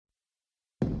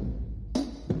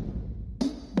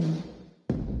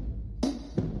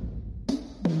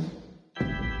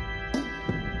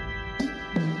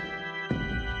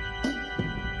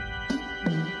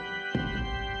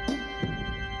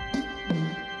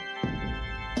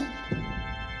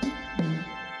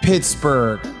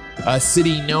Pittsburgh, a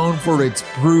city known for its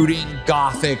brooding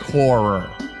gothic horror.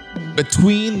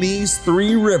 Between these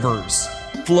three rivers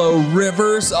flow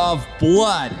rivers of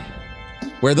blood,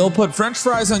 where they'll put French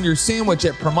fries on your sandwich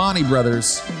at Primanti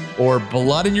Brothers or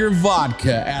blood in your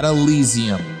vodka at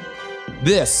Elysium.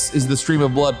 This is the Stream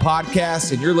of Blood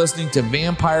podcast, and you're listening to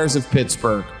Vampires of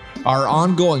Pittsburgh, our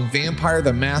ongoing Vampire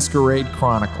the Masquerade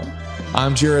Chronicle.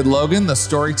 I'm Jared Logan, the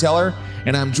storyteller,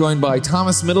 and I'm joined by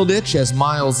Thomas Middleditch as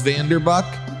Miles Vanderbuck,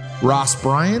 Ross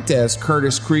Bryant as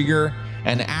Curtis Krieger,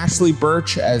 and Ashley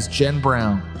Birch as Jen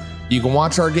Brown. You can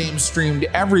watch our games streamed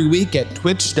every week at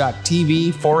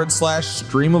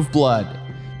twitch.tv/Stream of Blood.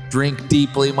 Drink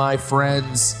deeply, my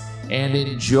friends, and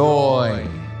enjoy.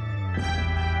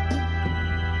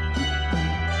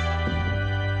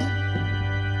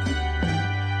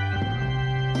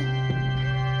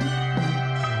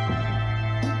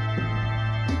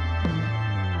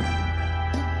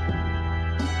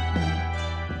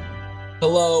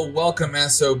 Hello, welcome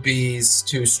SOBs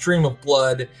to Stream of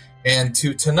Blood and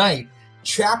to tonight,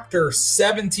 Chapter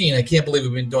 17. I can't believe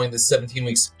we've been doing this 17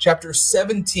 weeks. Chapter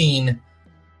 17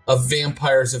 of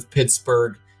Vampires of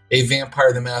Pittsburgh, a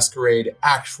Vampire the Masquerade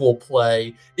actual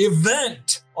play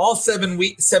event. All 17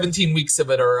 weeks of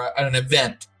it are an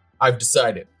event, I've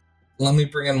decided. Let me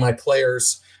bring in my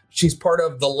players. She's part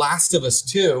of The Last of Us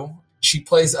 2. She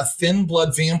plays a thin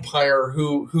blood vampire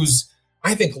who's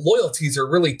I think loyalties are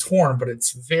really torn, but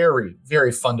it's very,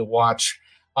 very fun to watch.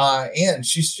 And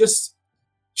she's just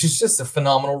a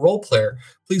phenomenal role player.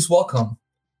 Please welcome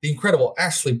the incredible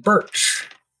Ashley Birch.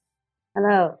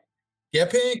 Hello.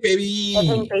 Get pink, baby. Get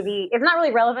pink, baby. It's not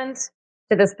really relevant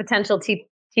to this potential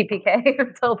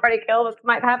TPK, total party kill that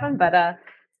might happen, but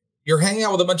you're hanging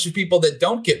out with a bunch of people that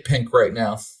don't get pink right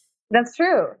now. That's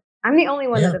true. I'm the only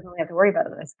one that doesn't really have to worry about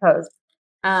it, I suppose.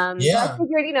 So I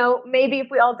figured, maybe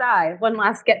if we all die, one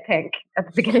last get pink at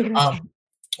the beginning of the game.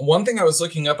 One thing I was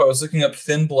looking up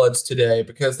Thin Bloods today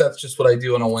because that's just what I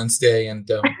do on a Wednesday. And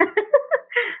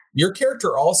your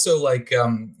character also,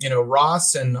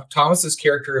 Ross and Thomas's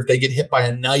character, if they get hit by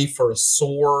a knife or a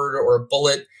sword or a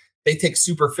bullet, they take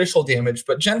superficial damage.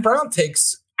 But Jen Brown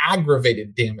takes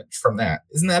aggravated damage from that.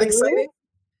 Isn't that exciting?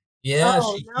 Yeah,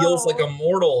 she heals like a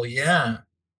mortal. Yeah.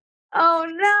 Oh,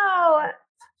 no.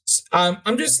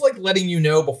 I'm just letting you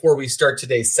know before we start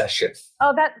today's session.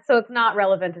 Oh, so it's not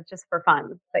relevant. It's just for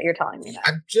fun that you're telling me that.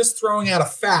 I'm just throwing out a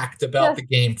fact about the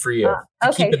game for you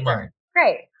to keep in mind.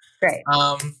 Great.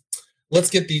 Let's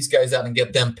get these guys out and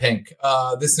get them pink.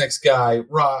 This next guy, I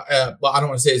don't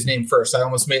want to say his name first. I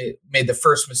almost made the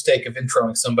first mistake of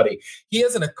introing somebody. He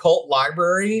has an occult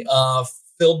library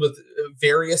filled with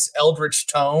various eldritch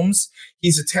tomes.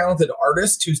 He's a talented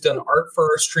artist who's done art for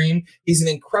our stream. He's an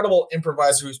incredible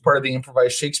improviser who's part of the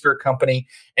Improvised Shakespeare Company.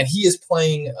 And he is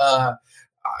playing a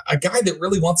guy that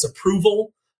really wants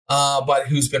approval, but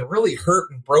who's been really hurt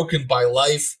and broken by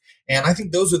life. And I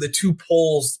think those are the two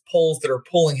poles that are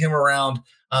pulling him around.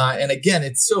 And again,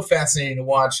 it's so fascinating to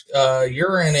watch.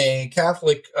 You're in a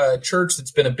Catholic church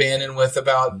that's been abandoned with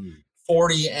about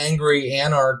 40 angry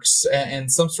anarchs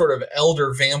and some sort of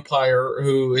elder vampire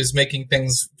who is making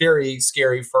things very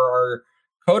scary for our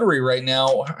coterie right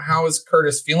now. How is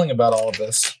Curtis feeling about all of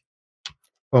this?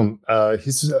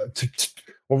 He's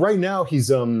right now he's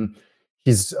elbow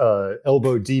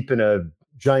deep in a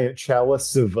giant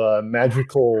chalice of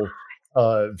magical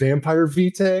vampire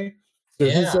vitae.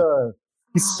 So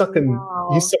he's sucking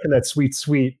that sweet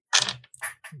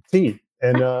tea.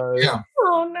 And oh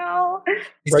no,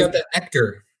 he's got that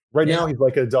nectar. Right now, he's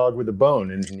like a dog with a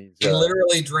bone, and he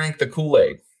literally drank the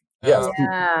Kool-Aid.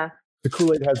 The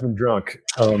Kool-Aid has bim drunk.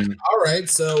 All right,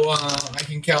 so I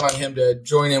can count on him to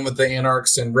join in with the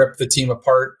Anarchs and rip the team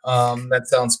apart. That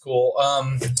sounds cool.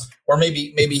 Or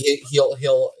maybe he'll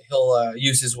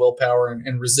use his willpower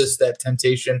and resist that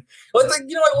temptation.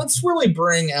 Let's really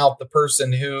bring out the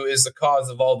person who is the cause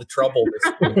of all the trouble this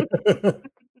week.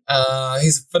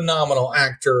 He's a phenomenal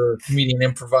actor, comedian,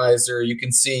 improviser. You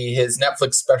can see his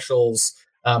Netflix specials,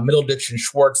 Middleditch and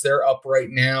Schwartz. They're up right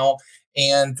now.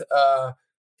 And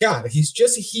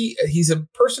he's a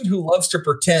person who loves to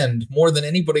pretend more than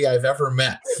anybody I've ever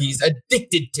met. He's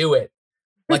addicted to it.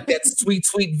 Like that sweet,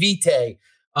 sweet vitae.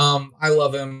 I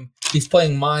love him. He's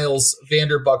playing Miles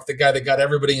Vanderbuck, the guy that got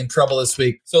everybody in trouble this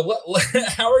week. So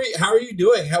how are you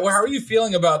doing? How are you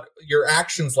feeling about your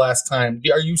actions last time?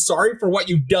 Are you sorry for what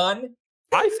you've done?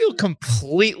 I feel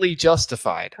completely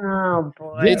justified. Oh,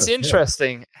 boy. It's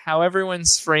interesting how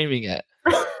everyone's framing it.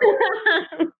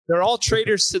 They're all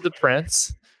traitors to the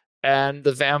prince and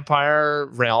the vampire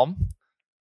realm.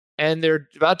 And they're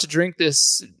about to drink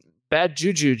this bad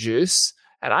juju juice.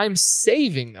 And I'm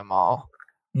saving them all.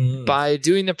 by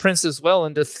doing the prince as well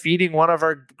and defeating one of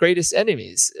our greatest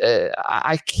enemies.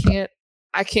 I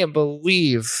can't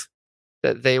believe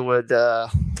that they would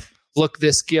look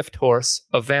this gift horse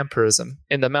of vampirism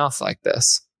in the mouth like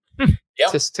this.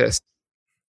 Yep. Tisk tisk.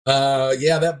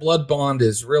 Yeah, that blood bond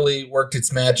has really worked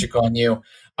its magic on you.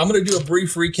 I'm going to do a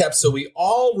brief recap so we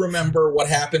all remember what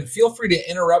happened. Feel free to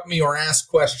interrupt me or ask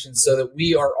questions so that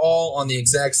we are all on the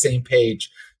exact same page.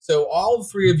 So all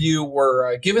three of you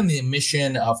were given the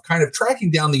mission of kind of tracking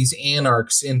down these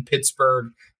anarchs in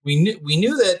Pittsburgh. We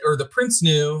knew that, or the prince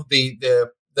knew,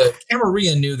 the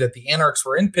Camarilla knew that the anarchs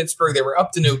were in Pittsburgh. They were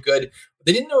up to no good. But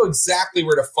they didn't know exactly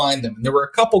where to find them. And there were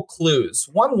a couple clues.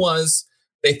 One was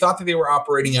they thought that they were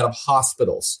operating out of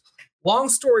hospitals. Long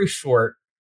story short,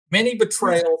 many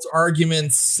betrayals,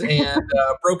 arguments, and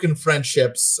broken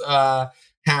friendships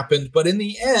happened. But in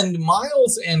the end,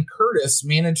 Miles and Curtis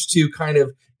managed to kind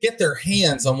of get their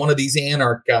hands on one of these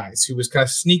anarch guys who was kind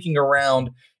of sneaking around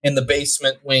in the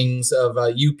basement wings of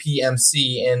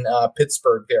UPMC in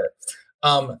Pittsburgh there.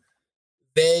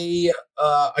 They,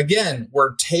 again,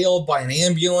 were tailed by an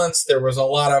ambulance. There was a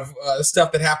lot of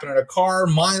stuff that happened in a car.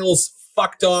 Miles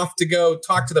fucked off to go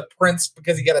talk to the prince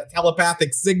because he got a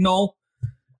telepathic signal.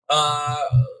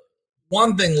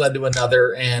 One thing led to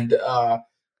another, and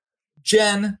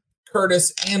Jen,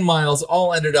 Curtis, and Miles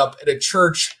all ended up at a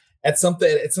church at some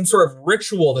sort of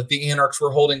ritual that the anarchs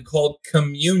were holding called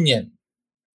communion.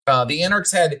 The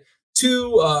anarchs had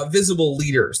two visible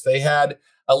leaders. They had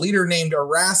a leader named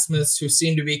Erasmus, who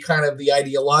seemed to be kind of the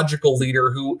ideological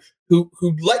leader who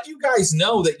let you guys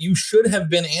know that you should have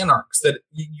been anarchs, that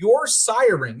your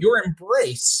siren, your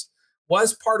embrace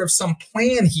was part of some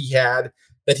plan he had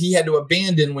that he had to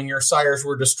abandon when your sires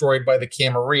were destroyed by the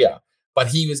Camarilla. But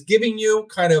he was giving you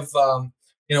kind of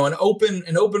an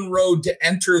open road to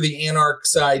enter the anarch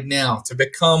side now, to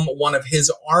become one of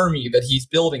his army that he's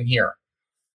building here.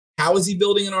 How is he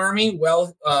building an army?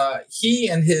 Well, he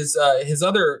and his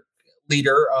other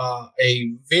leader,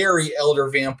 a very elder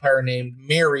vampire named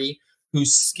Mary,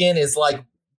 whose skin is like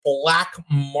black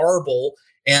marble,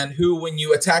 and who, when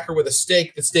you attack her with a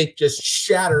stake, the stake just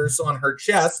shatters on her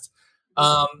chest.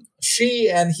 She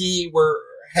and he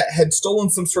had stolen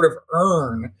some sort of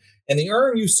urn, and the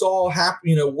urn you saw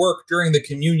work during the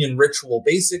communion ritual.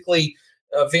 Basically,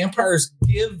 vampires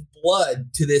give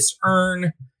blood to this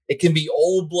urn. It can be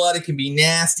old blood. It can be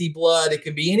nasty blood. It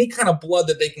can be any kind of blood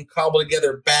that they can cobble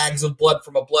together, bags of blood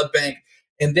from a blood bank.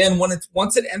 And then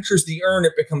once it enters the urn,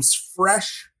 it becomes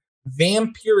fresh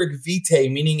vampiric vitae,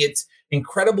 meaning it's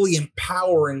incredibly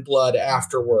empowering blood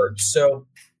afterwards. So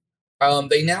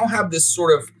they now have this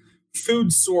sort of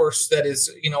food source that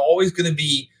is, always going to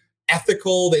be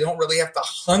ethical. They don't really have to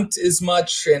hunt as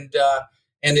much, and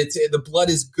the blood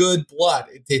is good blood.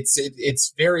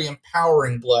 It's very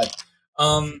empowering blood.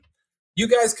 You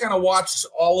guys kind of watched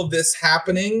all of this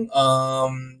happening.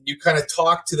 You kind of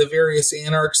talked to the various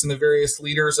anarchs and the various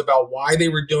leaders about why they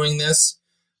were doing this.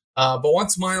 But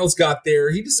once Miles got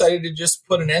there, he decided to just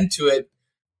put an end to it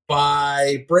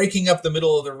by breaking up the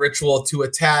middle of the ritual to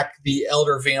attack the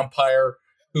elder vampire,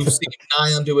 who seemed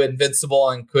nigh unto invincible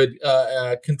and could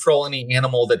control any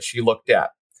animal that she looked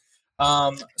at.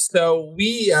 So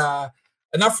we...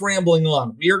 enough rambling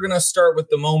on. We are going to start with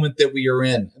the moment that we are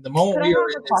in. The moment we are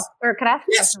in is... Or could I ask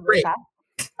yes, great.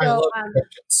 I love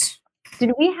questions.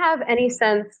 Did we have any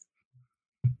sense...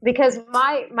 Because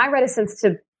my reticence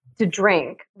to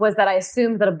drink was that I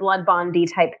assumed that a blood bondy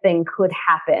type thing could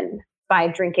happen by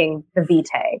drinking the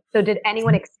vitae. So did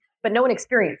anyone... But no one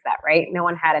experienced that, right? No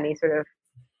one had any sort of...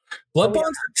 Blood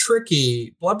bonds are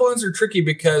tricky. Blood bonds are tricky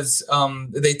because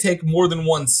they take more than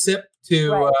one sip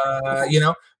to,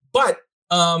 right. But...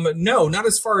 no, not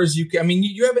as far as you can. I mean,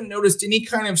 you haven't noticed any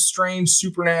kind of strange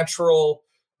supernatural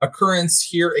occurrence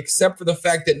here, except for the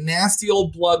fact that nasty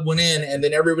old blood went in, and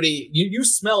then everybody, you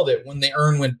smelled it when the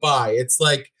urn went by. It's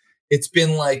like, it's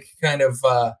been like kind of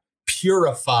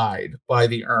purified by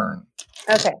the urn.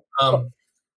 Okay. Cool.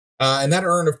 And that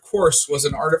urn, of course, was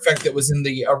an artifact that was in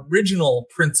the original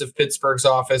Prince of Pittsburgh's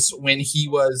office when he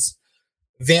was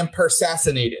vampire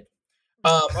assassinated.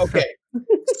 Okay.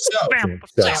 So,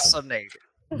 fascinated.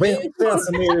 Fascinated,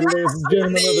 ladies and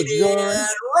gentlemen of the joint.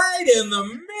 Right in the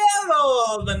middle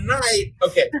of the night.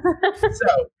 Okay.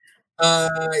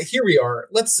 So, here we are.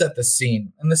 Let's set the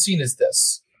scene. And the scene is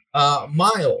this.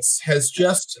 Miles has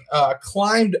just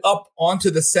climbed up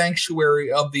onto the sanctuary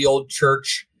of the old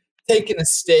church, taken a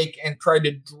stake, and tried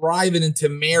to drive it into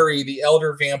Mary, the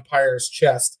elder vampire's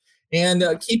chest. And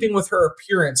keeping with her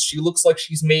appearance, she looks like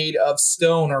she's made of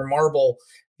stone or marble.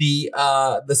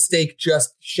 The stake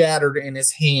just shattered in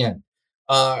his hand.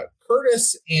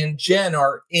 Curtis and Jen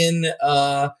are in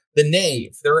the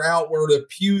nave. They're out where the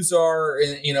pews are,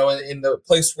 in the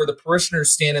place where the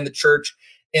parishioners stand in the church,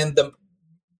 and the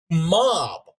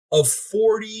mob of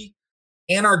 40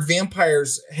 Anarch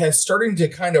vampires has started to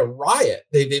kind of riot.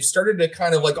 They've started to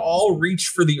kind of like all reach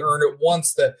for the urn at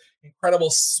once. The incredible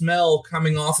smell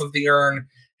coming off of the urn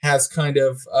has kind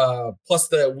of, plus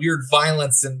the weird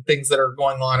violence and things that are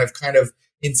going on, have kind of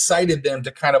incited them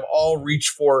to kind of all reach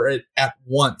for it at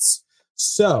once.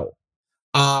 So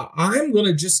I'm going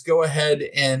to just go ahead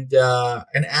and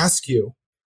ask you,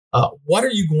 what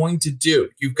are you going to do?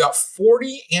 You've got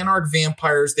 40 Anarch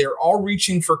vampires. They're all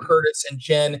reaching for Curtis and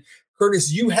Jen.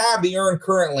 Curtis, you have the urn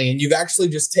currently, and you've actually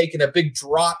just taken a big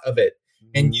draught of it.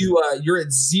 And you're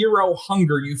at 0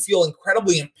 hunger. You feel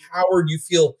incredibly empowered. You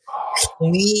feel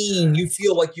clean. You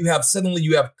feel like you have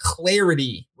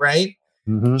clarity, right?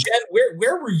 Mm-hmm. Jen,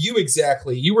 where were you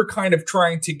exactly? You were kind of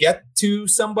trying to get to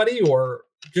somebody, or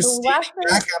just standing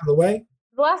back out of the way?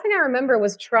 The last thing I remember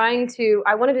was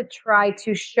I wanted to try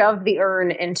to shove the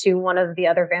urn into one of the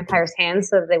other vampires' hands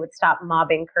so that they would stop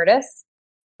mobbing Curtis.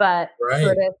 But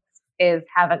Curtis is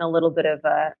having a little bit of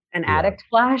an addict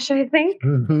flash, I think.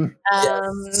 Mm-hmm.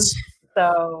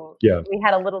 So we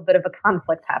had a little bit of a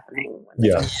conflict happening.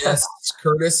 Yes,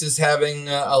 Curtis is having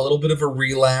a little bit of a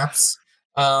relapse.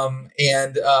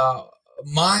 And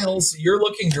Miles, you're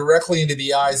looking directly into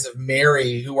the eyes of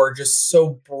Mary, who are just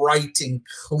so bright and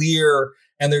clear,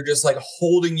 and they're just like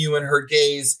holding you in her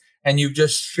gaze, and you've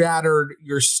just shattered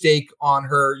your stake on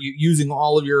her using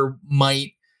all of your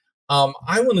might.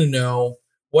 I want to know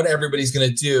what everybody's going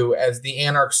to do as the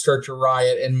Anarchs start to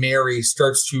riot and Mary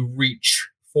starts to reach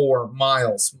for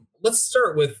Miles. Let's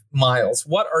start with Miles.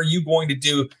 What are you going to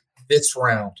do this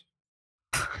round?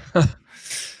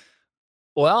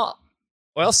 Well,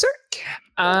 sir.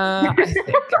 I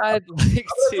think I'd like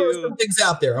to throw some things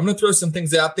out there. I'm going to throw some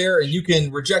things out there, and you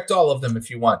can reject all of them if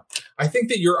you want. I think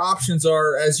that your options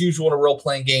are, as usual in a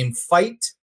role-playing game,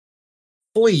 fight,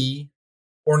 flee,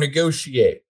 or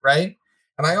negotiate, right?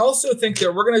 And I also think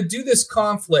that we're going to do this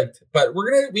conflict, but we're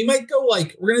going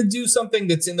to do something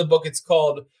that's in the book. It's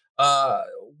called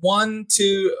 3,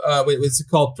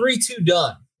 2,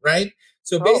 done, right?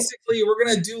 So basically we're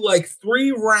going to do like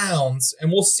 3 rounds,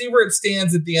 and we'll see where it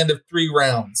stands at the end of 3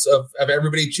 rounds of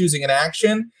everybody choosing an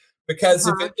action. Because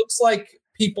if it looks like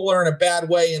people are in a bad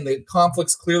way and the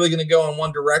conflict's clearly going to go in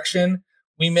one direction,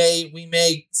 we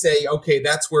may say, okay,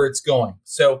 that's where it's going.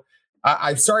 So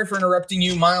I'm sorry for interrupting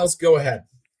you, Miles. Go ahead.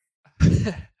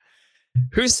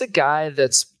 Who's the guy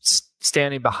that's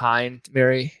standing behind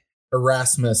Mary?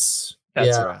 Erasmus.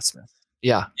 That's Erasmus.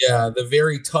 Yeah. Yeah, the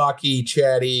very talky,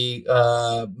 chatty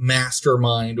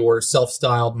mastermind or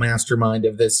self-styled mastermind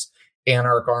of this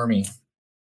Anarch army.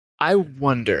 I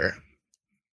wonder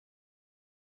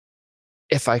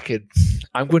if I could.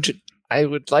 I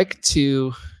would like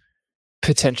to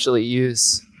potentially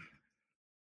use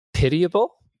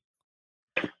pitiable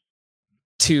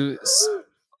to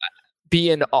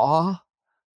be in awe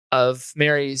of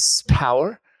Mary's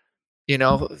power,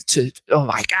 oh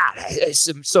my God,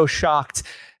 I'm so shocked.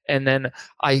 And then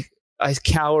I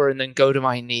cower and then go to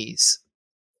my knees.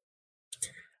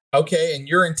 Okay. And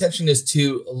your intention is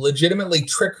to legitimately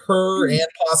trick her and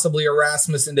possibly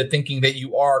Erasmus into thinking that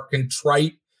you are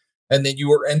contrite and that you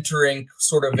are entering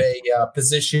sort of a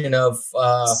position of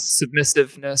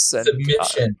submissiveness and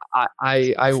submission.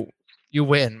 You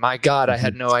win. My God, I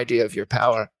had no idea of your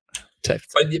power.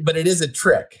 But it is a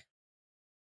trick.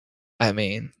 I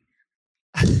mean,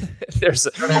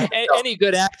 any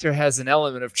good actor has an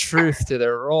element of truth to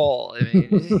their role. I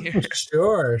mean,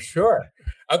 sure.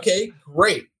 Okay,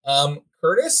 great.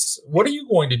 Curtis, what are you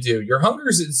going to do? Your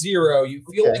hunger's at 0. You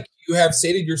feel like you have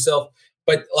sated yourself,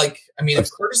 but if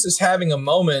Curtis is having a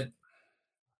moment.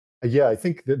 Yeah, I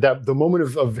think that the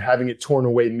moment of having it torn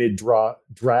away mid drought.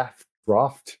 Mid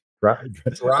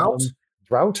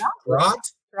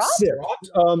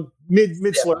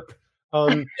slurp.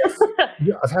 Of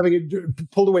having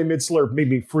it pulled away mid slurp made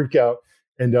me freak out.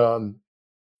 And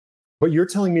but you're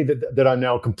telling me that I'm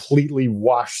now completely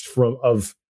washed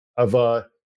of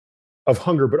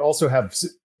hunger, but also have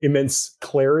immense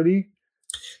clarity.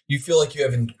 You feel like you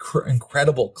have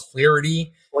incredible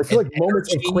clarity. Well, I feel like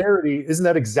moments of clarity. Isn't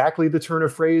that exactly the turn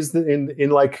of phrase that in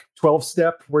like 12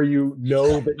 step where you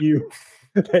know that you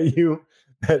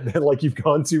that like you've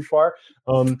gone too far?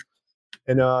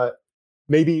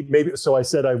 Maybe. So I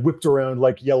said I whipped around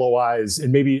like yellow eyes,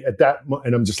 and maybe at that,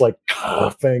 and I'm just like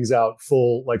fangs out,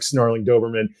 full like snarling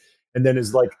Doberman, and then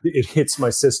as like it hits my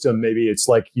system, maybe it's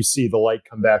like you see the light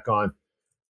come back on,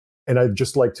 and I'd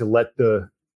just like to let the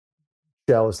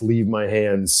chalice leave my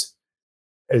hands,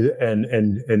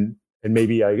 and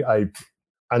maybe I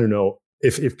don't know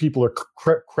if people are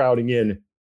crowding in,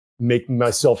 make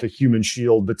myself a human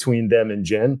shield between them and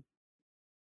Jen.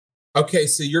 Okay,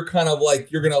 so you're kind of like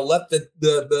you're gonna let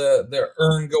the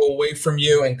urn go away from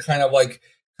you and kind of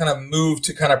move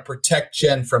to kind of protect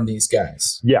Jen from these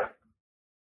guys. Yeah.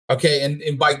 Okay,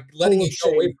 and by letting it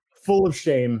go away, full of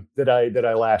shame that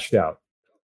I lashed out.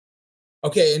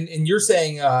 Okay, and you're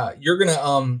saying you're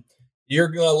gonna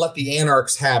let the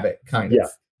anarchs have it, kind of. Yeah.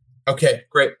 Okay,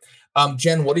 great.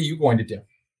 Jen, what are you going to do?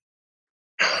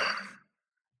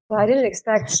 Well, I didn't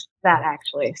expect that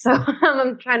actually, so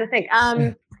I'm trying to think.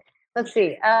 Let's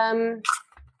see. How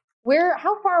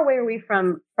far away are we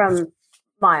from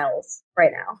Miles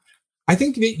right now? I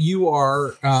think that you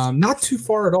are not too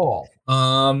far at all.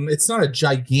 It's not a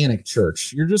gigantic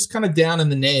church. You're just kind of down in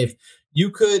the nave. You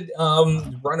could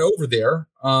run over there.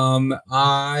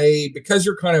 Because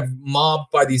you're kind of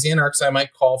mobbed by these anarchs, I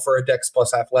might call for a Dex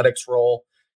plus athletics roll.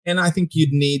 And I think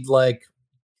you'd need like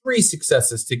 3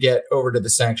 successes to get over to the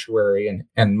sanctuary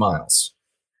and Miles.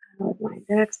 My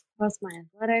Dex plus my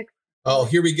athletics. Oh,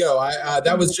 here we go.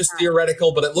 That was just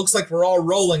theoretical, but it looks like we're all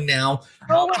rolling now.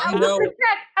 I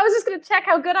was just going to check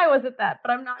how good I was at that, but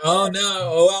I'm not. Oh, sure.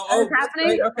 No. Is that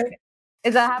happening? Right. Okay.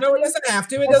 Is that happening? No, it doesn't have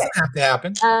to. It doesn't have to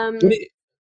happen.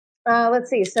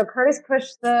 Let's see. So Curtis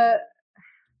pushed the.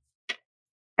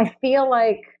 I feel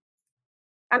like.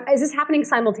 Is this happening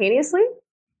simultaneously?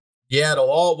 Yeah,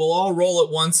 we'll all roll at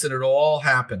once, and it'll all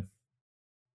happen.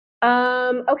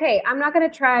 Okay, I'm not going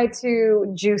to try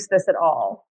to juice this at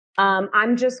all.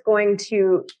 I'm just going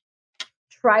to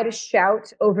try to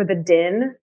shout over the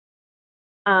din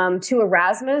to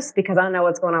Erasmus, because I don't know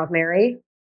what's going on with Mary.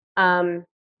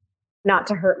 Not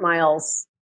to hurt Miles.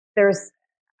 I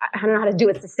don't know how to do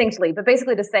it succinctly, but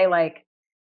basically to say like,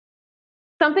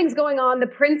 something's going on. The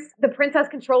prince has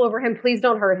control over him. Please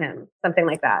don't hurt him. Something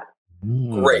like that.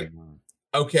 Great.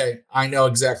 Okay, I know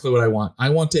exactly what I want. I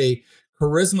want a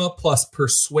charisma plus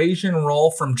persuasion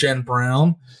roll from Jen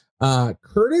Brown.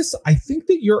 Curtis, I think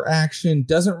that your action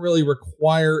doesn't really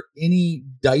require any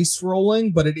dice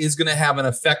rolling, but it is going to have an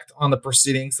effect on the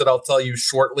proceedings that I'll tell you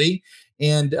shortly.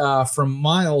 And from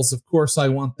Miles, of course, I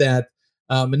want that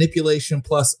manipulation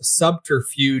plus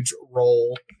subterfuge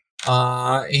roll.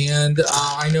 And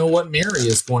I know what Mary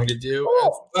is going to do as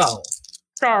well.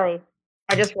 Sorry,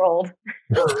 I just rolled.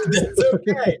 That's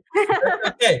okay. That's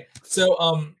okay. So,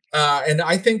 and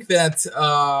I think that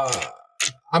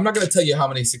I'm not going to tell you how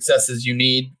many successes you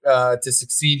need to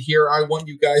succeed here. I want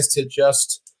you guys to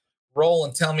just roll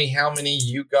and tell me how many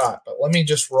you got. But let me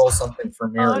just roll something for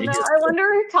Mary. Oh, no. I wonder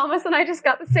if Thomas and I just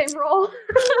got the same roll.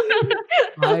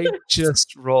 I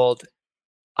just rolled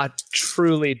a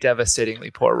truly devastatingly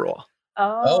poor roll.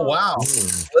 Oh wow.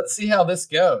 Let's see how this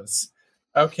goes.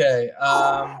 Okay.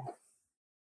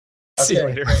 See you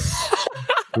later.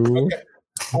 Okay.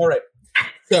 All right.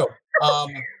 So,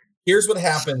 here's what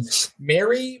happens.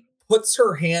 Mary puts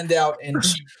her hand out and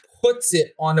she puts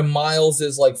it onto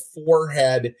Miles's like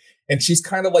forehead, and she's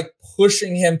kind of like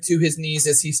pushing him to his knees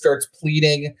as he starts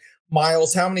pleading.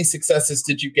 Miles, how many successes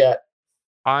did you get?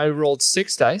 I rolled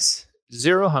 6 dice,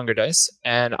 0 hunger dice,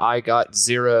 and I got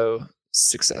 0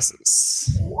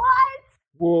 successes. What?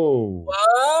 Whoa.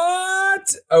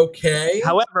 What? Okay.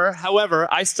 However,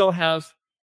 I still have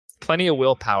plenty of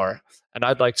willpower, and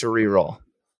I'd like to re-roll.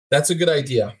 That's a good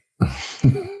idea.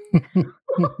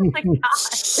 Oh my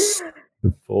gosh.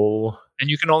 Full. And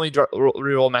you can only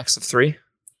re-roll max of 3.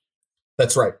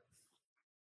 That's right.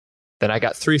 Then I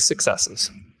got 3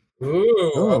 successes.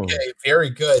 Ooh, okay. Very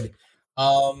good.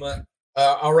 All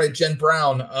right, Jen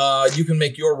Brown, you can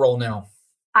make your roll now.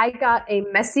 I got a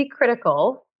messy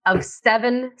critical of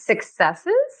 7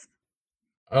 successes.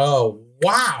 Oh,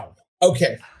 wow.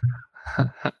 Okay.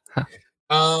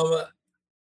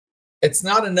 It's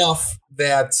not enough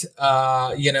that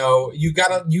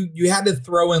you had to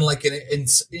throw in like an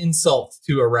insult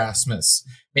to Erasmus.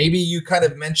 Maybe you kind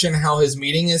of mention how his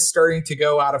meeting is starting to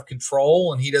go out of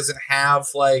control and he doesn't have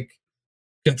like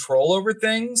control over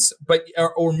things. But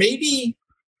or maybe,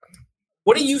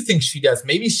 what do you think she does?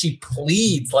 Maybe she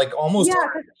pleads like almost on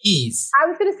her knees. I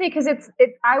was going to say, because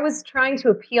I was trying to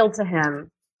appeal to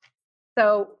him.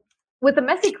 So with the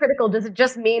messy critical, does it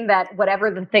just mean that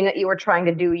whatever the thing that you were trying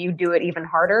to do, you do it even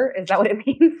harder? Is that what it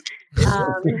means?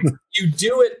 You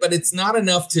do it, but it's not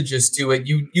enough to just do it.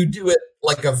 You do it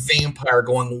like a vampire,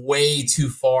 going way too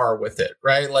far with it,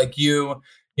 right? Like your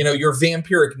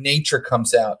vampiric nature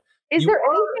comes out. Is there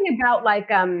anything about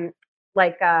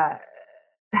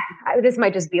this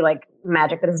might just be like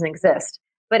magic that doesn't exist,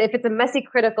 but if it's a messy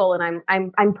critical and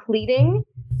I'm pleading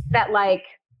that like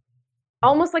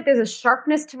almost like there's a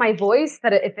sharpness to my voice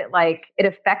that if it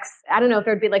affects, I don't know if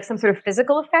there'd be like some sort of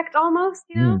physical effect almost,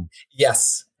 you know?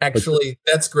 Yes, actually,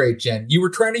 that's great, Jen. You were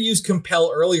trying to use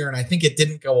compel earlier, and I think it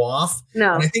didn't go off.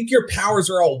 No. And I think your powers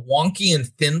are all wonky and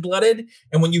thin-blooded.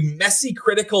 And when you messy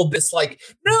critical this, like,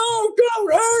 no,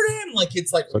 don't hurt him. Like,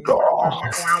 it's like, and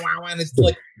it's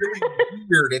like really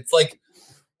weird. It's like,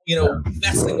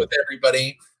 messing with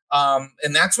everybody.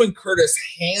 And that's when Curtis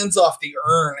hands off the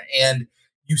urn, and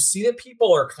you see that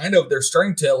people are they're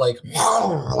starting to like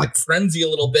frenzy a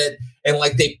little bit, and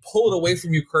like they pull it away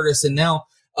from you, Curtis. And now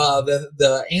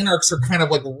the Anarchs are kind of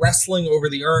like wrestling over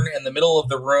the urn in the middle of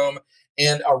the room,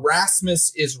 and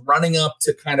Erasmus is running up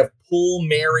to kind of pull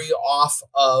Mary off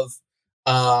of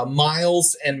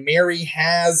Miles, and Mary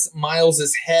has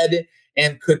Miles's head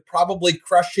and could probably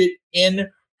crush it in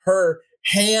her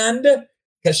hand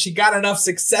because she got enough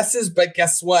successes, but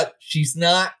guess what? She's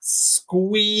not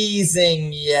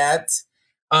squeezing yet.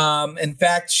 In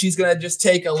fact, she's going to just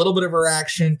take a little bit of her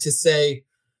action to say,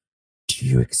 do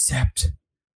you accept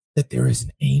that there is an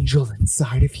angel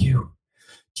inside of you?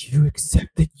 Do you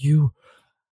accept that you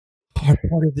are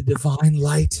part of the divine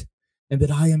light and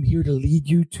that I am here to lead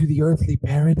you to the earthly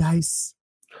paradise?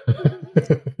 And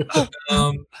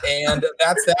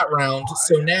that's that round.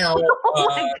 So now, Oh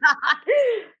my God.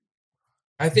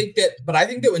 I think that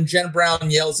when Jen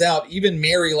Brown yells out, even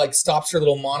Mary like stops her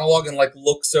little monologue and like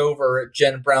looks over at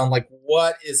Jen Brown, like,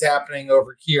 what is happening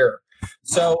over here?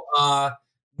 So,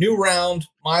 new round.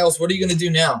 Miles, what are you going to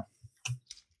do now?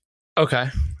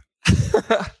 Okay.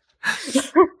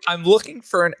 I'm looking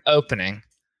for an opening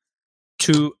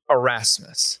to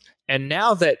Erasmus. And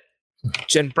now that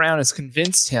Jen Brown has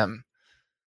convinced him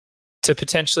to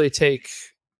potentially take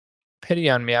pity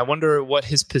on me, I wonder what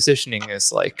his positioning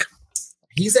is like.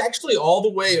 He's actually all the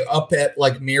way up at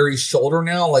like Mary's shoulder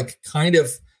now, like taking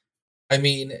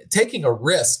a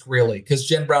risk really, because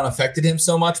Jen Brown affected him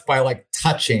so much by like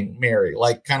touching Mary,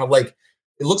 like kind of like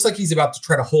it looks like he's about to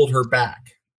try to hold her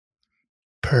back.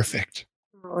 Perfect.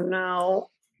 Oh no.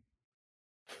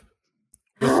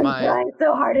 I'm trying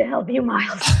so hard to help you,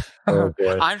 Miles. Oh,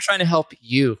 boy. I'm trying to help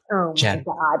you, Oh Jen.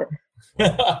 my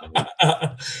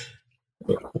God.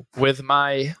 With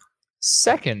my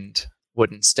second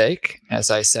wooden stake,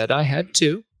 as I said, I had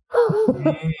two.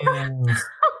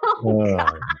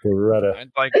 Beretta.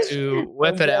 I'd like to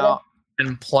whip it out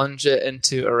and plunge it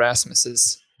into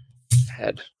Erasmus's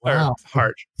head. Wow. Or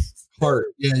heart. Heart.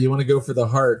 Yeah, you want to go for the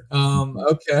heart.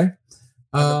 Okay.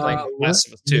 I'm playing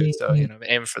Erasmus too, so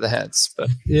aim for the heads. But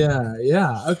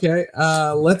yeah. Okay.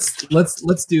 Let's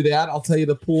do that. I'll tell you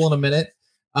the pool in a minute.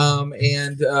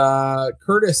 And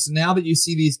Curtis, now that you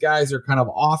see these guys are kind of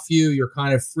off you, you're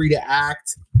kind of free to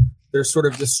act. They're sort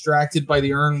of distracted by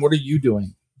the urn. What are you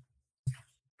doing?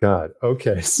 God.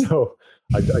 Okay. So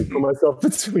I put myself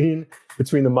between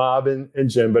the mob and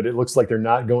Jen, but it looks like they're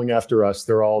not going after us.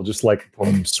 They're all just like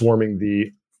swarming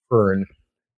the urn.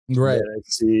 Right. And I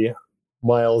see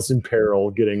Miles in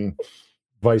peril getting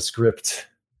vice gripped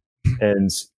and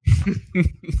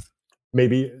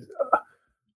maybe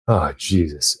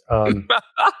Jesus. We're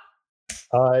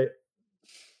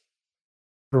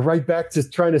right back to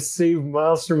trying to save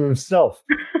Miles from himself.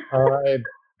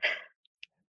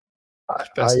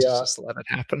 just let it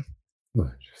happen.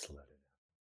 Just let it.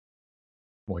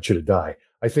 I want you to die.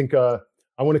 I think I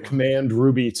want to command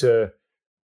Ruby to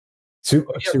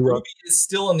Ruby is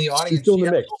still in the audience. Still in she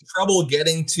the had mix. a little trouble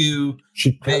getting to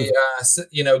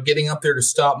getting up there to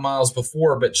stop Miles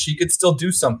before, but she could still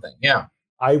do something. Yeah.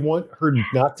 I want her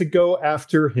not to go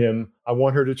after him. I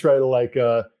want her to try to like,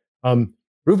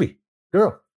 Ruby,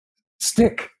 girl,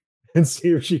 stick, and see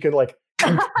if she can like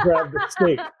grab the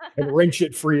stake and wrench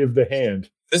it free of the hand.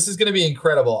 This is going to be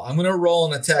incredible. I'm going to roll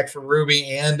an attack for Ruby,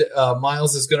 and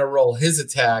Miles is going to roll his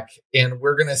attack, and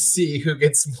we're going to see who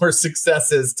gets more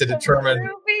successes to determine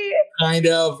Ruby. kind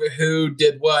of who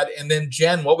did what. And then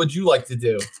Jen, what would you like to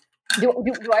do? Do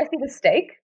I see the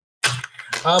stake?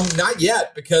 Not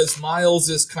yet, because Miles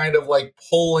is kind of like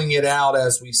pulling it out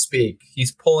as we speak.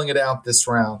 He's pulling it out this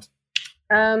round.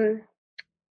 Okay,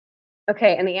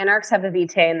 and the Anarchs have the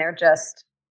Vitae, and they're just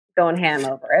going ham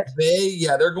over it.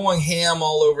 They're going ham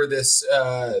all over this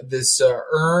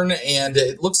urn, and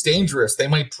it looks dangerous. They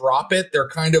might drop it. They're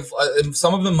kind of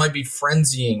some of them might be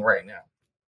frenzying right now.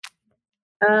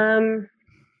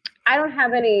 I don't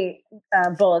have any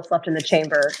bullets left in the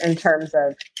chamber in terms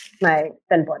of my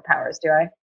thin blood powers, do I?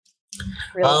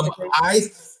 I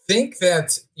think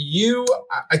that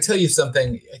I tell you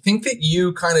something. I think that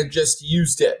you kind of just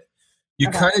used it. You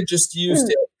kind of just used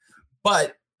it.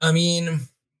 But I mean,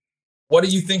 what are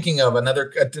you thinking of?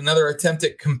 Another attempt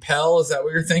at compel? Is that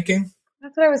what you're thinking?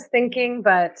 That's what I was thinking,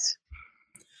 but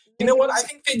you know what? I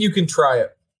think that you can try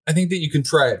it. Do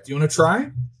you want to try?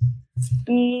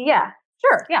 Yeah,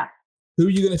 sure. Yeah. Who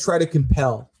are you going to try to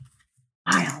compel?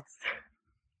 Miles.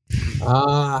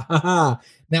 Now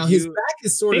his back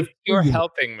is sort of. You're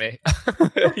helping me.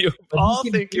 You all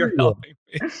think you're helping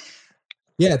me.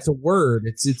 Yeah, it's a word.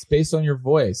 It's based on your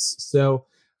voice. So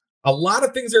a lot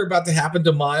of things are about to happen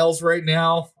to Miles right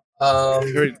now.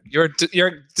 You're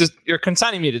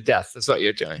consigning me to death. That's what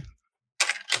you're doing.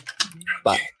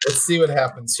 But let's see what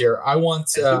happens here. I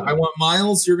want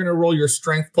Miles. You're going to roll your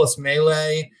strength plus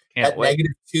melee at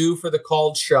 -2 for the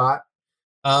called shot.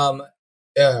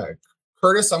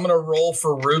 Curtis, I'm going to roll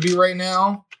for Ruby right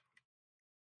now.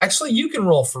 Actually, you can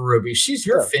roll for Ruby. She's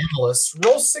your finalist.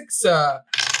 Roll 6. Well,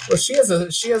 she has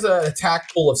an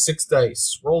attack pool of 6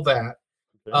 dice. Roll that.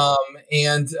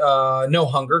 And no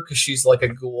hunger because she's like a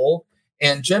ghoul.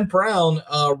 And Jen Brown,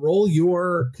 roll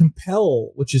your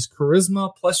compel, which is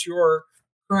charisma plus your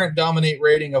current dominate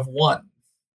rating of 1.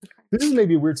 This is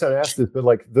maybe a weird time to ask this, but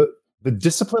like the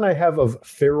discipline I have of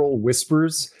feral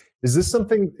whispers, is this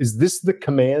the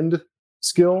command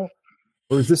skill,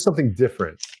 or is this something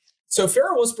different? So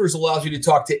feral whispers allows you to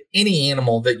talk to any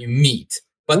animal that you meet.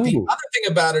 But the other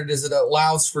thing about it is it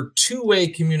allows for 2-way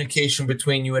communication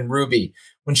between you and Ruby.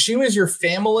 When she was your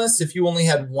familist, if you only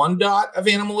had 1 dot of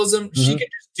animalism, she could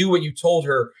just do what you told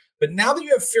her. But now that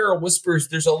you have feral whispers,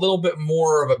 there's a little bit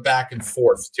more of a back and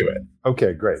forth to it.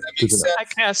 Okay, great. I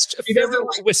cast feral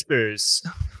whispers.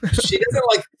 She doesn't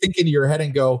like think into your head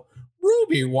and go,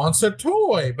 Ruby wants a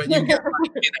toy. But you get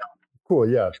like, cool,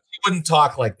 yeah. She wouldn't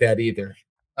talk like that either.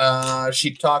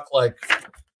 She'd talk like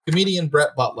comedian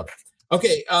Brett Butler.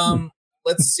 Okay,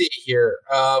 let's see here.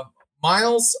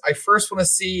 Miles, I first want to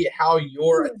see how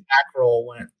your attack roll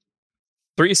went.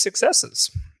 3 successes.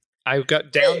 I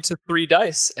got down to 3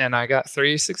 dice, and I got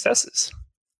 3 successes.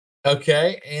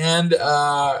 Okay, and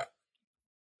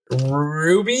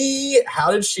Ruby,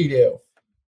 how did she do?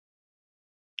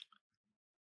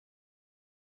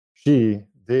 She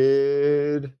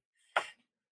did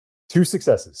 2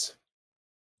 successes.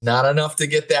 Not enough to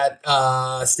get that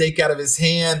stake out of his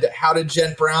hand. How did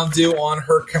Jen Brown do on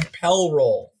her compel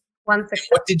roll? 1 success.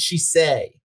 What did she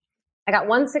say? I got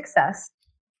 1 success.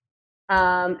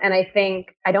 And I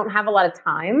think I don't have a lot of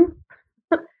time.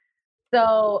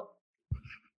 So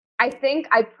I think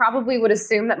I probably would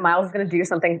assume that Miles is going to do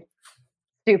something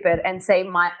stupid and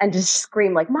and just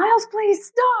scream like, Miles, please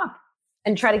stop,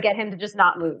 and try to get him to just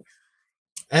not move.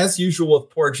 As usual with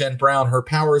poor Jen Brown, her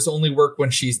powers only work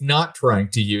when she's not trying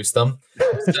to use them.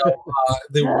 So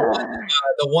the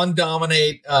one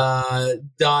dominate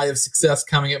die of success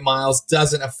coming at Miles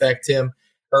doesn't affect him,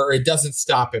 or it doesn't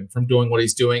stop him from doing what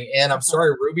he's doing. And I'm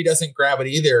sorry, Ruby doesn't grab it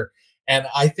either. And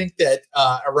I think that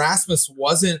Erasmus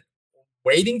wasn't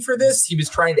waiting for this. He was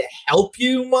trying to help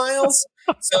you, Miles.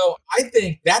 So I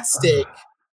think that stake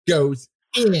goes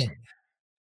in.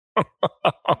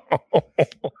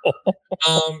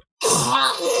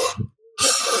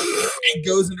 It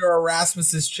goes into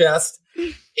Erasmus's chest,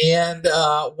 and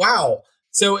wow!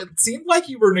 So it seemed like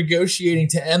you were negotiating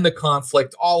to end the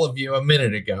conflict, all of you, a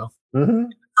minute ago. In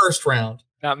the first round,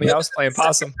 not me. I was playing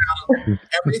possum.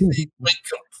 Everything went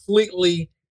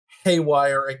completely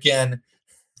haywire again.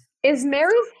 Is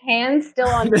Mary's hand still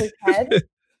on his head?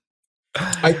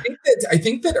 I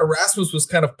think that Erasmus was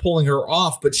kind of pulling her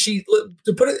off, but she,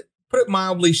 to put it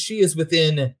mildly, she is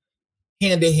within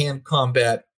hand-to-hand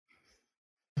combat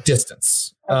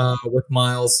distance with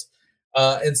Miles,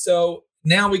 and so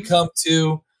now we come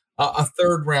to a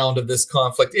third round of this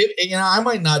conflict. I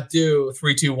might not do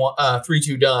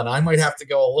 3-2 done. I might have to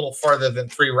go a little farther than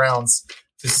 3 rounds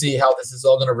to see how this is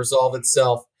all going to resolve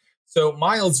itself. So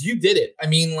Miles, you did it. I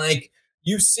mean, like,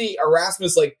 you see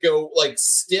Erasmus like go like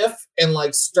stiff and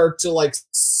like start to like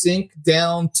sink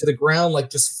down to the ground, like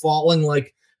just falling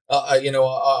like a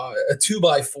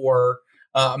 2x4.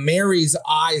 Mary's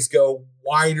eyes go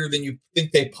wider than you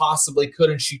think they possibly could,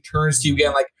 and she turns to you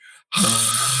again like,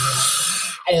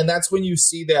 and that's when you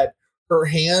see that her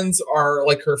hands are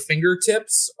like, her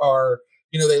fingertips are,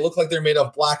 they look like they're made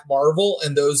of black marble,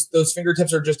 and those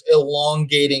fingertips are just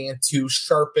elongating into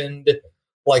sharpened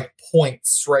like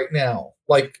points right now.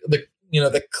 Like the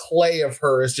clay of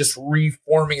her is just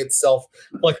reforming itself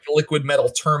like a liquid metal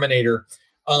Terminator.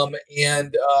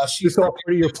 And she's all part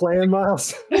of your plan,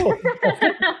 Miles.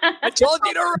 I told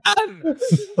you to run.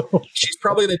 She's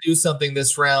probably going to do something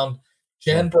this round.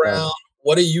 Jen Brown,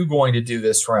 what are you going to do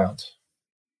this round?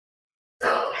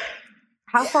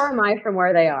 How far am I from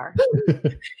where they are?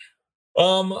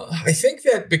 I think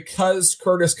that because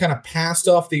Curtis kind of passed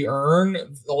off the urn,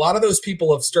 a lot of those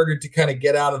people have started to kind of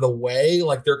get out of the way,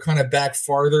 like they're kind of back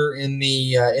farther in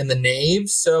the nave.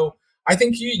 So I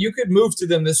think you could move to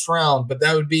them this round, but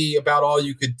that would be about all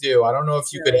you could do. I don't know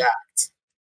if you could act.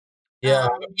 Yeah,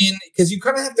 I mean, because you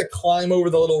kind of have to climb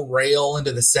over the little rail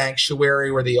into the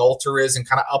sanctuary where the altar is, and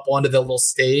kind of up onto the little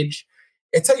stage.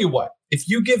 I tell you what, if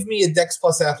you give me a Dex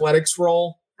plus Athletics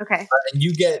roll, okay, and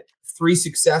you get 3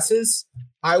 successes,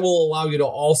 I will allow you to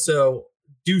also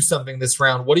do something this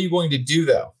round. What are you going to do,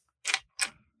 though?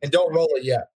 And don't roll it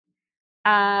yet.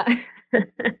 I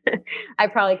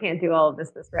probably can't do all of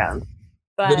this round.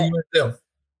 But what do you want to do?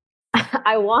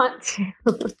 I want to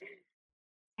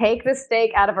take the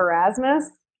stake out of Erasmus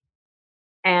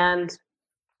and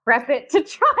prep it to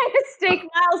try to stake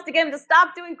Miles to get him to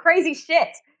stop doing crazy shit.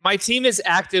 My team is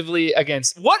actively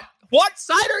against. What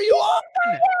side are you on?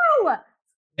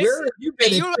 Where have you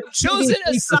been? You have chosen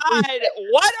a side.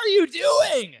 What are you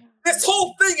doing? This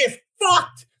whole thing is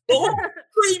fucked. The whole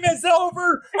stream is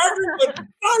over. Everyone's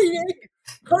fighting.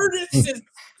 Curtis is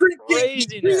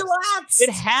freaking relaxed. It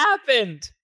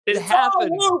happened. It's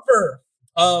happened. All over.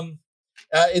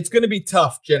 It's going to be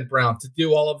tough, Jen Brown, to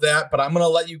do all of that, but I'm going to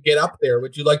let you get up there.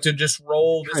 Would you like to just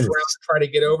roll this round to try to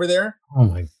get over there? Oh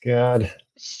my God.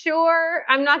 Sure.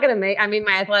 I'm not going to my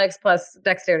athletics plus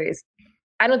dexterities.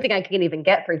 I don't think I can even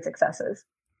get 3 successes.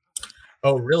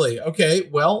 Oh, really? Okay.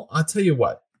 Well, I'll tell you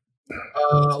what.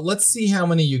 Let's see how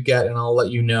many you get, and I'll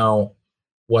let you know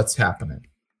what's happening.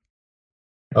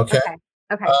 Okay.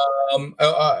 Okay.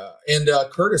 And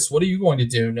Curtis, what are you going to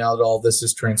do now that all this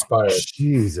has transpired?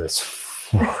 Jesus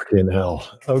fucking hell.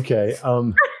 Okay.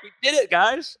 We did it,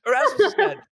 guys. Erasmus is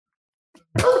dead.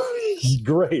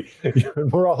 Great.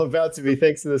 We're all about to be,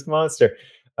 thanks to this monster.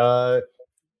 How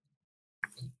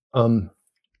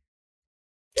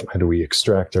do we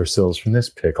extract ourselves from this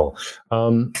pickle?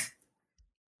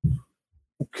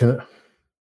 Good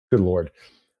Lord.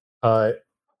 I'm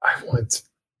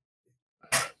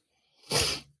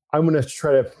going to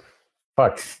try to.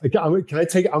 Fuck. I'm going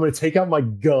to take out my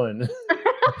gun.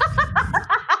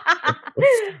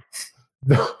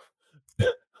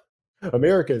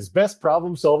 America's best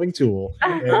problem-solving tool,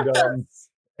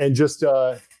 and just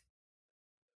I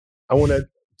want to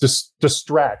just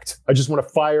distract. I just want to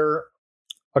fire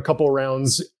a couple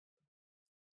rounds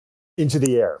into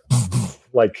the air,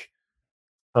 like,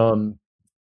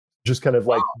 just kind of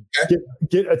like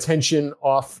get attention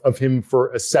off of him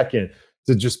for a second,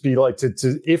 to just be like,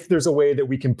 to if there's a way that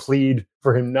we can plead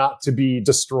for him not to be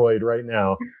destroyed right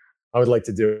now, I would like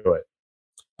to do it.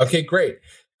 Okay, great.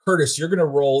 Curtis, you're going to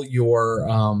roll your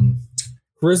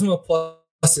charisma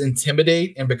plus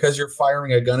intimidate, and because you're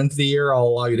firing a gun into the air, I'll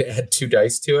allow you to add 2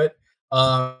 dice to it.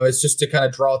 It's just to kind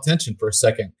of draw attention for a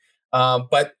second.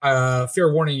 But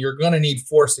fair warning, you're going to need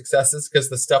 4 successes because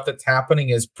the stuff that's happening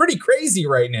is pretty crazy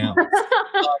right now.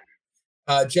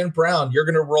 Jen Brown, you're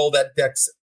going to roll that Dex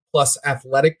plus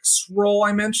Athletics roll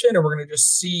I mentioned, and we're going to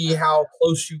just see how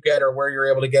close you get or where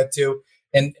you're able to get to.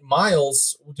 And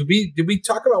Miles, did we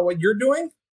talk about what you're doing?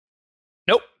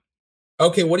 Nope.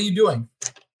 Okay, what are you doing?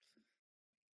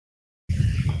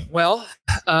 Well,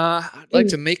 I'd like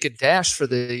to make a dash for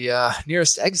the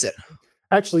nearest exit.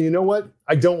 Actually, you know what?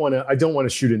 I don't want to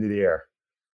shoot into the air.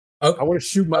 Okay. I want to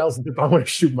shoot Miles. I want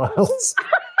to shoot Miles.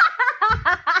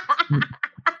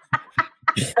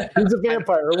 He's a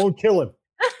vampire. It won't kill him.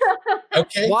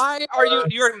 Okay. Why are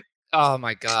you're? Oh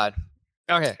my God.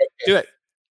 Okay, do it.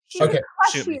 Okay.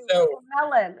 Shoot me.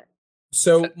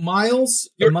 So Miles,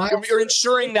 you're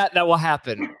ensuring that will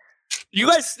happen. You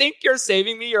guys think you're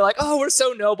saving me? You're like, oh, we're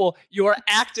so noble. You are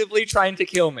actively trying to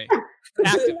kill me.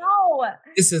 Actively. No.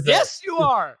 Yes, you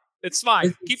are. It's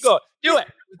fine. Keep going. Do it.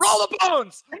 Roll the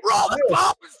bones. Roll the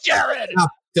bones, Jared.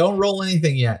 Don't roll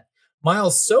anything yet.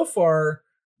 Miles, so far,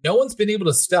 no one's been able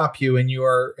to stop you in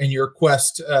your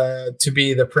quest to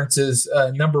be the prince's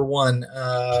number one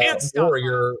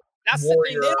warrior. That's the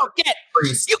thing they don't get.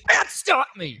 Priest. You can't stop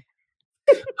me.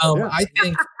 I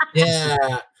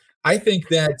think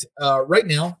that right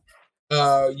now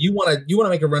you want to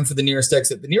make a run for the nearest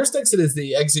exit. The nearest exit is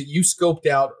the exit you scoped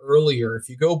out earlier. If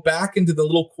you go back into the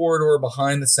little corridor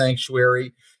behind the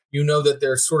sanctuary, you know that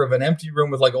there's sort of an empty room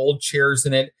with like old chairs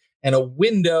in it and a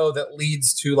window that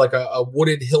leads to like a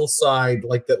wooded hillside,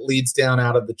 like that leads down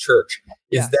out of the church.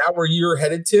 Is that where you're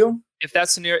headed to? If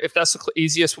that's the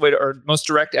easiest way to, or most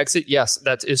direct exit, yes,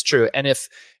 that is true. And if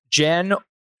Jen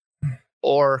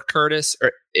or Curtis,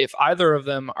 or if either of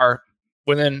them are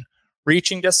within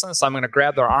reaching distance, I'm going to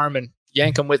grab their arm and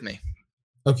yank them with me.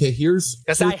 Okay,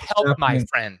 because I help my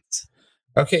friends.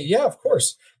 Okay, yeah, of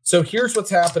course. So here's what's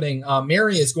happening.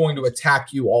 Mary is going to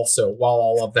attack you also while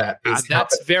all of that is That's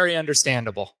happening. very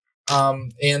understandable.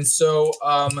 And so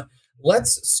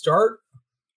let's start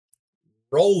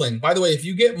rolling. By the way, if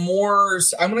you get more,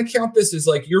 I'm going to count this as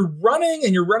like you're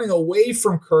running away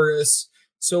from Curtis.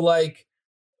 So like,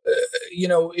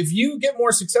 if you get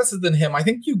more successes than him, I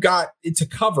think you got it to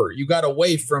cover. You got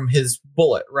away from his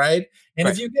bullet, right? And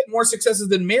Right. if you get more successes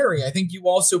than Mary, I think you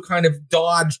also kind of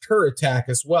dodged her attack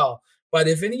as well. But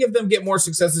if any of them get more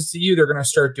successes to you, they're going to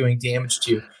start doing damage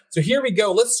to you. So here we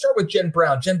go. Let's start with Jen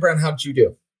Brown. Jen Brown, how'd you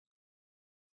do?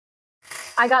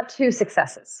 I got 2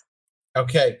 successes.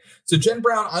 Okay. So Jen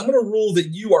Brown, I'm going to rule that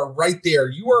you are right there.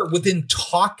 You are within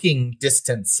talking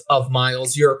distance of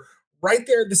Miles. You're right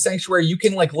there at the sanctuary. You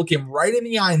can like look him right in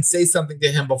the eye and say something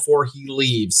to him before he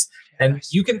leaves. And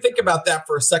you can think about that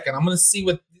for a second. I'm going to see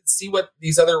what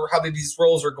how these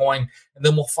rolls are going, and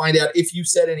then we'll find out if you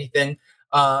said anything.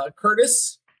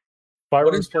 Curtis,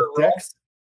 Firearms plus dex.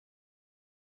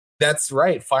 That's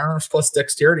right. Firearms plus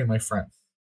dexterity, my friend.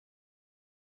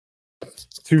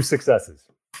 2 successes.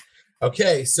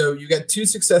 Okay, so you got 2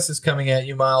 successes coming at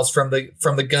you, Miles, from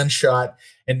the gunshot.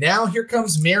 And now here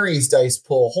comes Mary's dice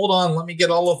pull. Hold on, let me get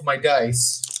all of my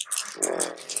dice.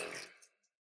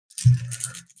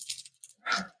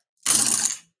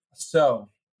 So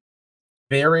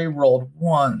Barry rolled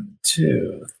 1,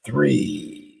 2,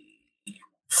 3,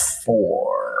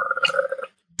 4,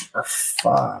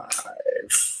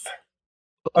 5.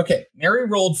 Okay, Mary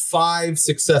rolled 5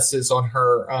 successes on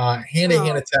her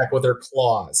hand-to-hand attack with her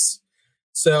claws.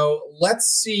 So let's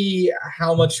see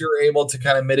how much you're able to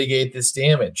kind of mitigate this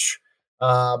damage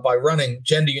by running.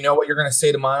 Jen, do you know what you're going to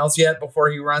say to Miles yet before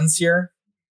he runs here?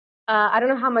 I don't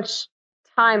know how much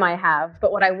time I have,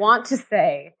 but what I want to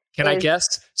say Can I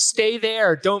guess? Stay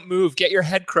there. Don't move. Get your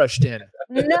head crushed in.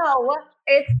 No,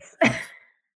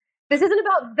 this isn't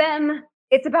about them.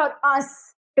 It's about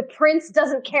us. The prince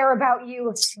doesn't care about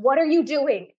you. What are you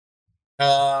doing?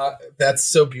 That's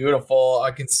so beautiful.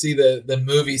 I can see the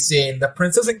movie scene. The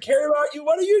prince doesn't care about you.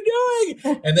 What are you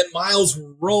doing? And then Miles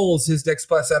rolls his Dex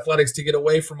Plus Athletics to get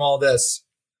away from all this.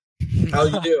 How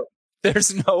you do?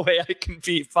 There's no way I can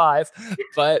beat 5,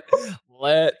 but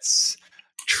let's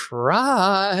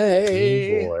try.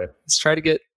 Oh boy. Let's try to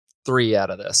get 3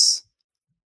 out of this.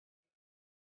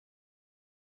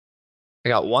 I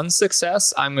got 1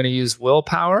 success. I'm going to use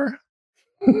willpower.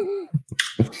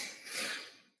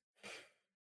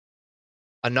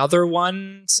 Another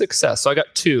 1 success. So I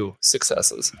got 2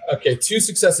 successes. Okay, 2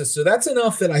 successes. So that's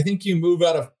enough that I think you move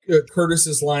out of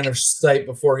Curtis's line of sight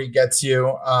before he gets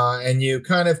you, and you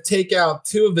kind of take out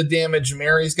 2 of the damage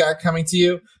Mary's got coming to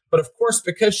you. But of course,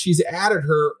 because she's added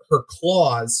her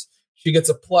claws, she gets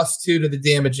a +2 to the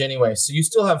damage anyway. So you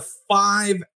still have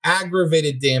 5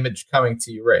 aggravated damage coming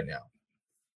to you right now.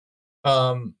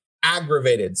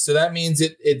 Aggravated. So that means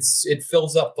it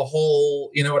fills up the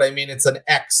whole, you know what I mean? It's an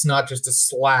X, not just a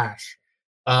slash.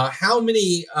 How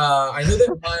many, I know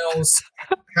that Miles,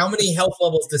 how many health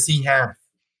levels does he have?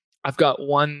 I've got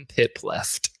 1 pip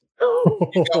left.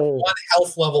 You've got 1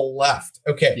 health level left.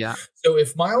 Okay. Yeah. So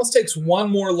if Miles takes 1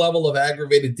 more level of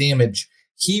aggravated damage,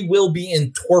 he will be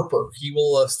in torpor. He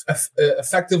will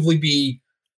effectively be,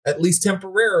 at least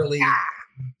temporarily,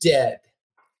 dead.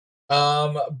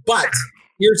 But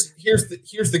here's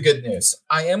the good news.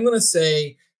 I am going to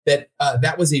say that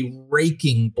that was a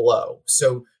raking blow.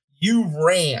 So you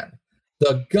ran.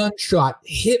 The gunshot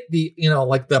hit the,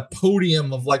 like the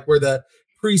podium of like where the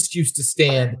priest used to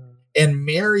stand, and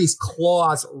Mary's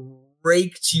claws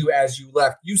raked you as you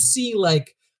left. You see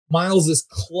like Miles's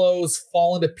clothes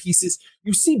fall into pieces.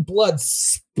 You see blood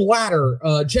splatter.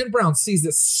 Jen Brown sees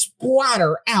this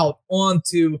splatter out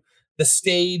onto the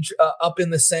stage up in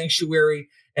the sanctuary.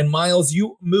 And Miles,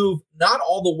 you move not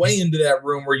all the way into that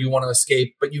room where you want to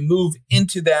escape, but you move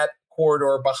into that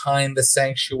corridor behind the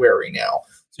sanctuary now.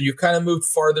 So you've kind of moved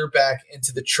farther back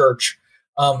into the church.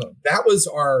 That was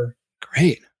our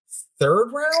great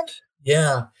 3rd round.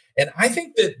 Yeah. And I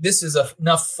think that this is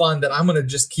enough fun that I'm going to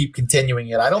just keep continuing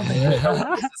it. I don't think this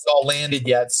is all landed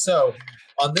yet. So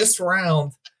on this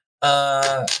round,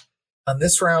 what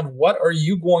are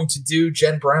you going to do,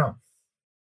 Jen Brown?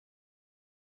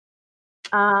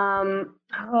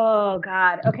 Oh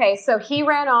God. Okay, so he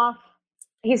ran off.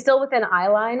 He's still within eye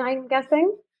line, I'm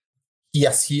guessing.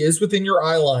 Yes, he is within your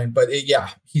eye line, but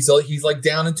he's like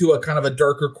down into a kind of a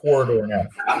darker corridor now.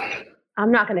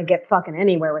 I'm not going to get fucking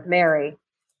anywhere with Mary.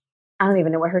 I don't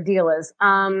even know what her deal is.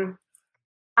 I'm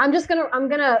gonna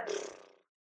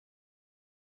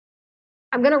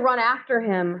run after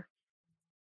him.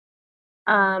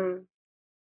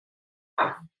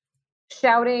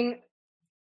 Shouting,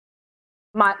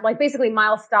 basically,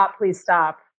 Miles, stop, please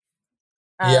stop.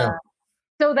 Yeah.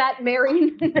 So that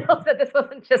Mary knows that this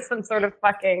wasn't just some sort of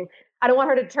fucking. I don't want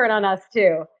her to turn on us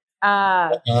too.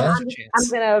 I'm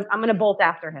gonna bolt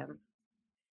after him.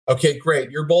 Okay,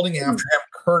 great. You're bolting after him,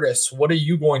 Curtis. What are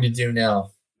you going to do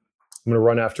now? I'm gonna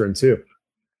run after him too.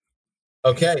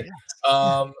 Okay.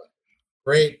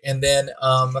 Great. And then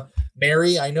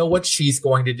Mary, I know what she's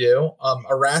going to do.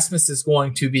 Erasmus is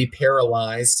going to be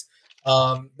paralyzed.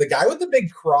 The guy with the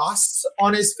big cross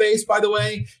on his face, by the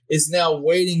way, is now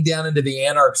wading down into the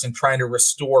Anarchs and trying to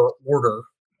restore order.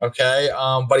 Okay.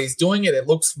 But he's doing it, it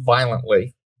looks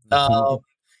violently. But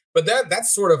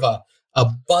that's sort of a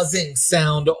buzzing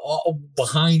sound all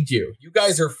behind you. You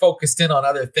guys are focused in on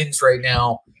other things right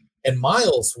now. And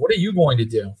Miles, what are you going to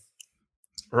do?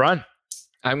 Run.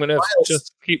 I'm going to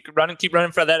just keep running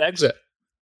for that exit.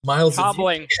 Miles,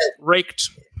 hobbling, raked.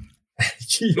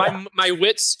 Yeah. My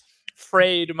wits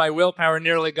frayed, my willpower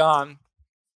nearly gone.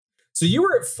 So you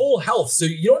were at full health. So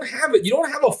you don't have it. You don't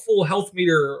have a full health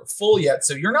meter full yet.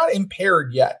 So you're not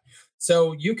impaired yet.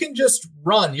 So you can just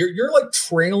run. You're like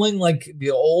trailing like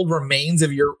the old remains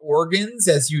of your organs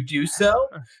as you do so.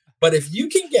 But if you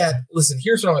can listen,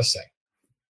 here's what I'm going to say.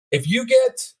 If you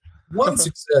get one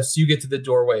success, you get to the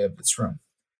doorway of this room.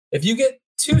 If you get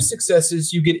 2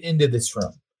 successes, you get into this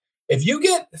room. If you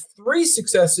get 3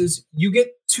 successes, you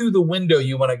get to the window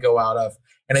you want to go out of.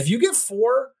 And if you get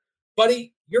 4,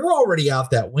 buddy, you're already out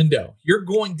that window. You're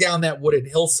going down that wooded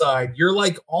hillside. You're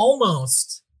like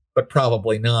almost, but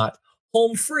probably not,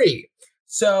 home free.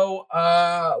 So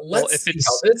let's see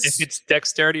how this. If it's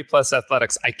dexterity plus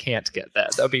athletics, I can't get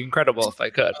that. That would be incredible if I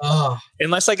could.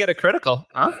 Unless I get a critical.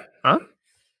 Huh?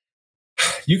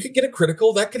 You could get a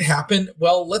critical. That could happen.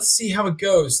 Well, let's see how it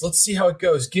goes.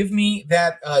 Give me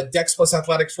that Dex plus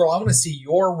athletics roll. I want to see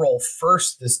your roll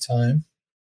first this time.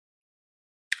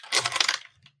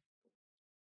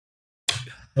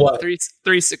 What?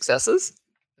 3 successes?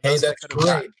 Hey, that's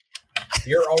great.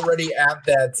 You're already at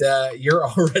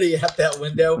that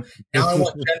window. Now I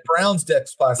want Jen Brown's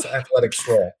Dex plus athletics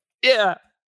roll. Yeah.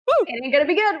 Woo. It ain't gonna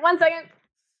be good. 1 second.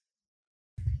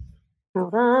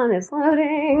 Hold on, it's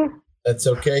loading. That's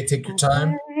okay. Take your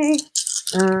time.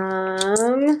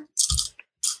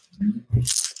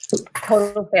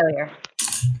 Total failure.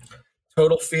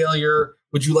 Total failure.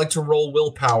 Would you like to roll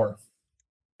willpower?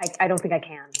 I don't think I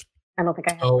can. I don't think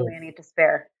I have really any to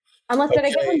spare. Unless, did I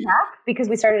get one back because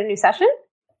we started a new session?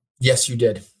 Yes, you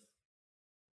did.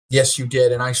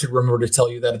 And I should remember to tell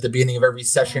you that at the beginning of every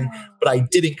session, but I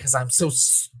didn't because I'm so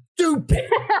stupid.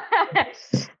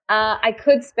 I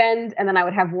could spend, and then I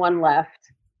would have 1 left.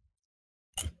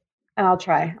 I'll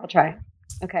try. Okay.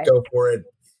 Go for it.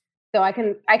 So I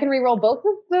can re-roll both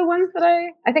of the ones that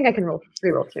I think I can re-roll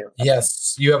 2. Okay.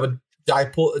 Yes, you have a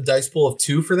dice pool of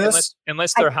 2 for this.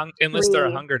 Unless they're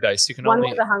a hunger dice, you can one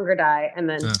only. was a hunger die, and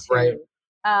then 2. Right.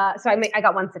 So I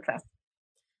got 1 success.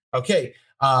 Okay,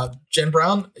 Jen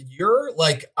Brown, you're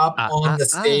like up on the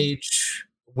stage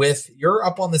you're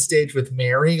up on the stage with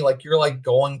Mary, like you're like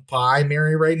going by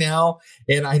Mary right now,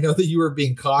 and I know that you were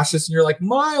being cautious, and you're like,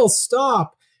 Miles,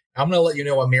 stop. I'm going to let you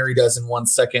know what Mary does in 1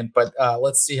 second, but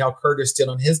let's see how Curtis did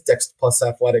on his Dex plus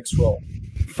athletics roll.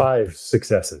 5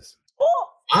 successes.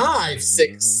 5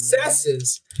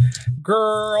 successes,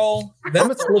 girl.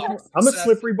 I'm a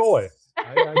slippery boy.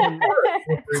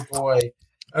 Slippery boy.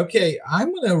 Okay,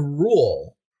 I'm going to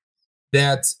rule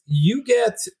that you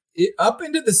get up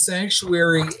into the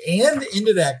sanctuary and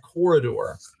into that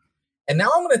corridor. And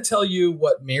now I'm going to tell you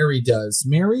what Mary does.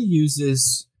 Mary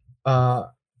uses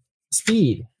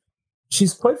speed.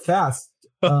 She's quite fast.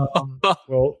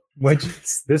 Well,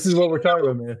 this is what we're talking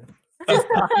about, man.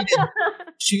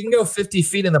 She can go 50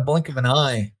 feet in the blink of an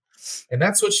eye. And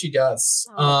that's what she does.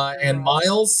 And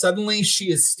Miles, suddenly she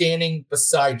is standing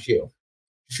beside you.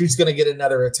 She's going to get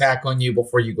another attack on you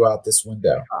before you go out this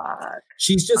window.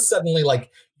 She's just suddenly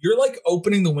like, you're like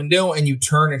opening the window and you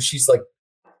turn and she's like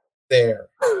there,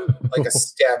 like a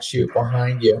statue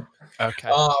behind you. Okay.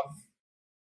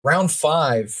 Round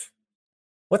 5.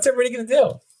 What's everybody going to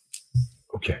do?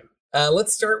 Okay.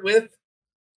 Let's start with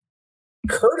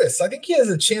Curtis. I think he has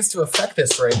a chance to affect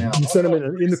this right now. You said I'm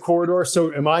in the corridor.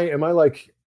 So am I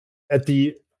like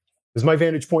is my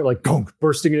vantage point like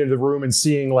bursting into the room and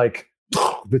seeing like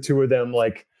the 2 of them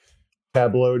like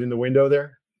tableaued in the window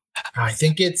there? I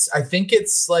think it's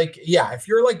like, yeah, if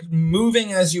you're like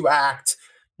moving as you act,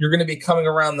 you're going to be coming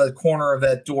around the corner of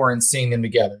that door and seeing them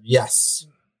together. Yes.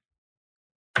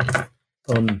 I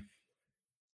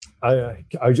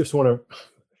just want to.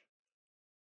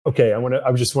 Okay,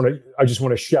 I just want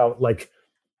to shout like,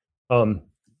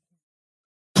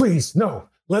 please, no,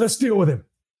 let us deal with him.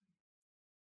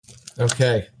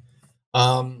 Okay.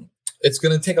 It's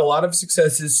going to take a lot of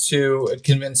successes to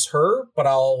convince her, but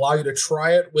I'll allow you to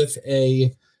try it with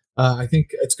a. I think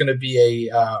it's going to be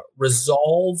a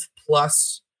resolve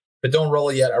plus, but don't roll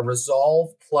it yet. A resolve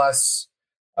plus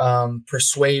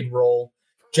persuade roll.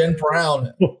 Jen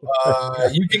Brown,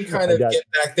 you can kind of get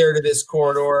back there to this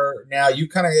corridor. Now you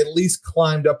kind of at least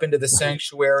climbed up into the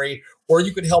sanctuary, or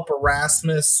you could help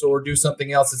Erasmus or do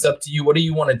something else. It's up to you. What do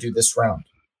you want to do this round?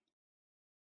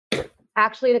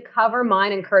 Actually, to cover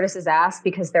mine and Curtis's ass,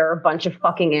 because there are a bunch of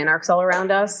fucking anarchs all around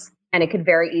us, and it could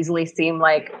very easily seem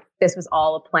like this was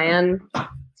all a plan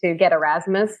to get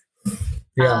Erasmus.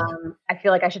 Yeah. I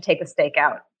feel like I should take the stake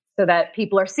out so that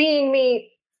people are seeing me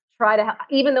try to,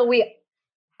 even though we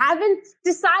haven't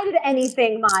decided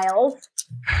anything, Miles,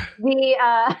 we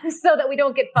so that we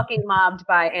don't get fucking mobbed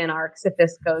by anarchs if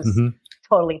this goes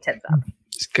totally tits up.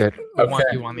 It's good. I want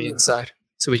you on the inside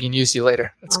so we can use you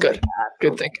later. That's good.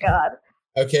 Good thinking. God.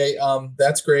 Okay,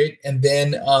 that's great. And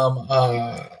then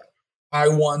I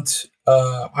want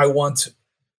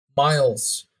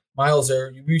Miles. Miles,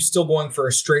 are you still going for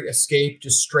a straight escape,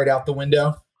 just straight out the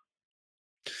window?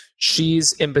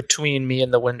 She's in between me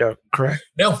and the window, correct?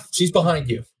 No, she's behind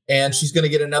you. And she's going to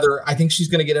get another, I think she's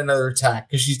going to get another attack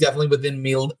because she's definitely within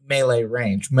melee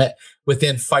range,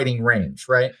 within fighting range,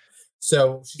 right?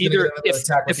 So she's either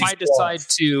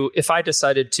if I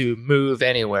decided to move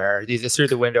anywhere, either through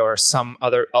the window or some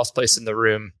other else place in the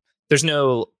room, there's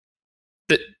no,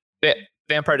 the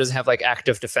vampire doesn't have like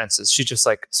active defenses. She just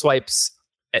like swipes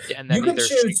and then you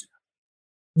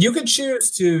could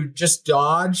choose to just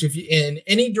dodge if you in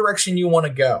any direction you want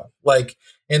to go. Like,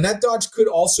 and that dodge could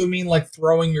also mean like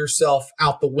throwing yourself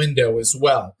out the window as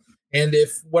well. And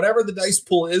if whatever the dice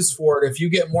pool is for it, if you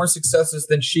get more successes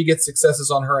than she gets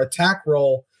successes on her attack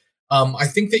roll, I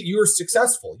think that you're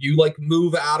successful. You like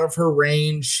move out of her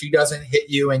range. She doesn't hit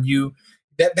you, and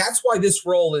that's why this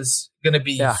roll is going to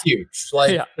be huge.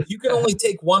 Like you can only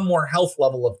take one more health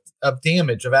level of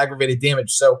damage, of aggravated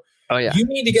damage. So you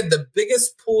need to get the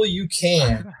biggest pool you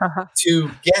can to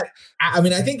get. I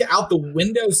mean, I think out the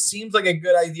window seems like a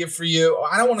good idea for you.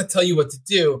 I don't want to tell you what to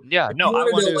do. Yeah, if you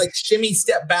wanted to like shimmy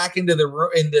step back into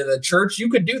the church, you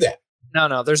could do that.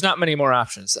 No, there's not many more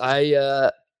options.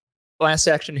 I last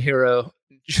action hero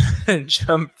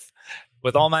jump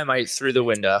with all my might through the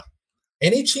window.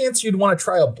 Any chance you'd want to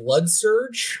try a blood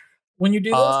surge when you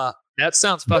do this? That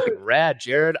sounds fucking rad,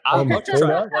 Jared. I'll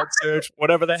try a blood surge,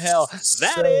 whatever the hell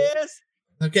that is.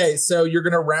 Okay, so you're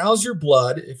gonna rouse your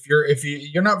blood if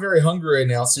you're not very hungry right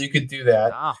now, so you could do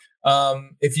that.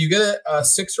 If you get a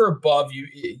 6 or above,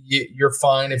 you're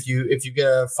fine. If you get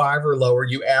a 5 or lower,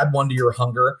 you add 1 to your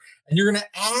hunger, and you're gonna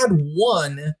add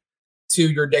 1 to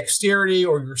your dexterity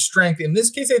or your strength. In this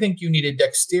case, I think you need a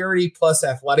dexterity plus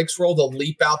athletics roll to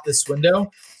leap out this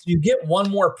window. So you get 1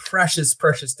 more precious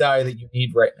die that you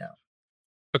need right now.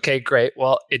 Okay, great.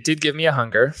 Well, it did give me a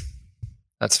hunger.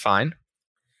 That's fine.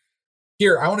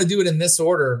 Here, I want to do it in this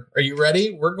order. Are you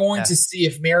ready? We're going to see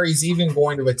if Mary's even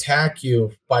going to attack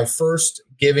you by first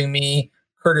giving me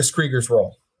Curtis Krieger's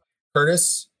roll.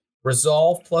 Curtis,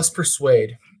 resolve plus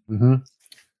persuade.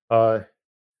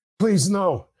 Please,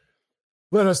 no.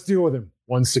 Let us deal with him.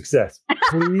 1 success,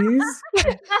 please.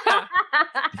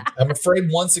 I'm afraid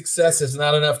 1 success is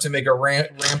not enough to make a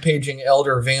rampaging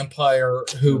elder vampire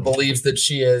who believes that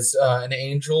she is an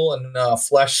angel and a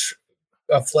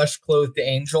flesh-clothed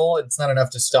angel. It's not enough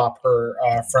to stop her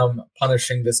from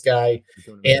punishing this guy.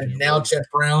 And now, Jet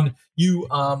Brown, you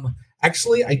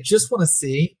actually, I just want to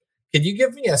see. Can you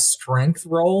give me a strength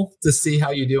roll to see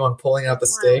how you do on pulling out the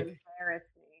stake?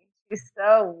 She's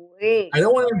so weak. I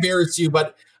don't want to embarrass you,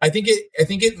 but I think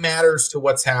it matters to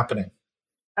what's happening.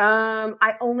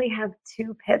 I only have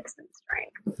 2 pips in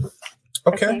strength.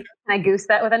 Okay. Can I goose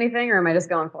that with anything, or am I just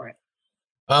going for it?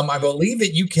 I believe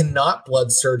that you cannot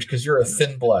blood surge because you're a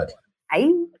thin blood.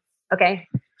 Okay.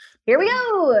 Here we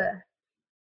go.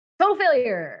 Total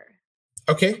failure.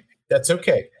 Okay, that's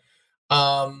okay.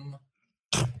 Just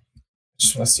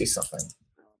want to see something.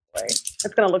 It's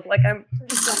gonna look like I'm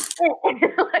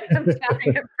like I'm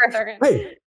counting it further in.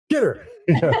 Hey, get her.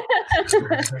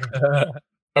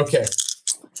 Okay.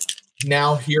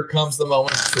 Now here comes the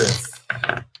moment of truth.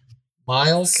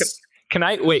 Miles, can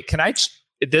I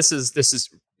this is a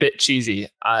bit cheesy.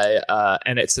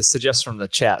 And it's a suggestion from the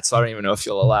chat, so I don't even know if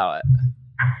you'll allow it.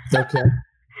 Okay.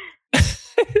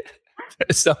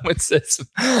 Someone says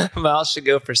Miles should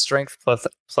go for strength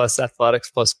plus athletics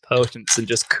plus potence and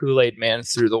just Kool-Aid man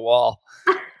through the wall.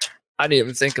 I didn't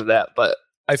even think of that, but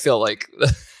I feel like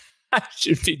I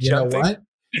should be jumping. You know what?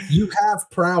 You have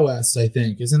prowess, I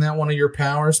think. Isn't that one of your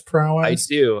powers, prowess? I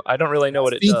do. I don't really know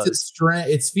what it does.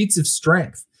 It's feats of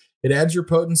strength. It adds your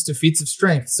potence to feats of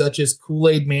strength, such as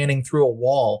Kool-Aid Manning through a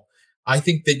wall. I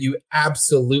think that you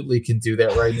absolutely can do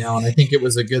that right now, and I think it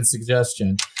was a good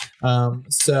suggestion.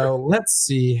 So let's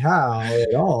see how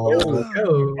it all goes.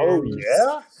 Oh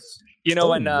yeah. You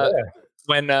know,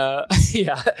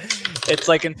 yeah, it's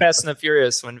like in Fast and the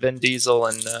Furious when Vin Diesel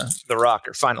and The Rock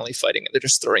are finally fighting, and they're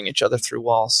just throwing each other through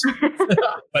walls.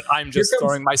 But I'm just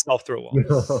throwing myself through a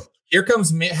wall. Here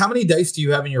comes how many dice do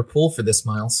you have in your pool for this,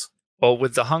 Miles? Well,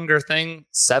 with the hunger thing,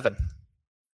 7.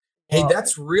 Hey,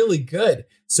 that's really good.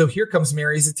 So here comes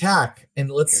Mary's attack, and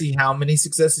let's see how many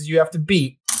successes you have to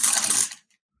beat.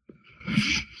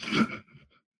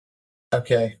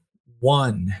 Okay,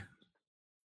 1.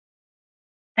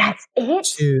 That's it?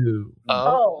 2.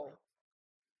 Oh.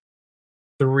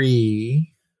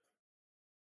 3.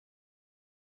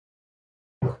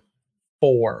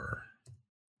 4.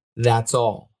 That's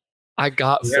all. I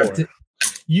got 4.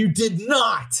 You did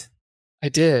not. I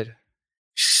did.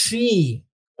 She.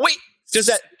 Wait. Does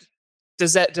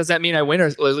that mean I win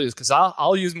or lose? Because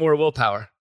I'll use more willpower.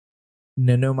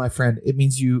 No, my friend. It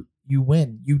means you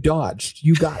win. You dodged.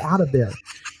 You got out of there.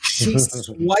 She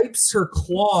swipes her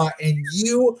claw and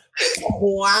you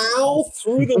plow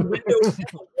through the window and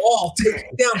the wall,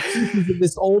 taking down pieces of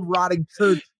this old rotting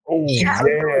church. Oh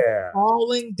yeah!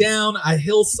 Falling down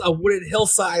a wooded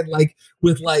hillside, like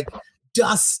with like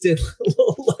dust and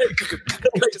like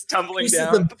just tumbling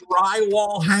down. The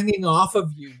drywall hanging off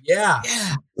of you. Yeah.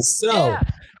 So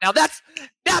now that's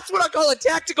what I call a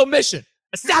tactical mission.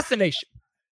 Assassination.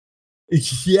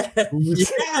 Yeah.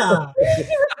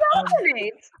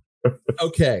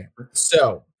 Okay.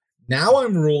 So now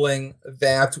I'm ruling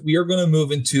that we are going to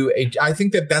move into I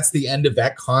think that's the end of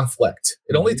that conflict.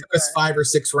 It only took us 5 or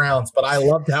 6 rounds, but I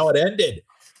loved how it ended.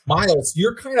 Miles,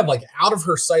 you're kind of like out of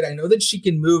her sight. I know that she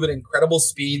can move at incredible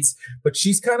speeds, but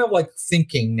she's kind of like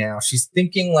thinking now. She's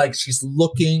thinking like she's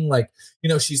looking like,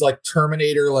 she's like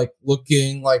Terminator, like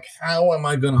looking like, how am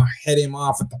I going to head him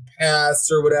off at the pass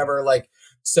or whatever? Like,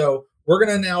 so we're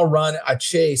going to now run a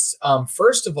chase.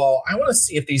 First of all, I want to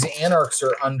see if these Anarchs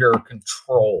are under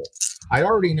control. I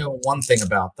already know one thing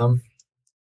about them.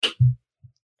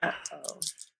 Uh-oh.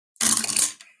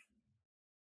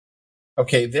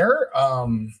 Okay,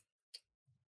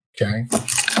 okay.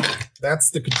 That's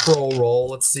the control roll.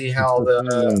 Let's see how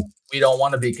the we don't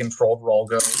want to be controlled roll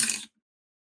goes.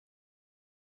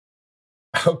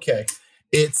 Okay.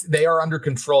 They are under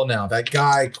control now. That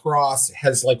guy Cross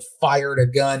has like fired a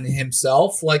gun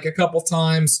himself like a couple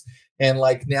times, and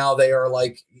like now they're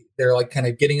kind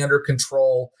of getting under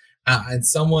control. And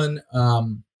someone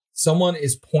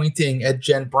is pointing at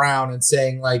Jen Brown and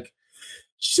saying like,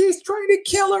 she's trying to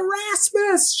kill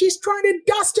Erasmus. She's trying to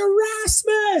dust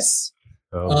Erasmus.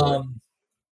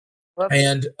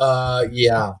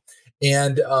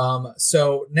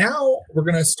 So now we're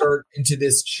going to start into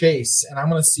this chase, and I'm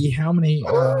going to see how many.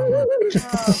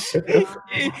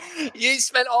 You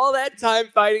spent all that time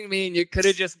fighting me, and you could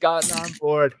have just gotten on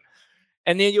board,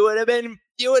 and then you would have been.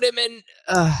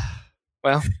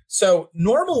 Well, so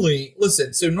normally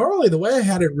the way I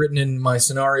had it written in my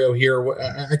scenario here,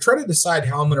 I try to decide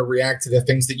how I'm going to react to the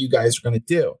things that you guys are going to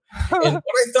do. And what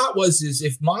I thought is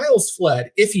if Miles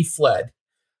fled,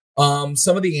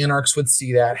 some of the Anarchs would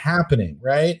see that happening,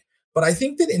 right? But I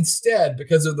think that instead,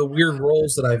 because of the weird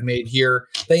rolls that I've made here,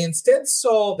 they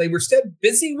were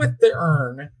busy with the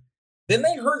urn. Then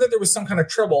they heard that there was some kind of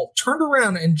trouble, turned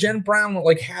around, and Jen Brown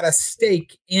like had a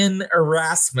stake in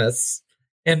Erasmus.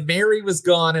 And Mary was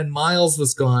gone and Miles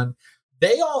was gone.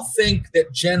 They all think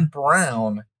that Jen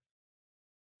Brown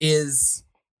is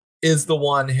the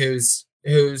one who's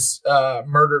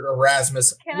murdered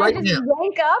Erasmus. Can I just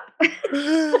yank up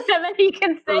and then he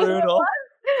can say who it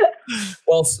was?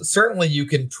 Well, certainly you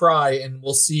can try, and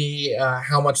we'll see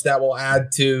how much that will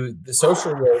add to the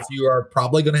social rolls you are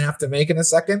probably going to have to make in a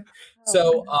second.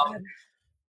 So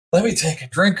let me take a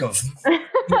drink of.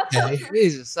 Okay.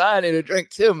 Jesus, I need a drink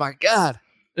too. My God.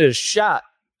 There's a shot.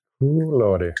 Ooh,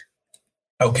 Lordy.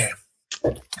 Okay.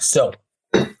 So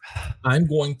I'm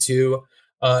going to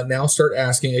now start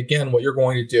asking again what you're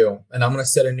going to do. And I'm going to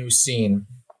set a new scene.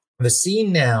 The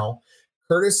scene now,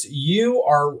 Curtis, you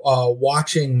are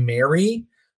watching Mary,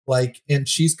 and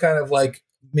she's kind of like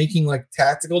making like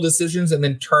tactical decisions and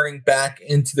then turning back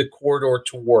into the corridor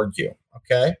toward you.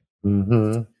 Okay.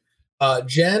 Mm-hmm.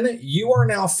 Jen, you are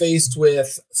now faced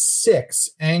with 6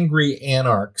 angry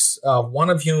Anarchs. One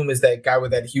of whom is that guy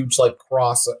with that huge like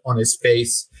cross on his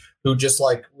face who just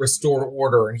like restored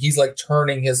order, and he's like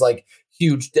turning his like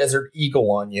huge desert eagle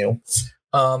on you.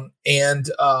 And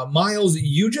Miles,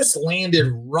 you just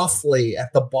landed roughly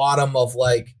at the bottom of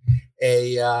like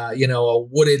a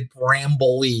wooded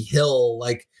brambly hill,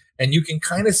 like, and you can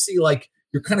kind of see like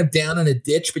you're kind of down in a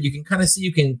ditch, but you can kind of see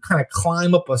you can kind of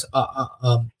climb up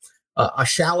a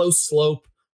shallow slope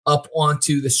up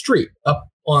onto the street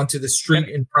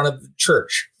in front of the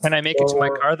church. Can I make it to my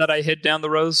car that I hid down the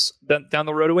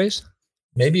roadways?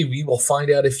 Maybe we will find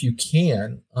out if you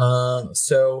can.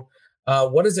 So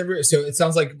it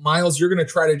sounds like, Miles, you're going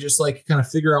to try to just like kind of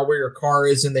figure out where your car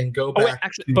is and then go back. Wait,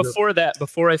 actually,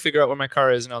 before I figure out where my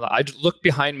car is and all that, I look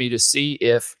behind me to see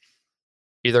if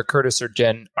either Curtis or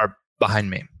Jen are behind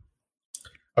me.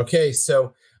 Okay,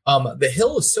 so the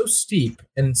hill is so steep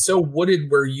and so wooded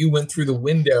where you went through the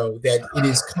window that it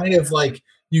is kind of like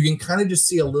you can kind of just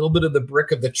see a little bit of the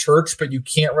brick of the church, but you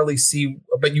can't really see,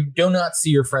 but you do not see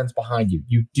your friends behind you.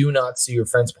 You do not see your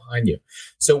friends behind you.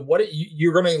 So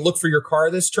you're going to look for your car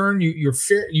this turn.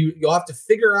 You'll have to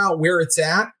figure out where it's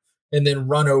at and then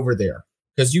run over there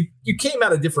because you came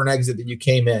out a different exit than you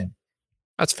came in.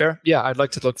 That's fair. Yeah, I'd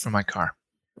like to look for my car.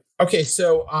 Okay,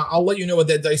 so I'll let you know what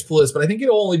that dice pool is, but I think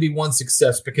it'll only be one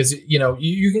success because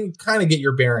you can kind of get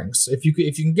your bearings. If you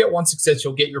can get one success,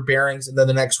 you'll get your bearings, and then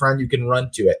the next round you can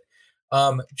run to it.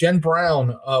 Jen Brown,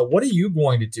 what are you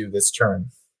going to do this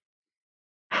turn?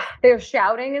 They're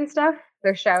shouting and stuff.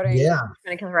 They're shouting. Yeah.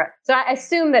 Trying to kill her. So I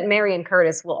assume that Mary and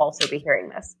Curtis will also be hearing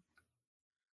this.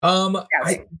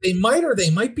 They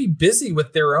might be busy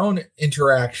with their own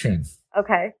interaction.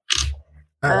 Okay.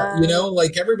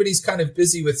 Like everybody's kind of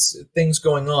busy with things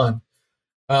going on.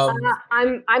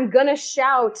 I'm gonna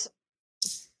shout.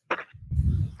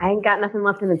 I ain't got nothing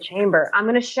left in the chamber. I'm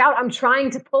gonna shout. I'm trying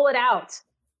to pull it out.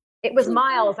 It was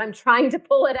Miles. I'm trying to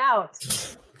pull it out.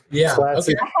 Yeah.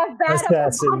 Classic. Okay. I have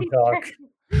Assassin talk.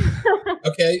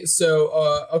 Okay. So,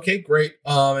 okay, great.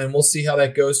 And we'll see how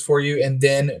that goes for you. And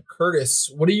then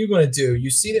Curtis, what are you going to do? You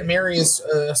see that Mary is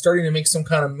starting to make some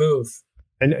kind of move.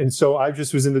 And so I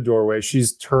just was in the doorway.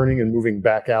 She's turning and moving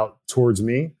back out towards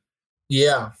me.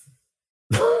 Yeah.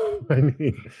 I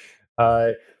mean,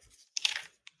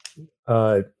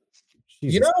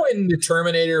 in the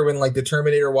Terminator, when like the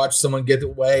Terminator watched someone get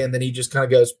away and then he just kind of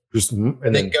goes,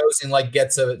 and then goes and like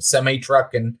gets a semi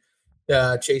truck and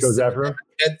chases goes after him.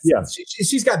 Yeah.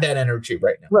 She's got that energy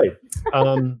right now. Right.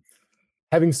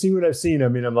 Having seen what I've seen, I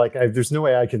mean, I'm like, there's no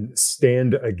way I can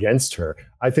stand against her.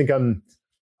 I think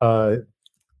I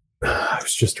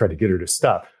was just trying to get her to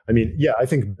stop. I mean, yeah, I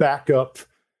think back up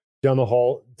down the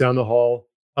hall.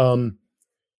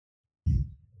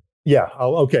 Yeah,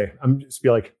 okay. I'm just be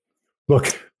like,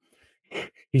 look,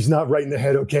 he's not right in the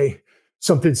head. Okay,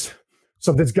 something's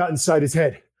got inside his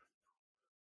head.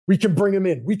 We can bring him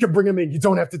in. You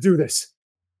don't have to do this.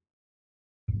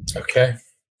 Okay.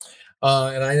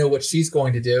 And I know what she's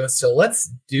going to do. So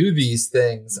let's do these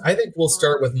things. I think we'll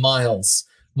start with Miles.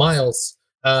 Miles,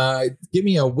 give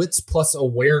me a wits plus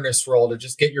awareness roll to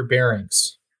just get your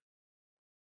bearings.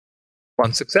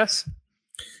 One success.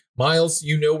 Miles,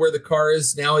 you know where the car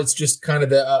is. Now it's just kind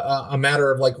of a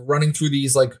matter of like running through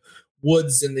these like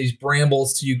woods and these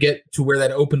brambles till you get to where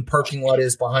that open parking lot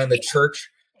is behind the church.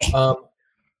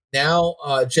 Now,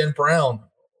 Jen Brown,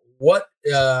 what,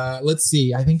 let's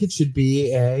see. I think it should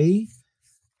be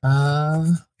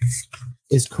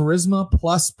is charisma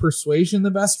plus persuasion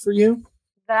the best for you?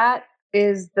 That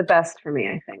is the best for me,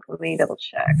 I think. Let me double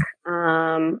check.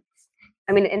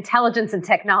 I mean, intelligence and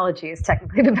technology is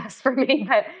technically the best for me,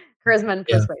 but charisma and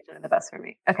persuasion are the best for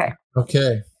me. Okay.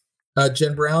 Okay.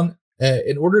 Jen Brown,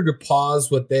 in order to pause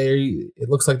what it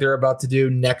looks like they're about to do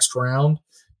next round,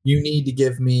 you need to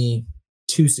give me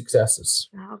 2 successes.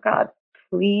 Oh, God,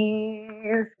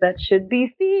 please. That should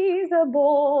be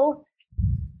feasible.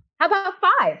 How about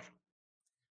 5?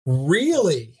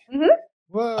 Really? Mm-hmm.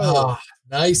 Whoa. Oh,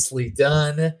 nicely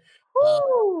done.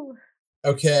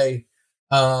 Okay.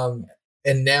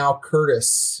 And now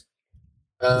Curtis,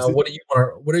 what do you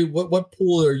want? What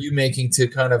pool are you making to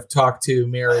kind of talk to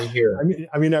Mary here?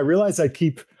 I mean, I realize I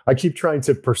keep trying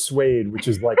to persuade, which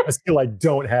is like a skill I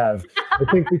don't have. I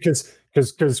think because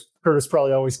Curtis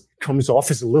probably always comes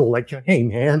off as a little like, hey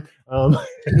man, like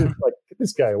get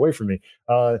this guy away from me.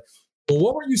 Well,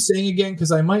 what were you saying again?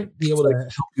 Because I might be able to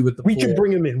help you with the We pool. can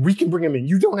bring him in.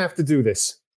 You don't have to do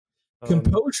this.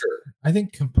 Composure. I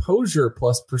think composure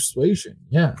plus persuasion.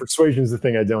 Yeah. Persuasion is the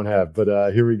thing I don't have, but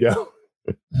here we go.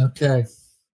 Okay.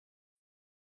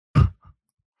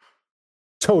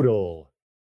 Total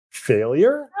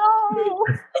failure. No.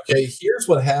 Okay, here's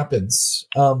what happens.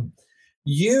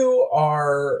 You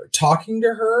are talking to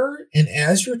her, and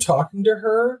as you're talking to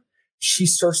her, she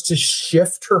starts to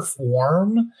shift her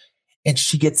form, and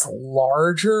she gets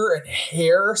larger and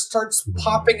hair starts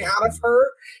popping out of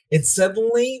her. And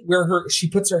suddenly she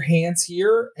puts her hands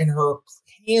here and her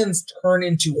hands turn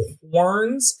into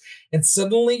horns. And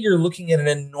suddenly you're looking at an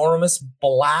enormous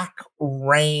black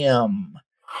ram.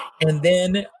 And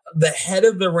then the head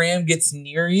of the ram gets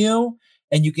near you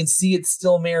and you can see it's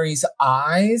still Mary's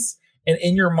eyes. And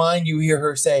in your mind, you hear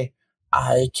her say,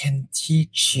 I can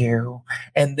teach you.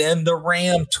 And then the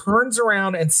ram turns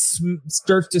around and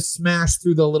starts to smash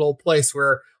through the little place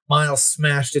where Miles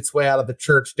smashed its way out of the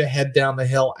church to head down the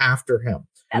hill after him.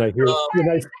 And I hear,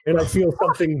 and I feel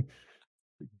something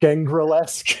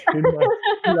gangrel-esque in my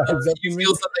you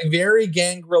feel something very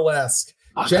gangrel-esque.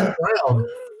 Jen Brown,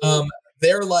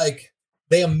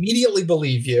 they immediately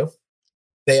believe you.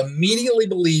 They immediately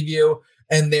believe you,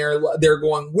 and they're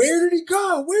going, where did he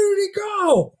go? Where did he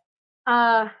go?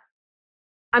 I'm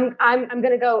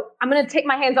gonna take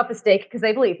my hands off the stake because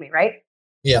they believe me, right?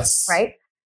 Yes. Right?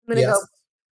 I'm gonna go,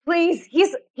 please,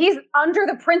 he's under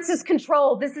the prince's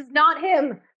control. This is not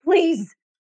him. Please.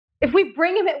 If we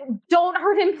bring him in, don't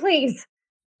hurt him, please.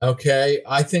 Okay.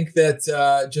 I think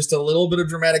that just a little bit of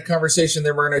dramatic conversation,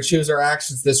 then we're gonna choose our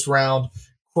actions this round.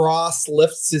 Cross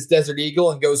lifts his Desert Eagle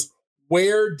and goes,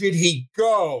 where did he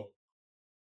go?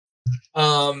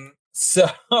 Now,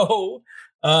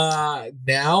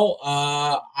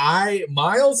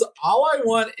 Miles, all I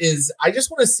want is, I just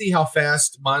want to see how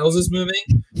fast Miles is moving.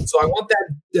 So I want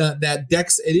that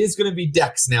Dex. It is going to be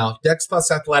Dex now. Dex plus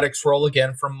athletics roll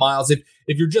again from Miles. If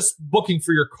you're just booking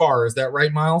for your car, is that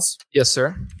right, Miles? Yes,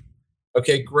 sir.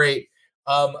 Okay, great.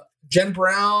 Jen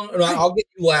Brown, I'll get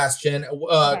you last, Jen.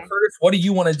 Okay. Curtis, what do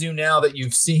you want to do now that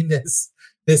you've seen this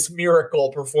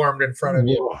miracle performed in front of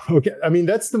you? Okay, I mean,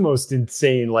 that's the most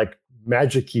insane,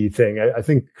 magic-y thing I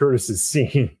think Curtis has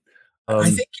seen. I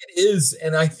think it is,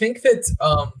 and I think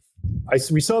that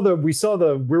we saw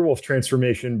the werewolf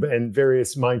transformation and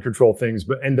various mind control things,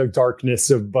 and the darkness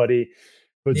of Buddy,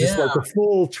 but just the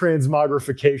full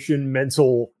transmogrification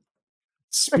mental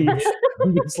speech.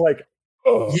 It's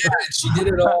oh. Yeah, she did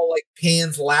it all like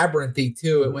Pan's Labyrinthy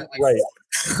too. It went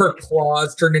her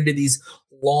claws turned into these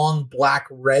long black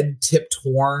red tipped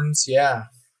horns. Yeah.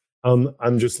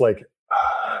 I'm just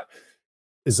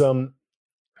is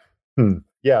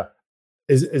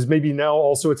maybe now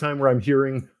also a time where I'm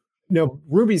hearing,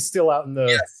 Ruby's still out in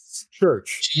the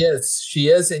church. She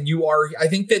is, and you are. I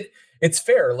think that it's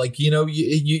fair.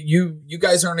 You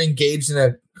guys aren't engaged in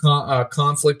a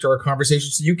conflict or a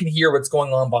conversation, so you can hear what's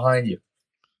going on behind you.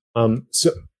 And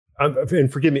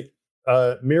forgive me,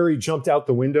 Mary jumped out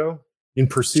the window in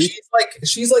pursuit.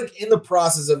 She's in the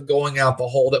process of going out the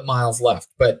hole that Miles left,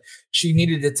 but she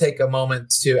needed to take a moment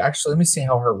to actually, let me see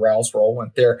how her rouse roll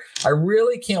went there. I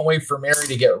really can't wait for Mary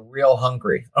to get real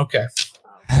hungry. Okay.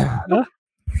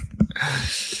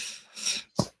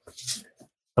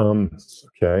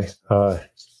 Okay.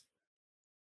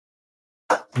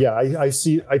 I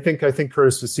see. I think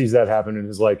Curtis sees that happen and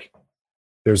is like,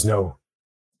 there is no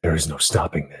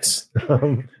stopping this.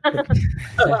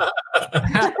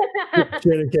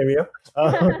 Shannon cameo.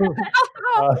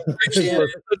 Such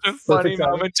a funny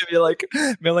moment to be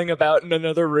milling about in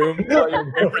another room. There's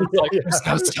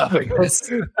no stopping this.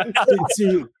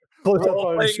 See, close up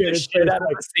on Shannon's face, out of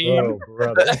the scene. Oh,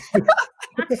 brother.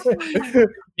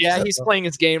 Yeah, he's playing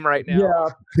his game right now.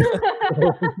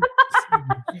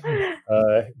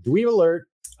 Yeah. Dweeb alert.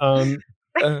 So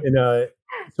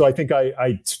I think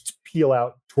I peel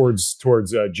out towards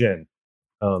Jen.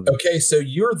 Okay, so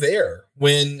you're there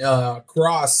when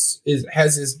Cross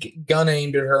has his gun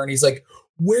aimed at her, and he's like,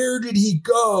 "Where did he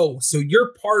go?" So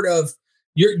you're part of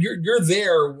you're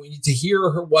there to hear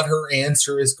what her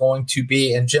answer is going to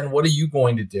be. And Jen, what are you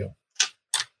going to do?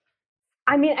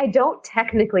 I mean, I don't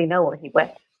technically know where he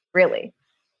went. Really,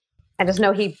 I just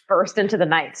know he burst into the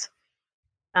night.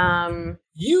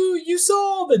 You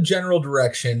saw the general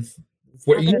direction.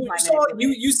 Where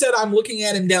you said I'm looking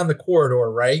at him down the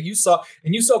corridor, right? You saw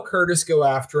Curtis go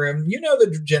after him. You know the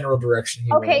general direction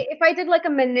he went. If I did a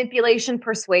manipulation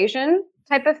persuasion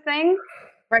type of thing,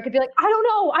 where I could be like, I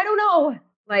don't know.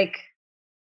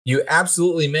 You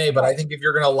absolutely may, but I think if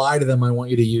you're going to lie to them, I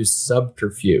want you to use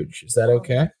subterfuge. Is that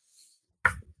okay?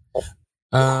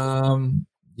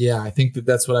 Yeah, I think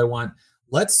that's what I want.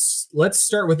 Let's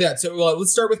start with that. So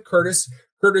let's start with Curtis.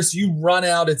 Curtis, you run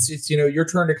out. It's your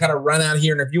turn to kind of run out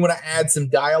here. And if you want to add some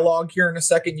dialogue here in a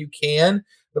second, you can.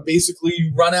 But basically,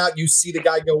 you run out. You see the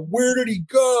guy go. Where did he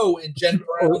go? And Jen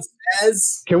Brown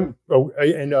says, if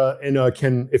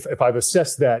I've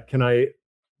assessed that, can I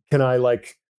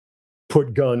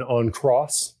put gun on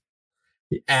Cross?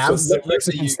 Absolutely.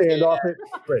 Mexican standoff it.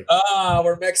 Great.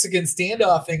 We're Mexican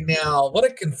standoffing now. What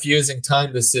a confusing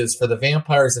time this is for the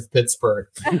Vampires of Pittsburgh.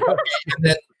 And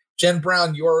then Jen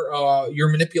Brown,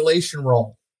 your manipulation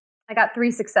roll. I got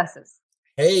 3 successes.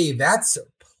 Hey, that's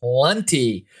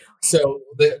plenty. So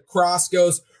the cross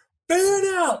goes, fan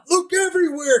out, look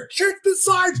everywhere, check the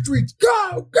side streets,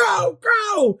 go, go,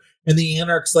 go. And the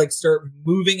Anarchs like start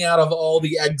moving out of all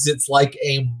the exits like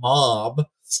a mob.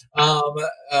 All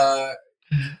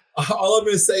I'm going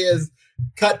to say is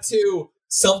cut to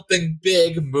something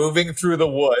big moving through the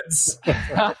woods.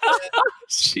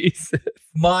 Jesus.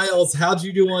 Miles, how'd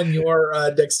you do on your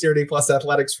dexterity plus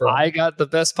athletics roll? I got the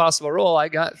best possible roll. I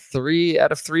got 3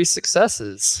 out of 3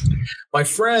 successes. My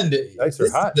friend, Dice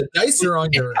are hot. the dice are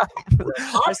on your.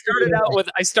 I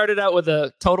started out with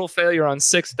a total failure on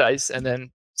 6 dice, and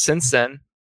then since then,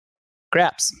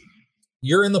 craps.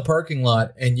 You're in the parking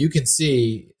lot, and you can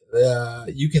see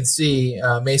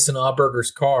Mason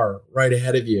Auberger's car right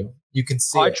ahead of you. You can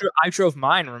see. I drove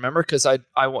mine, remember, because I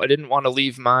didn't want to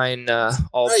leave mine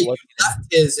all. Right, you left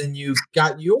his and you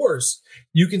got yours.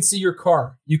 You can see your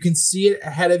car. You can see it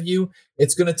ahead of you.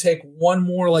 It's going to take one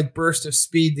more like burst of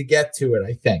speed to get to it,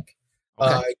 I think.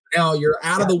 Okay. Now you're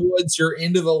out of the woods. You're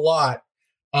into the lot.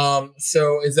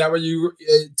 So is that what you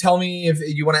tell me if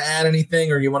you want to add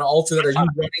anything or you want to alter that? Are you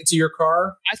running to your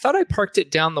car? I thought I parked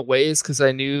it down the ways because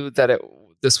I knew that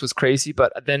this was crazy,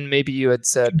 but then maybe you had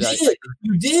said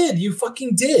you did. You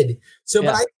fucking did. So,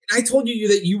 yeah. But I told you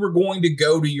that you were going to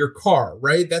go to your car,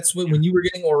 right? That's when you were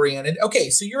getting oriented.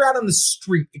 Okay, so you're out on the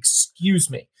street.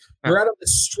 Excuse me. You're out on the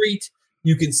street.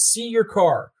 You can see your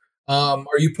car. Are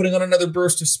you putting on another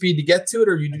burst of speed to get to it,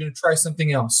 or are you going to try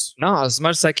something else? No, as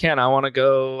much as I can. I want to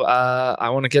go. I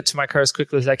want to get to my car as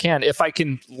quickly as I can. If I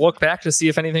can look back to see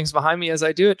if anything's behind me as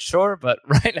I do it, sure. But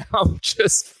right now, I'm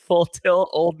just full tilt,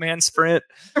 old man sprint.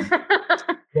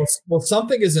 Well,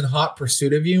 something is in hot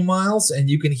pursuit of you, Miles, and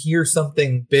you can hear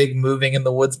something big moving in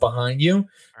the woods behind you.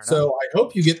 So I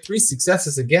hope you get 3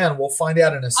 successes again. We'll find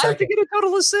out in a second. I have to get a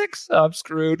total of 6. I'm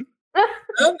screwed.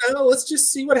 No, let's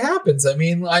just see what happens.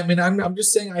 I'm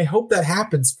just saying I hope that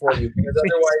happens for you because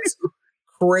otherwise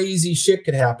crazy shit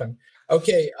could happen.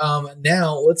 Okay,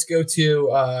 now let's go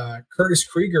to Curtis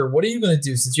Krieger. What are you going to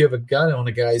do since you have a gun on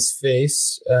a guy's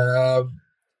face?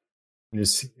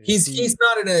 He's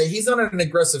not in an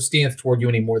aggressive stance toward you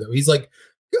anymore though. He's like,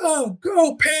 go,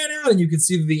 pan out, and you can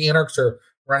see that the Anarchs are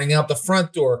running out the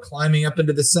front door, climbing up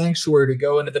into the sanctuary to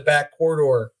go into the back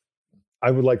corridor. I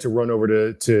would like to run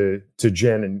over to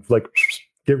Jen and like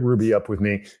get Ruby up with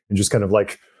me and just kind of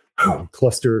like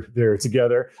cluster there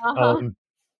together. And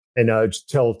just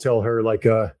tell her like,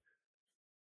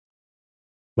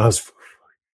 Miles,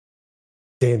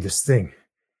 damn, this thing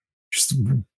just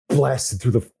blasted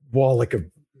through the wall like a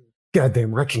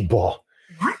goddamn wrecking ball.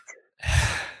 What?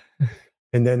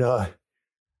 And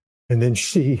then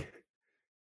she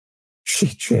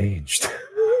changed.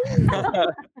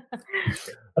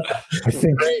 I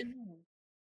think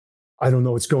I don't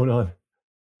know what's going on.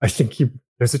 I think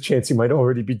there's a chance he might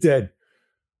already be dead.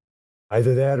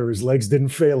 Either that or his legs didn't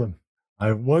fail him.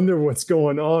 I wonder what's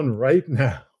going on right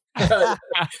now.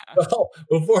 Well,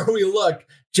 before we look,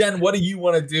 Jen, what do you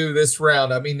want to do this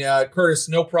round? I mean, Curtis,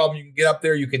 no problem. You can get up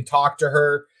there. You can talk to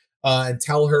her and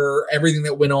tell her everything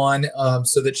that went on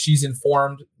so that she's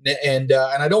informed. And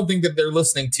I don't think that they're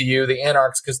listening to you, the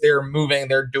Anarchs, because they're moving,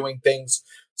 they're doing things.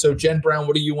 So, Jen Brown,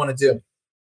 what do you want to do?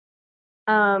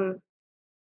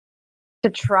 To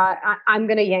try, I'm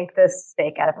going to yank this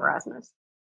stake out of Erasmus.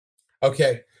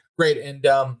 Okay, great. And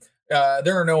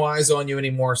there are no eyes on you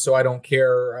anymore, so I don't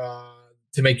care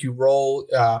to make you roll.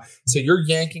 So you're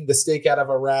yanking the stake out of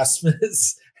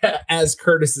Erasmus as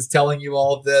Curtis is telling you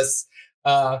all of this.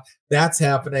 That's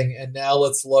happening. And now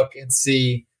let's look and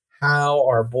see how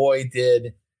our boy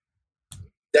did.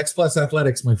 Dex plus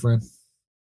athletics, my friend.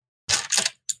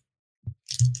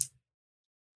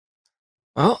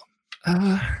 Well,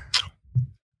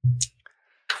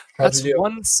 that's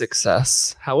one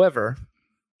success. However,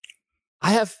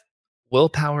 I have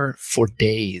willpower for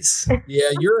days. Yeah,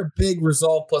 you're a big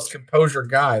resolve plus composure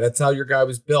guy. That's how your guy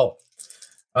was built.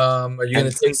 Are you going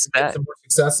to take some more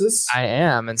successes? I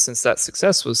am. And since that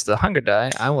success was the hunger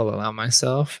die, I will allow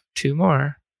myself 2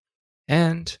 more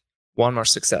and 1 more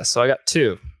success. So I got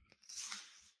 2.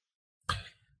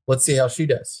 Let's see how she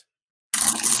does.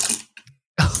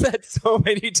 Oh, that's so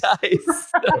many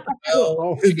dice.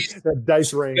 That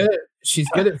dice range. She's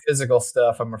good at physical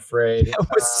stuff, I'm afraid. That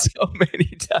was so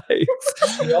many dice.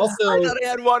 She also, I thought I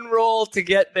had 1 roll to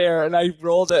get there, and I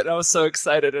rolled it, and I was so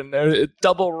excited. And a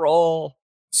double roll.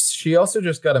 She also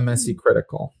just got a messy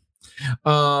critical.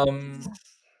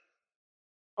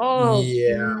 Oh,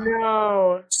 yeah.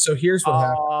 no. So here's what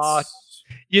happens.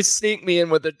 You sneak me in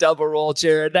with a double roll,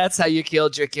 Jared. That's how you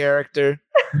killed your character.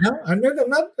 No, I'm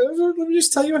not. Let me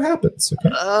just tell you what happens.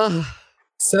 Okay?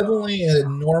 Suddenly, an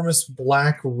enormous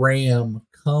black ram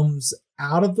comes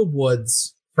out of the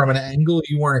woods from an angle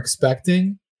you weren't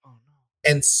expecting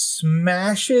and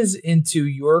smashes into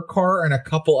your car and a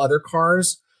couple other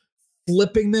cars,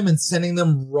 flipping them and sending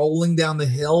them rolling down the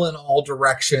hill in all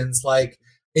directions. Like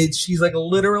she's like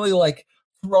literally like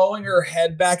throwing her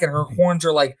head back and her horns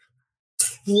are like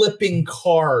flipping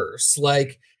cars.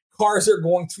 Like cars are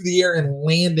going through the air and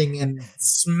landing and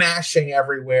smashing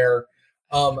everywhere.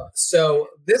 So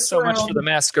much for the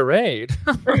masquerade.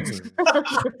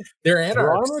 They're anarchists.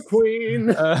 Drama queen.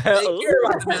 They care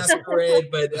about the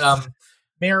masquerade, but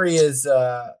Mary is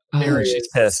she's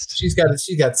pissed. She's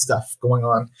got stuff going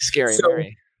on. Scary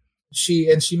Mary.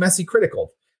 She messy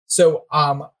critical. So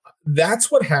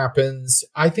that's what happens.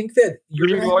 I think that you're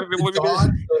gonna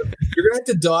have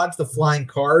to dodge the flying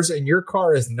cars, and your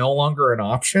car is no longer an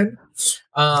option.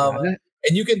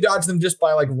 And you can dodge them just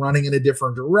by like running in a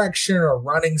different direction or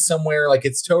running somewhere. Like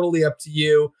it's totally up to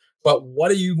you. But what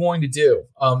are you going to do?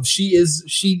 She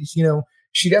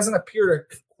doesn't appear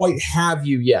to quite have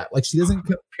you yet. Like she doesn't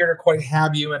appear to quite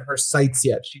have you in her sights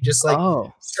yet. She just like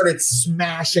started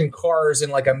smashing cars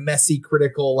in like a messy,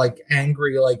 critical, like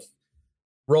angry, like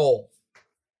roll.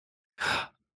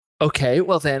 Okay,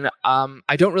 well then, I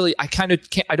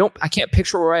can't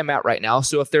picture where I'm at right now.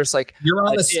 So if there's like you're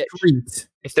on the street,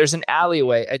 if there's an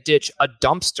alleyway, a ditch, a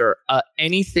dumpster,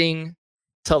 anything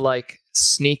to like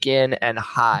sneak in and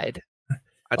hide.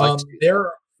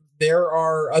 There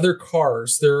are other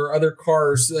cars.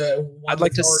 I'd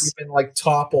like to already been like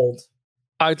toppled.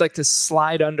 I'd like to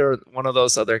slide under one of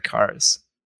those other cars.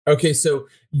 Okay, so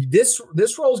this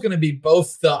roll is going to be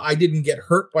both the I didn't get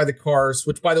hurt by the cars,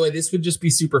 which by the way, this would just be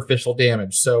superficial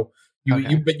damage. So you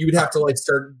would have to like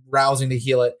start rousing to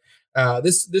heal it.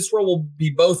 This roll will be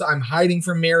both I'm hiding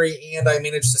from Mary and I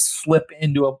managed to slip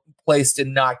into a place to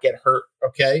not get hurt.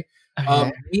 Okay.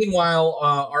 Meanwhile,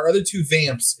 our other two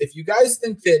vamps, if you guys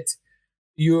think that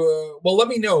let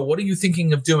me know. What are you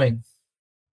thinking of doing?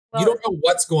 Well, you don't know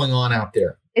what's going on out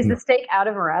there. Is the stake out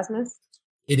of Erasmus?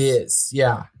 It is.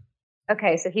 Yeah.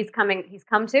 Okay. So he's come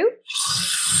too?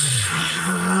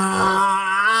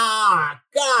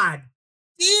 God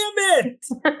damn it.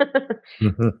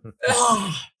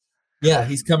 Yeah,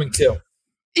 he's coming too.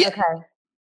 Okay.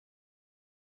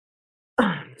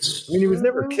 I mean, he was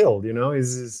never killed,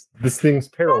 this thing's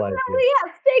paralyzed.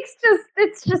 Yeah,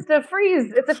 it's just a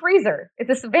freeze. It's a freezer.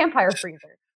 It's a vampire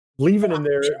freezer. Leaving him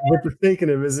there with the stake in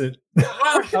him isn't.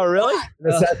 Oh, really?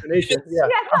 An assassination. Yeah.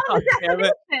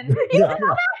 Assassination. Yeah.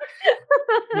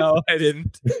 No, I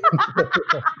didn't.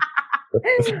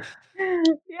 Yeah,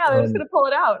 they're just gonna pull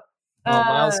it out.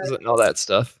 Miles doesn't know that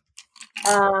stuff.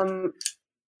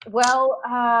 Well,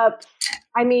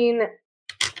 I mean,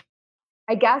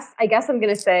 I guess I'm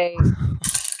gonna say.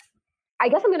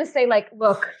 Like,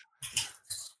 look,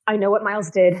 I know what Miles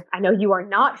did. I know you are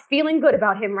not feeling good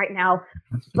about him right now,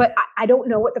 but I don't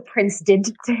know what the prince did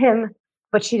to him,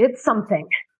 but she did something.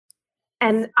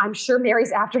 And I'm sure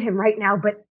Mary's after him right now,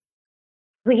 but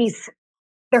please,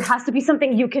 there has to be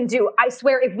something you can do. I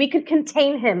swear, if we could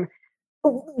contain him,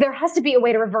 there has to be a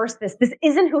way to reverse this. This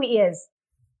isn't who he is.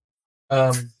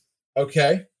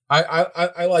 Okay.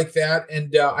 I like that.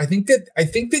 And I think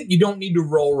that you don't need to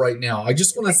roll right now. I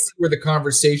just want to see where the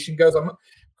conversation goes.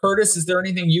 Curtis, is there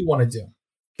anything you want to do?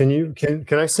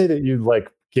 Can I say that you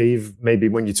like gave, maybe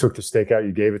when you took the stake out,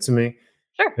 you gave it to me?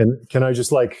 Sure. And can I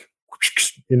just like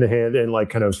in the hand and like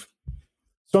kind of,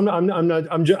 so I'm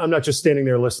not just standing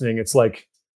there listening. It's like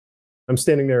I'm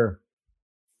standing there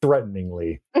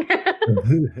threateningly,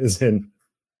 as in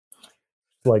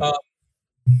like.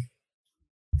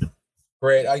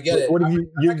 Great, I get it. What have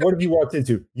you walked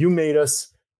into? You made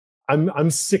us.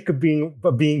 I'm sick of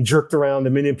being jerked around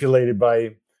and manipulated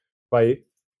by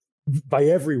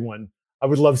everyone. I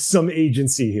would love some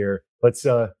agency here. I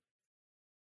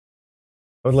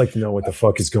would like to know what the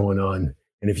fuck is going on.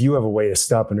 And if you have a way to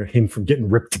stop him from getting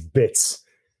ripped to bits,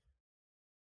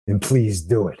 then please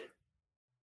do it.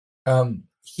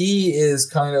 He is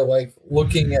kind of like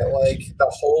looking at like the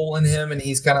hole in him, and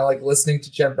he's kind of like listening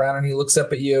to Jen Brown, and he looks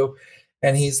up at you,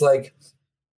 and he's like,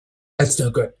 "That's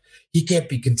no good. He can't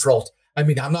be controlled. I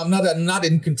mean, I'm not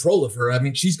in control of her. I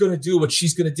mean, she's going to do what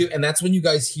she's going to do." And that's when you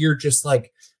guys hear just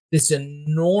like this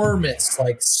enormous,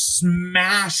 like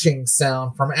smashing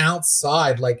sound from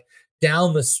outside, like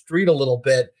down the street a little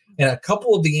bit. And a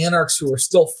couple of the anarchs who are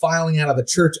still filing out of the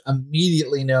church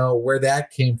immediately know where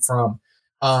that came from.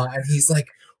 And he's like,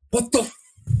 "What the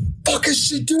fuck is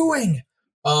she doing?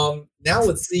 Now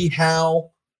let's see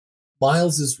how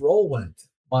Miles's roll went.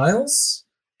 Miles,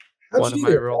 What am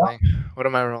I rolling? What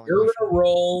am I rolling? You're gonna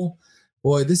roll.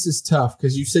 Boy, this is tough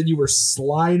because you said you were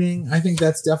sliding. I think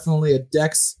that's definitely a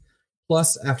Dex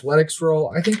plus athletics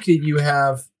roll. I think you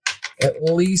have at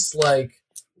least like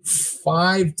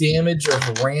 5 damage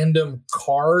of random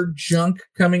car junk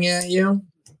coming at you.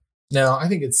 No, I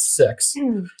think it's 6.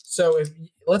 So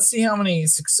let's see how many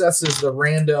successes the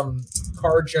random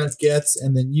car junk gets,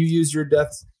 and then you use your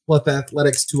Dex plus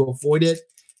athletics to avoid it,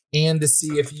 and to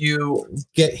see if you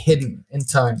get hidden in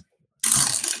time.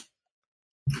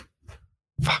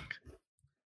 Fuck.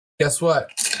 Guess what?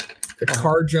 The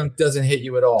car junk doesn't hit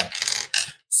you at all.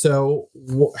 So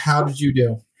how did you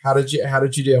do? How did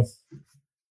you do?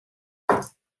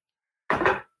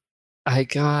 I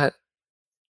got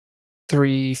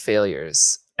 3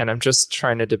 failures, and I'm just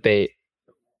trying to debate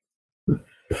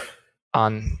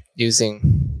on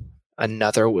using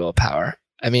another willpower.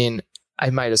 I mean, I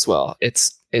might as well.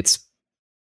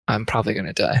 I'm probably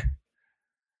gonna die.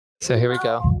 So here we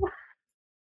go.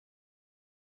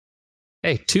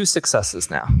 Hey, 2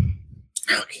 successes now.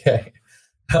 Okay.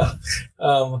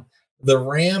 The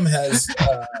ram has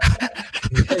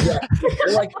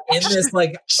you're like in this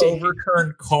like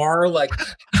overturned car, like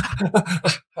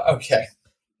okay.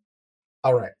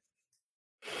 All right.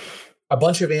 A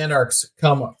bunch of anarchs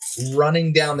come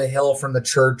running down the hill from the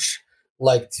church,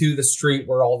 like to the street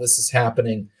where all this is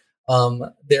happening.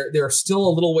 They're still a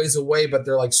little ways away, but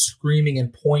they're like screaming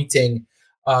and pointing.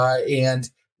 And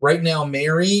right now,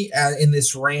 Mary in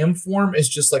this ram form is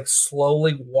just like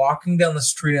slowly walking down the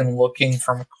street and looking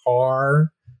from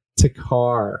car to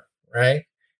car, right?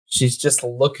 She's just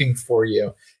looking for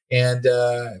you. And,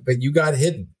 but you got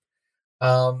hidden.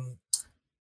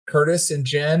 Curtis and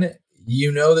Jen,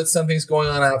 you know that something's going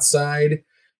on outside.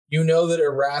 You know that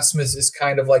Erasmus is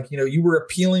kind of like, you were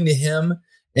appealing to him,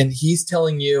 and he's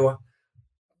telling you,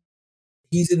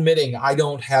 he's admitting, I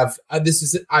don't have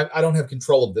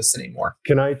control of this anymore.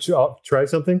 Can I try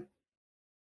something?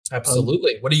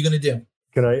 Absolutely. What are you going to do?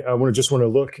 Can I want to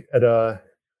look at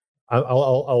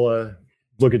I'll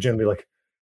look at Jen and be like,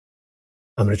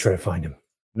 I'm going to try to find him.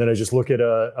 And then I just look at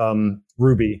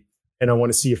Ruby, and I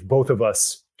want to see if both of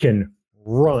us can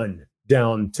run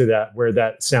down to where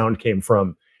that sound came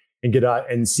from, and get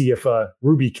out and see if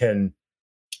Ruby can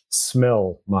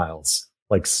smell Miles,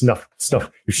 like snuff stuff,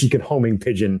 if she can homing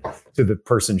pigeon to the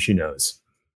person she knows.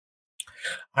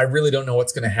 I really don't know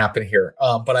what's going to happen here,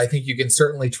 but I think you can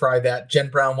certainly try that. Jen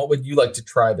Brown, what would you like to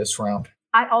try this round?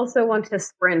 I also want to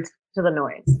sprint to the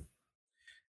noise.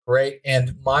 Great.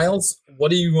 And Miles,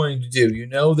 what are you going to do? You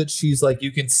know that she's like,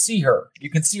 you can see her.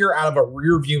 You can see her out of a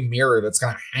rear view mirror that's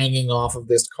kind of hanging off of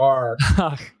this car.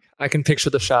 I can picture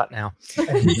the shot now.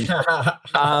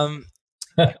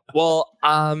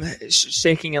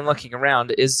 Shaking and looking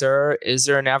around, is there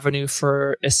an avenue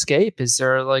for escape? Is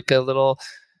there like a little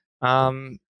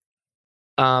defilade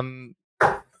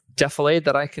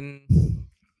that I can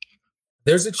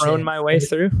there's a drone my way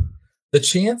through? The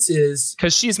chance is,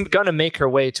 because she's gonna make her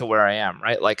way to where I am,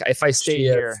 right? Like if I stay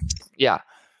here, yeah.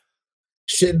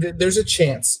 There's a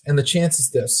chance, and the chance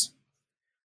is this: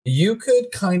 you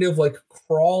could kind of like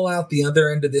crawl out the other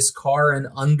end of this car and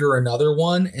under another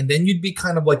one, and then you'd be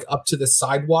kind of like up to the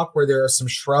sidewalk where there are some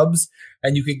shrubs,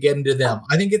 and you could get into them.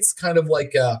 I think it's kind of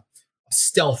like a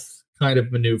stealth kind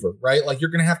of maneuver, right? Like you're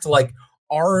gonna have to like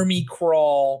army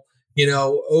crawl,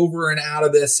 over and out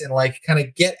of this, and like kind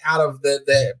of get out of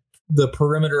the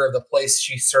perimeter of the place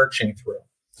she's searching through.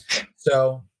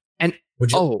 So, and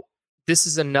this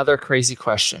is another crazy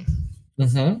question.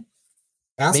 Mm-hmm.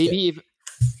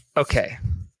 Okay.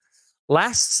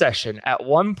 Last session, at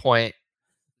one point,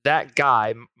 that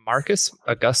guy Marcus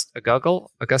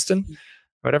Augustin,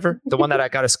 whatever, the one that I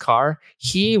got his car,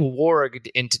 he warged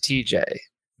into TJ.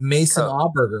 Mason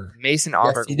Auberger yes,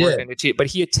 warged into TJ, but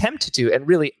he attempted to, and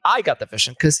really, I got the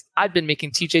vision because I'd been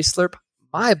making TJ slurp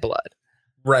my blood.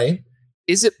 Right.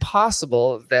 Is it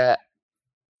possible that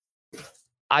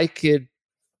I could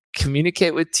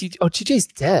communicate with TJ? Oh, TJ's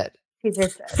dead.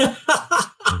 TJ's dead.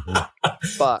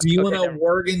 Fuck. Do you want to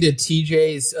warg into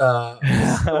TJ's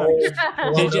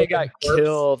TJ got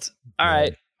killed. All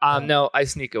right. No, I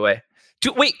sneak away.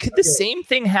 Wait, could the same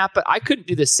thing happen? I couldn't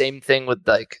do the same thing with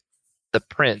like the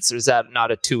prince, or is that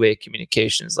not a two-way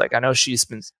communications? Like I know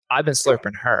I've been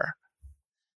slurping her.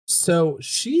 So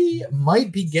she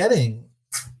might be getting,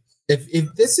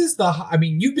 if this is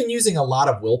you've been using a lot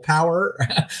of willpower.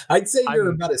 I'd say you're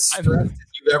about as stressed as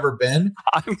you've ever been.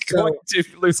 I'm going to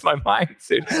lose my mind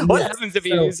soon. What happens if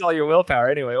you use all your willpower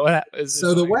anyway? What happens?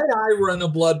 So the way I run a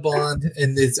blood bond,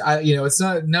 and it's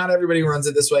not everybody runs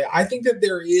it this way. I think that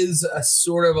there is a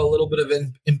sort of a little bit of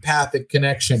an empathic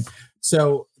connection.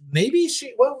 So maybe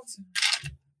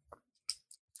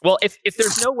Well, if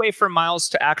there's no way for Miles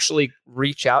to actually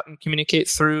reach out and communicate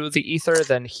through the ether,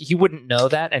 then he wouldn't know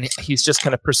that, and he's just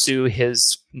going to pursue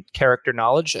his character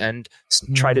knowledge and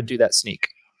try to do that sneak.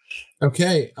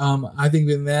 Okay, I think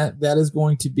then that is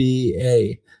going to be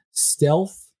a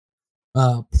stealth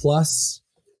plus.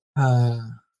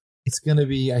 It's going to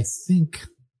be, I think.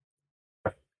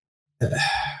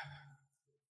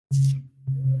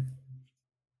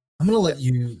 I'm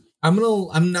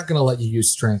not gonna let you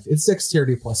use strength. It's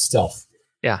dexterity plus stealth.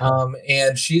 Yeah.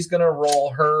 And she's gonna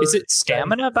roll her. Is it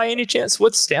stamina by any chance?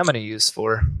 What's stamina used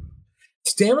for?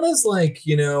 Stamina's like,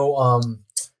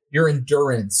 your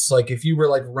endurance. Like if you were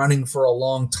like running for a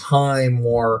long time,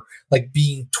 or like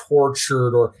being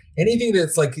tortured, or anything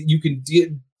that's like you can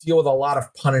deal with a lot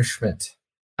of punishment.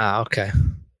 Okay.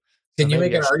 Can you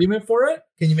make an argument for it?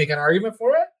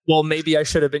 Well, maybe I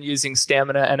should have been using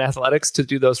stamina and athletics to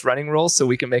do those running rolls so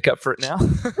we can make up for it now.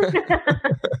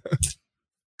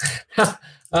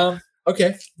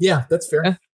 Okay. Yeah, that's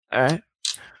fair. Yeah.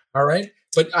 All right.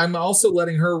 But I'm also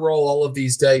letting her roll all of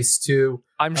these dice too.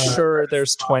 I'm sure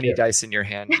there's 20 dice in your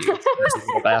hand, you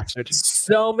little bastard.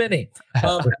 So many.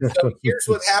 So here's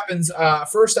what happens.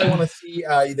 First, I want to see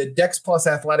the Dex plus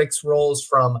Athletics rolls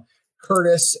from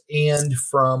Curtis and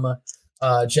from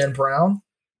Jen Brown.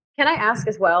 Can I ask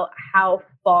as well how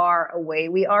far away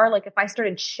we are? Like if I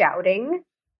started shouting,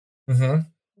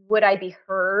 would I be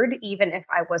heard even if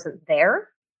I wasn't there?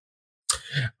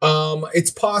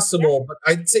 It's possible, but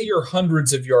I'd say you're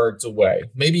hundreds of yards away,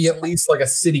 maybe at least like a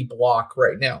city block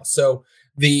right now. So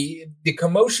the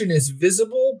commotion is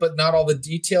visible, but not all the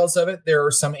details of it. There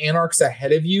are some anarchs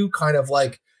ahead of you, kind of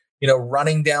like,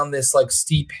 running down this like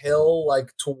steep hill,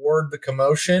 like toward the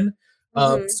commotion.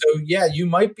 So yeah, you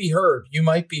might be heard.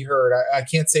 I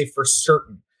can't say for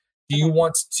certain. Do you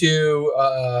want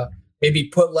to maybe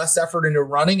put less effort into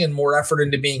running and more effort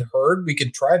into being heard? We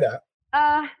could try that.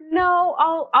 No,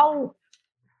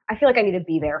 I feel like I need to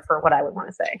be there for what I would want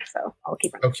to say. So I'll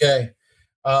keep running. Okay.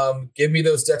 Give me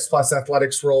those Dex plus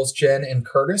Athletics rolls, Jen and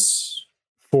Curtis.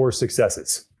 4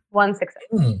 successes. 1 success.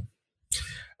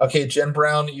 Okay, Jen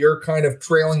Brown, you're kind of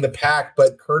trailing the pack,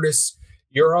 but Curtis,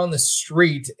 you're on the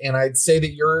street, and I'd say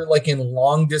that you're like in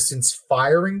long distance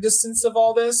firing distance of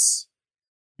all this.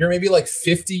 You're maybe like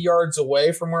 50 yards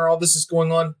away from where all this is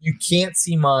going on. You can't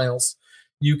see Miles.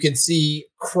 You can see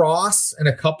Cross and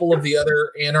a couple of the other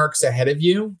anarchs ahead of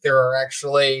you. There are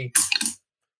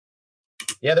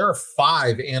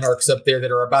 5 anarchs up there that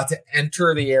are about to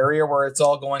enter the area where it's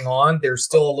all going on. They're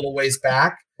still a little ways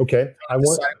back. Okay. I want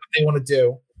decide what they want to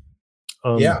do.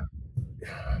 Yeah.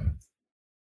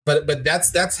 But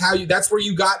that's where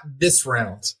you got this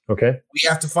round. Okay. We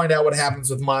have to find out what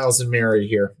happens with Miles and Mary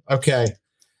here. Okay.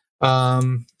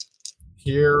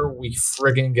 Here we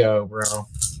friggin' go, bro.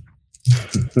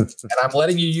 And I'm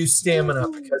letting you use stamina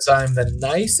because I'm the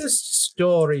nicest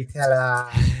storyteller.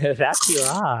 That you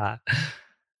are.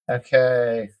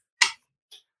 Okay.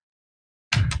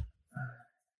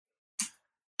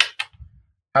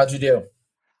 How'd you do?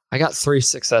 I got 3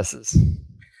 successes.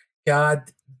 God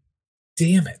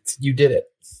damn it. You did it.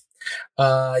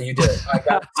 You did it.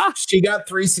 She got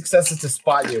 3 successes to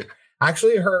spot you.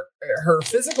 Actually, her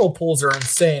physical pulls are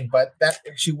insane, but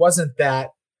she wasn't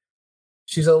that.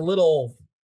 She's a little.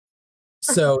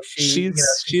 So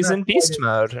she's in beast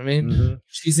mode. I mean,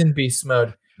 she's in beast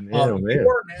mode. You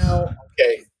are now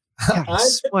okay.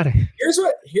 Here's what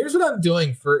I'm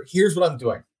doing. Here's what I'm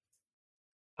doing.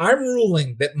 I'm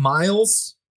ruling that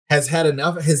Miles has had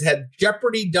enough. Has had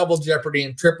Jeopardy, Double Jeopardy,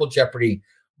 and Triple Jeopardy.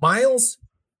 Miles,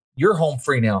 you're home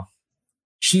free now.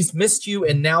 She's missed you,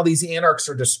 and now these anarchs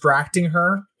are distracting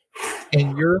her,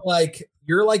 and you're like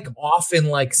off in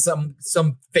like some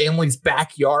family's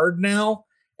backyard now,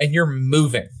 and you're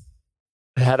moving.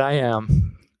 That I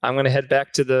am. I'm going to head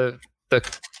back to the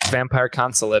vampire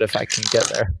consulate if I can get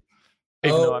there.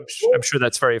 Even though I'm sure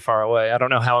that's very far away. I don't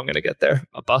know how I'm going to get there.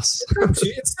 A bus.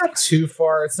 It's not too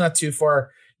far. It's not too far.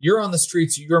 You're on the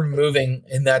streets. You're moving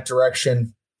in that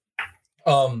direction.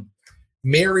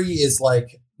 Mary is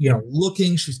like,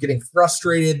 looking. She's getting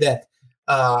frustrated that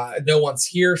no one's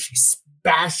here. She's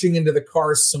bashing into the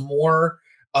car some more.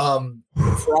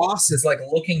 Cross is like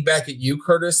looking back at you,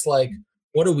 Curtis, like,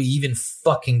 what do we even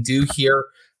fucking do here?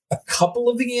 A couple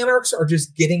of the anarchs are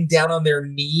just getting down on their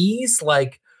knees,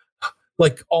 like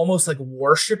almost like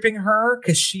worshiping her,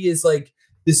 because she is like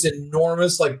this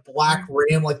enormous like black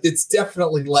ram. Like it's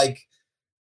definitely like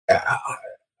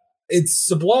it's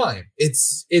sublime.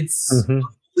 It's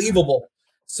unbelievable.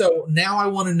 So now I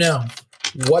want to know,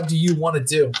 what do you want to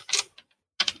do?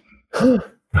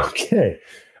 Okay.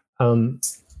 I've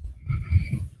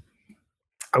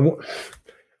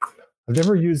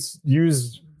never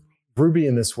used Ruby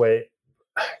in this way.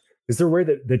 Is there a way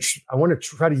that I want to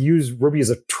try to use Ruby as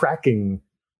a tracking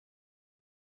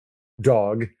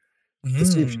dog to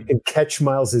see if she can catch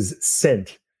Miles's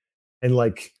scent and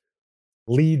like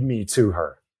lead me to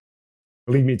her,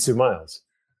 lead me to Miles,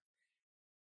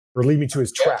 or lead me to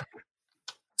his track?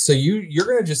 So you're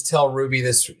going to just tell Ruby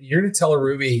this. You're going to tell her,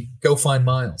 Ruby, go find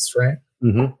Miles, right?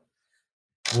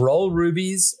 Mm-hmm. Roll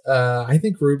Ruby's. I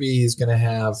think Ruby is going to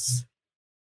have.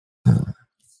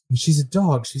 She's a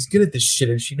dog. She's good at this shit,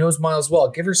 and she knows Miles well.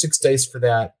 Give her 6 dice for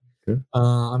that. Okay.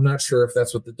 I'm not sure if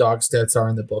that's what the dog stats are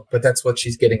in the book, but that's what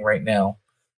she's getting right now.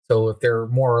 So if they're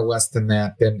more or less than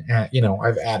that, then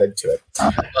I've added to it.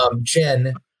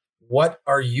 Jen, what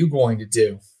are you going to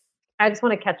do? I just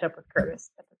want to catch up with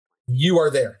Curtis. You are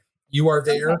there.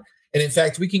 Okay. And in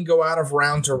fact, we can go out of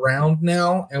round to round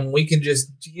now, and we can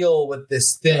just deal with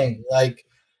this thing. Like,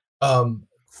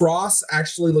 Cross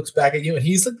actually looks back at you, and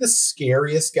he's like the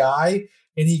scariest guy,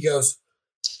 and he goes,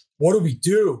 "What do we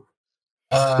do?"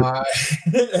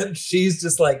 And she's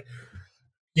just like,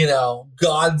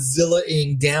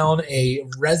 Godzilla-ing down a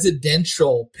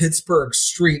residential Pittsburgh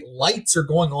street. Lights are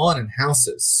going on in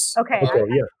houses. Okay,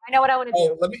 yeah. I know what I want to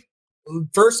do.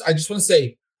 First, I just want to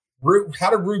say, how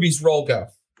did Ruby's roll go?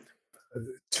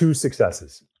 2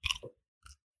 successes.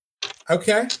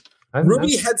 Okay.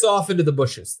 Ruby heads off into the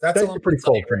bushes. That's pretty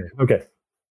cool for me. Okay.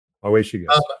 Away she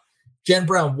goes. Jen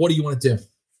Brown, what do you want to do?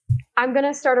 I'm going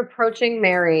to start approaching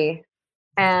Mary,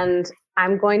 and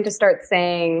I'm going to start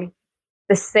saying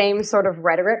the same sort of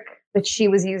rhetoric that she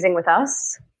was using with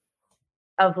us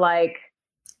of like,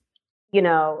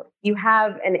 you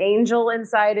have an angel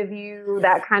inside of you,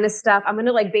 that kind of stuff. I'm going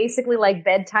to like basically like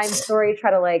bedtime story,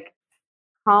 try to like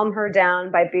calm her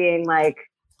down by being like,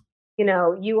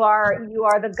 you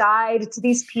are the guide to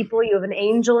these people. You have an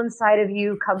angel inside of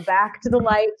you. Come back to the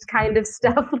light, kind of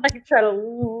stuff. Like try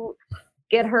to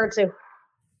get her to.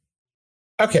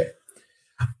 Okay,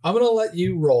 I'm gonna let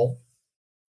you roll.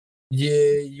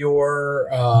 Your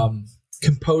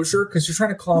composure, because you're trying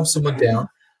to calm someone down.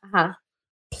 Uh-huh.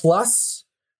 Plus,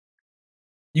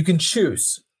 you can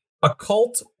choose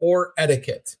occult or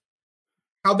etiquette.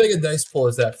 How big a dice pool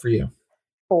is that for you?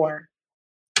 4.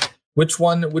 Which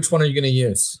one are you going to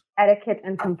use? Etiquette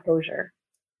and composure.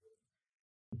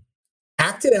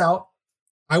 Act it out.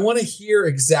 I want to hear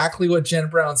exactly what Jen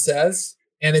Brown says.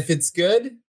 And if it's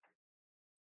good,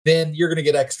 then you're going to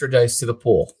get extra dice to the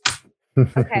pool.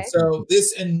 Okay. So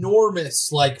this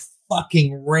enormous, like,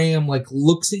 fucking ram, like,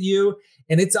 looks at you.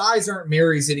 And its eyes aren't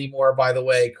Mary's anymore, by the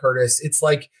way, Curtis. It's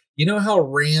like, you know how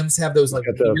rams have those like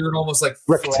weird, almost like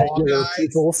rectangular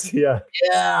pupils? Yeah,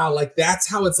 like that's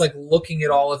how it's like looking at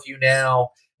all of you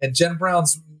now. And Jen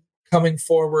Brown's coming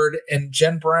forward. And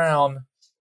Jen Brown,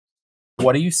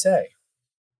 what do you say?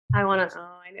 I want to.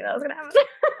 Oh, I knew that was gonna happen.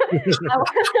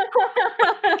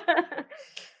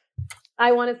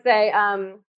 I want to say,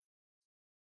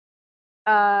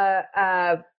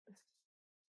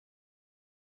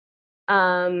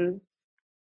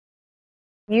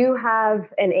 you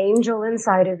have an angel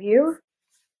inside of you,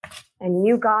 and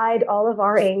you guide all of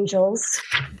our angels.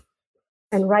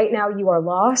 And right now you are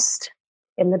lost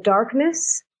in the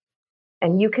darkness,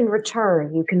 and you can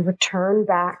return. You can return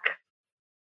back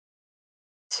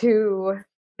to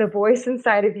the voice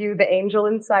inside of you, the angel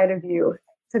inside of you,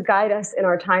 to guide us in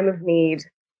our time of need.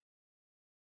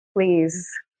 Please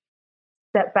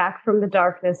step back from the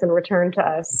darkness and return to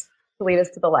us to lead us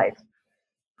to the light.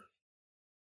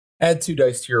 Add 2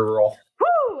 dice to your roll.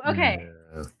 Woo! Okay.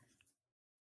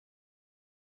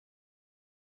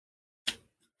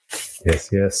 Yeah.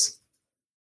 Yes.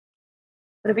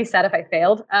 Would it be sad if I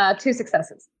failed? 2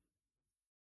 successes.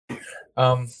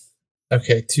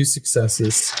 Okay, 2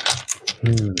 successes.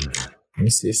 Let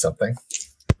me see something.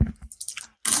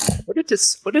 What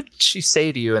did she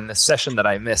say to you in the session that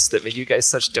I missed that made you guys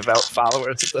such devout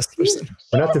followers of this person?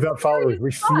 We're not devout followers.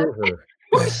 We fear her.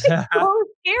 So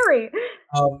scary.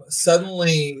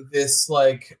 Suddenly this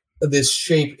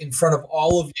shape in front of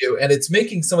all of you, and it's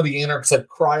making some of the anarchs like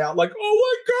cry out like, "Oh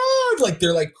my god!" Like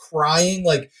they're like crying,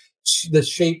 like the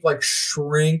shape like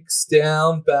shrinks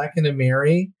down back into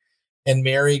Mary, and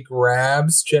Mary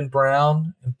grabs Jen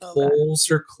Brown and pulls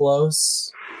her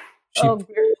close. She pulls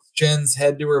Jen's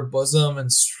head to her bosom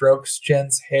and strokes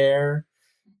Jen's hair,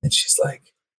 and she's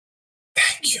like,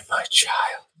 "Thank you, my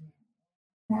child.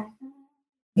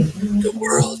 The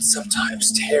world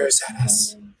sometimes tears at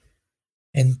us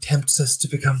and tempts us to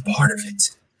become part of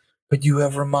it, but you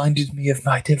have reminded me of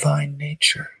my divine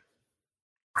nature.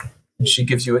 And she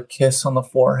gives you a kiss on the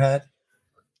forehead.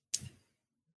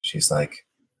 She's like,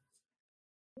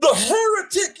 the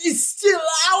heretic is still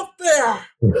out there.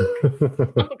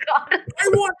 Oh, God. I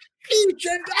want each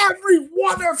and every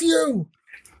one of you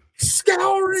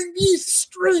scouring these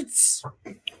streets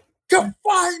to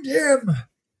find him.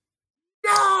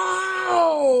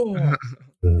 No!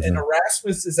 And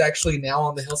Erasmus is actually now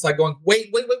on the hillside going,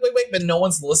 wait, but no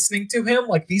one's listening to him.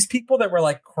 Like these people that were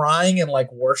like crying and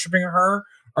like worshiping her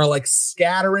are like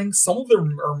scattering. Some of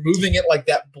them are moving at like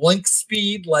that blink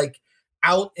speed, like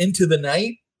out into the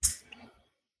night.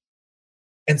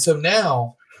 And so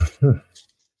now we're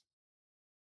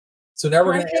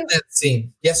going to end that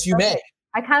scene. Yes, you may.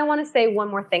 I kind of want to say one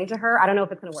more thing to her. I don't know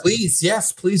if it's going to work. Please,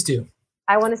 yes, please do.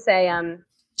 I want to say,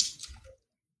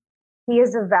 he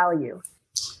is of value.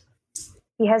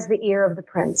 He has the ear of the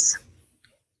prince.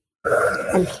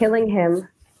 And killing him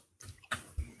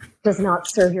does not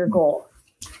serve your goal.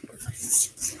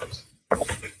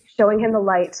 Showing him the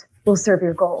light will serve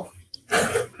your goal.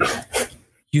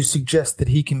 You suggest that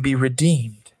he can be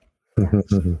redeemed.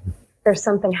 There's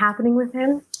something happening with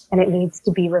him, and it needs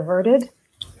to be reverted,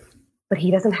 but he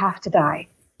doesn't have to die.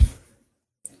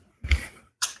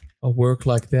 A work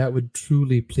like that would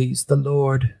truly please the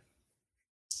Lord.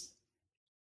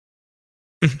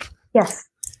 Yes.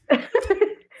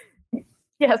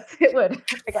 Yes, it would,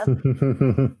 I guess.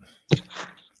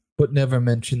 But never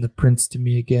mention the prince to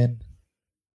me again.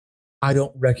 I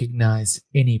don't recognize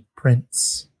any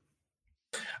prince.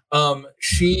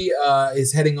 She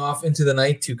is heading off into the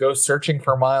night to go searching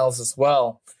for Miles as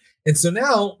well. And so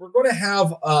now we're going to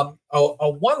have a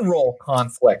one-role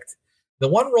conflict. The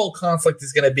one-role conflict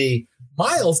is going to be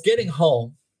Miles getting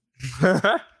home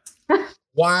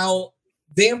while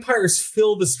vampires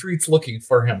fill the streets looking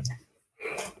for him.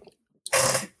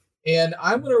 And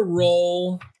I'm going to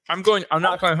roll. I'm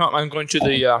not going home. I'm going to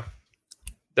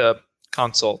the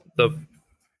console, the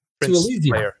to Elysium.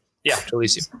 player. Yeah, to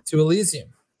Elysium. To Elysium.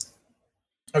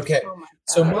 Okay.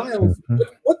 Oh So Miles,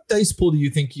 what dice pool do you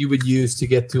think you would use to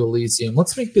get to Elysium?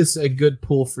 Let's make this a good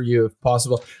pool for you if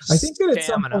possible. I think that it's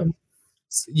something.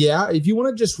 Yeah, if you want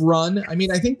to just run, I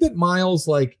mean, I think that Miles,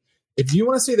 like, if you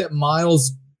want to say that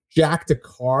Miles jacked a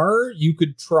car, you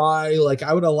could try, like,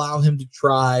 I would allow him to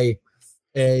try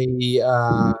a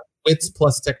wits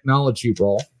plus technology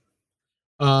roll.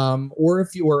 Or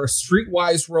if you were a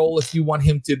streetwise roll, if you want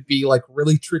him to be like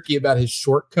really tricky about his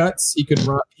shortcuts, he could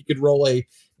roll a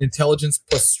intelligence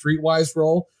plus streetwise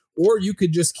roll, or you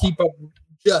could just keep up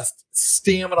just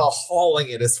stamina hauling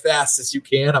it as fast as you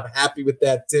can. I'm happy with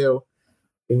that too.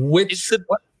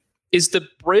 Is the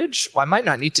bridge? Well, I might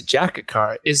not need to jack a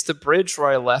car. Is the bridge where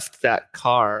I left that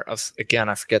car of, again,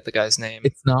 I forget the guy's name.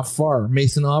 It's not far.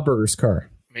 Mason Auberger's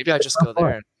car. Maybe I just go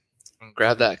there and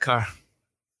grab that car.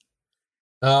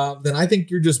 Then I think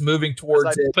you're just moving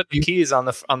towards it. Put the keys on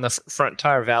the front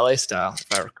tire, valet style,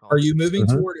 if I recall. Are you moving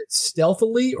toward it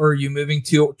stealthily, or are you moving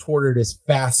toward it as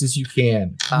fast as you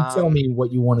can? You tell me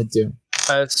what you want to do.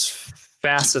 As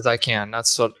fast as I can.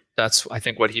 That's I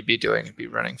think what he'd be doing. He'd be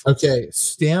running. Okay,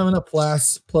 stamina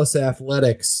plus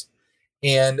athletics,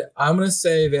 and I'm going to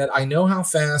say that I know how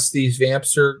fast these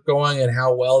vamps are going and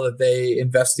how well that they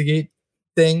investigate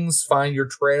things, find your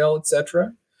trail,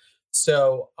 etc.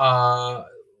 So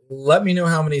let me know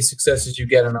how many successes you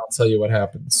get, and I'll tell you what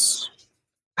happens.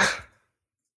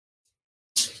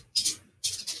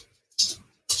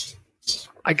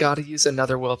 I gotta use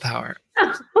another willpower. Oh,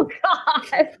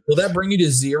 God. Will that bring you to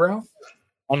 0?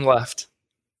 One left.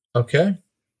 Okay.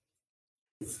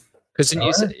 Because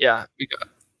you said, yeah,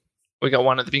 we got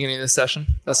one at the beginning of the session.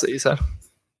 That's what you said.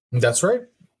 That's right.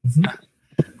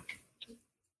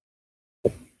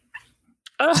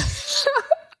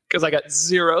 Because I got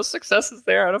 0 successes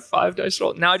there out of 5 dice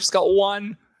roll. Now I just got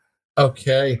 1.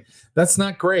 Okay, that's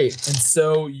not great. And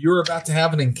so you're about to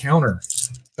have an encounter.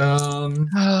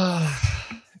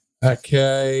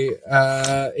 Okay.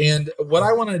 And what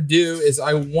I want to do is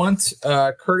I want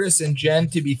Curtis and Jen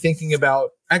to be thinking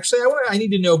about. Actually, I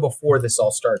need to know before this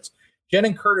all starts. Jen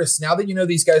and Curtis, now that you know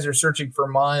these guys are searching for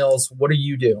Miles, what do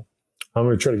you do? I'm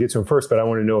going to try to get to him first, but I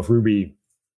want to know if Ruby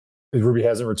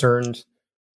hasn't returned.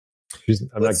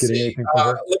 I'm not getting anything from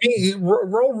her. Let me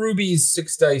roll Ruby's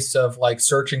 6 dice of like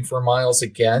searching for Miles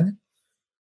again.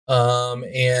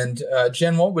 And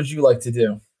Jen, what would you like to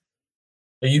do?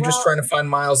 Are you just trying to find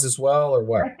Miles as well, or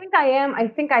what? I think I am. I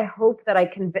think I hope that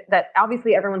that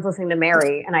obviously everyone's listening to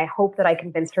Mary, and I hope that I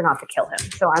convinced her not to kill him.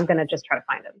 So I'm going to just try to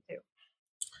find him too.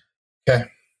 Okay.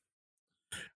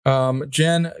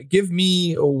 Jen, give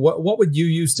me what would you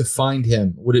use to find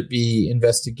him? Would it be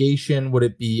investigation? Would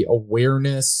it be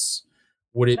awareness?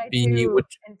 Would it be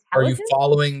are you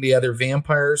following the other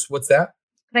vampires? What's that?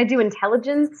 Could I do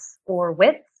intelligence or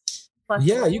wits?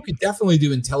 Yeah, you could definitely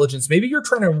do intelligence. Maybe you're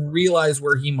trying to realize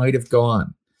where he might have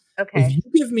gone. Okay. If you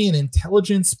give me an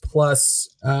intelligence plus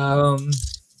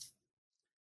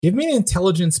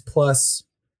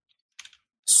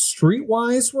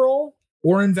streetwise roll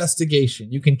or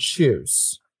investigation. You can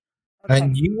choose. Okay.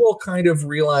 And you will kind of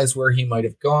realize where he might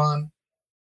have gone.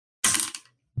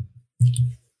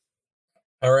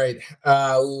 All right.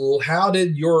 How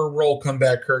did your roll come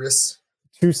back, Curtis?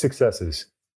 2 successes.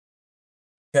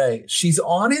 Okay. She's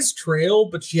on his trail,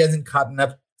 but she hasn't caught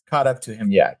up to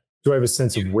him yet. Do I have a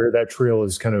sense of where that trail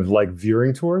is kind of like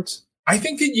veering towards? I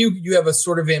think that you have a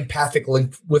sort of empathic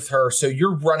link with her, so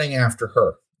you're running after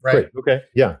her, right? Great. Okay.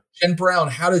 Yeah. Jen Brown,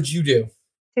 how did you do?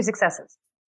 2 successes.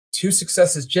 2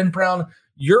 successes. Jen Brown,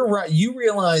 you're right. You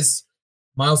realize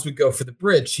Miles would go for the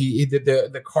bridge.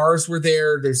 The cars were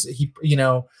there.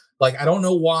 I don't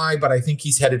know why, but I think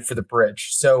he's headed for the bridge.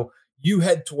 So you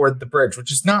head toward the bridge,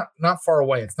 which is not far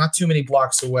away. It's not too many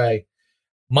blocks away.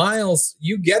 Miles,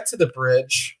 you get to the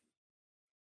bridge,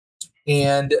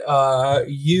 and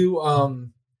you're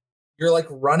like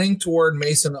running toward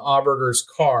Mason Auberger's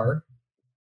car,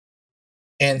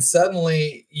 and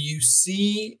suddenly you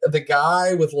see the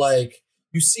guy with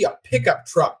you see a pickup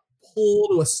truck pull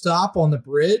to a stop on the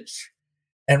bridge.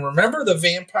 And remember the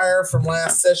vampire from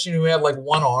last session who had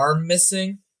one arm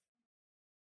missing?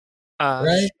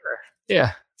 Right? Sure.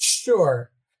 Yeah.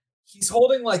 Sure. He's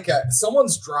holding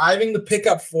someone's driving the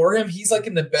pickup for him. He's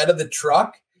in the bed of the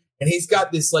truck, and he's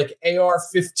got this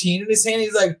AR-15 in his hand.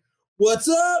 He's like, "What's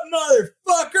up,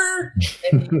 motherfucker?"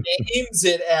 And he aims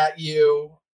it at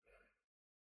you,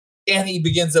 and he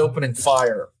begins opening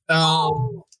fire.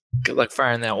 Good luck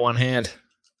firing that one hand.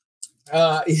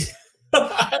 Well,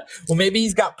 maybe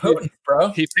he's got potence, bro.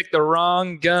 He picked the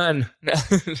wrong gun.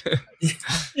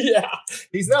 Yeah,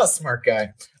 he's not a smart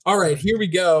guy. All right, here we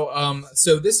go.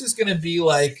 So this is going to be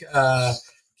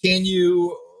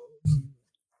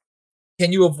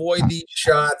can you avoid these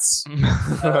shots?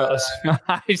 I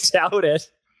doubt it.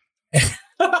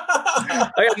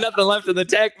 I got nothing left in the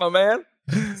tank, my man.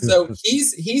 So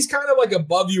he's kind of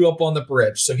above you up on the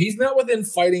bridge. So he's not within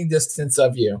fighting distance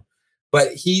of you.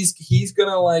 But he's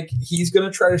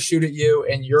gonna try to shoot at you,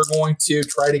 and you're going to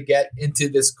try to get into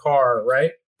this car,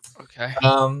 right? Okay.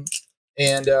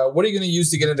 And what are you gonna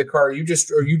use to get into the car? Are you just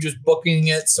booking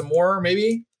it some more,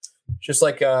 maybe? Just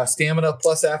stamina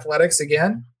plus athletics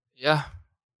again? Yeah.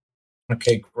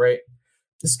 Okay, great.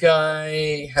 This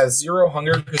guy has 0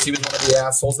 hunger because he was one of the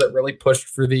assholes that really pushed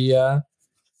for the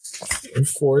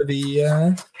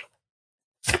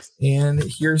and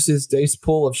here's his dice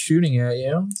pool of shooting at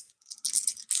you.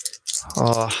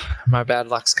 Oh, my bad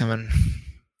luck's coming.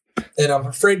 And I'm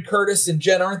afraid Curtis and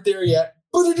Jen aren't there yet.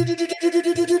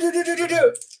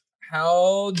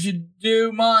 How'd you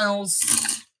do, Miles?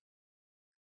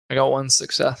 I got 1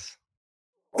 success.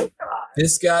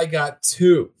 This guy got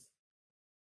 2.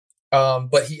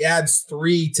 But he adds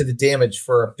 3 to the damage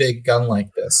for a big gun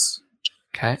like this.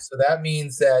 Okay. So that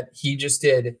means that he just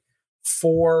did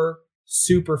 4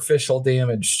 superficial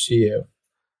damage to you.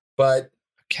 But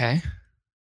okay.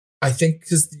 I think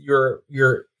because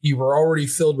you were already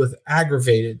filled with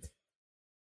aggravated,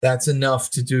 that's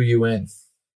enough to do you in.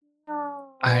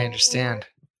 I understand.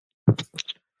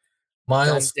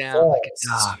 Miles down falls. like a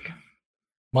dog.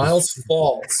 Miles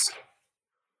falls.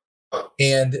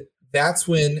 And that's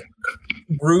when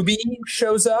Ruby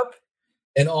shows up,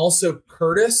 and also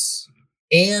Curtis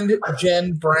and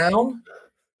Jen Brown,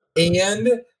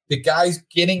 and the guy's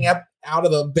getting up out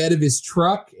of the bed of his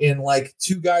truck, and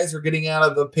 2 guys are getting out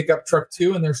of the pickup truck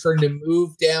too, and they're starting to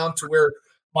move down to where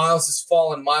Miles has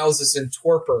fallen. Miles is in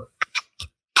torpor.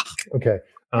 Okay.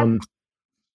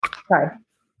 Sorry.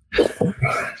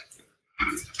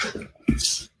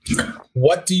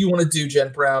 What do you want to do,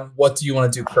 Jen Brown? What do you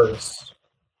want to do, Curtis?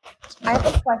 I have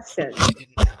a question. They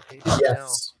didn't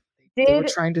Yes. know. They were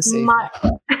trying to save me.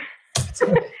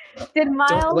 Did Miles?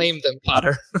 Don't blame them,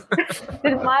 Potter.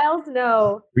 Did Miles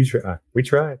know? We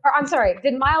tried. Or I'm sorry.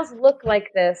 Did Miles look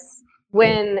like this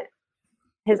when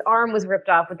his arm was ripped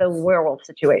off with the werewolf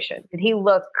situation? Did he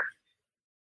look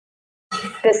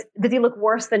Did he look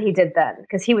worse than he did then?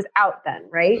 Because he was out then,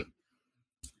 right?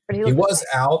 Or did He was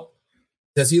out.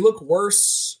 Does he look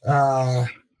worse?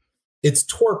 It's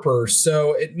torpor,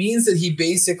 so it means that he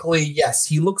basically, yes,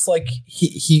 he looks like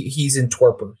he's in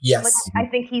torpor. Yes, I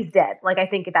think he's dead. I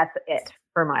think that's it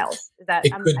for Miles. Is that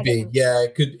it could be? Yeah,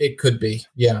 it could be.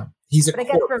 Yeah, He's a But I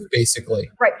guess corpse, basically.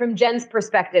 Right. From Jen's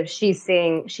perspective, she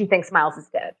thinks Miles is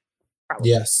dead. Probably,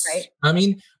 yes. Right. I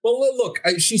mean, well, look,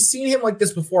 she's seen him like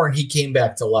this before, and he came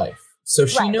back to life. So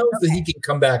she knows that he can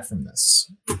come back from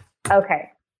this. Okay.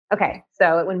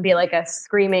 So it wouldn't be like a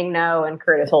screaming no and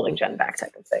Curtis holding Jen back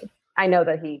type of thing. I know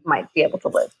that he might be able to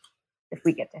live if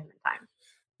we get to him in time.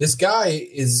 This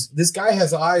guy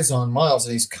has eyes on Miles,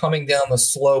 and he's coming down the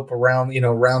slope around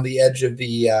the edge of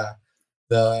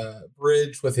the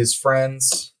bridge with his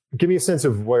friends. Give me a sense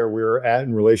of where we're at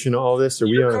in relation to all this. Are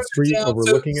we on a street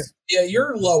overlooking it? Yeah,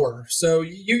 you're lower. So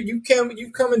you've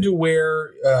come into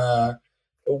where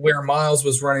Miles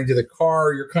was running to the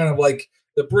car. You're kind of like,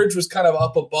 the bridge was kind of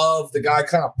up above. The guy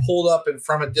kind of pulled up, and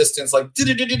from a distance, like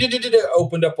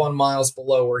opened up on Miles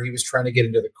below where he was trying to get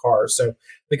into the car. So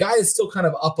the guy is still kind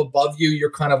of up above you.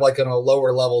 You're kind of like on a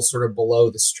lower level, sort of below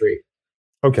the street.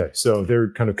 Okay, so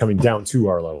they're kind of coming down to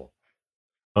our level.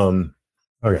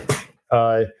 Okay.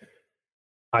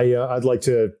 I'd like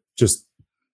to just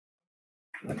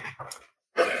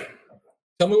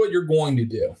tell me what you're going to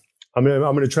do. I'm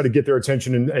gonna try to get their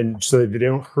attention and so that they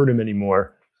don't hurt him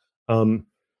anymore.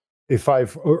 If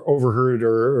I've overheard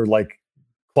or like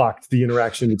clocked the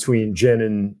interaction between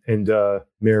Jen and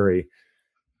Mary,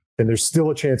 then there's still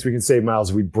a chance we can save Miles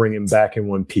if we bring him back in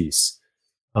one piece.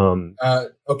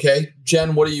 Okay,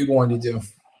 Jen, what are you going to do?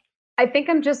 I think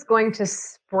I'm just going to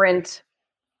sprint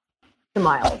to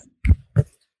Miles.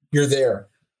 You're there.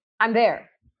 I'm there.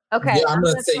 Okay. Yeah, I'm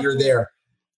gonna say you're there.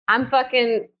 I'm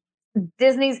fucking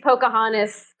Disney's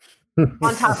Pocahontas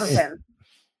on top of him.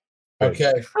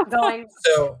 Okay. Going,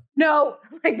 so no,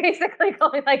 like basically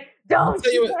going like, don't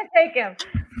take him.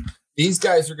 These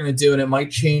guys are going to do, and it might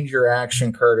change your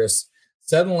action, Curtis.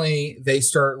 Suddenly they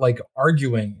start like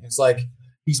arguing. It's like,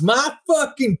 he's my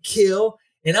fucking kill,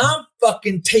 and I'm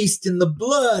fucking tasting the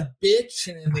blood, bitch.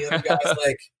 And then the other guy's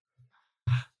like,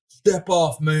 step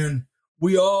off, man.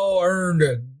 We all earned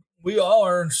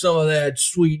some of that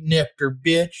sweet nectar,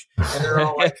 bitch. And they're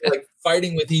all like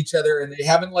fighting with each other, and they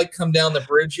haven't like come down the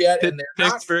bridge yet. And they're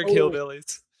Pittsburgh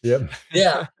hillbillies. Yep.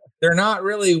 Yeah. They're not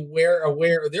really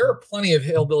aware. There are plenty of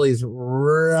hillbillies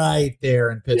right there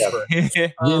in Pittsburgh.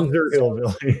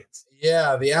 Hillbillies.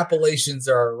 Yeah, the Appalachians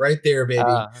are right there, baby.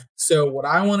 So what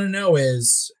I want to know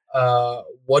is,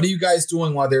 what are you guys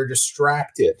doing while they're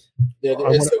distracted?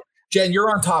 Jen, you're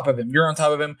on top of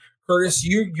him. Curtis,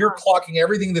 you're clocking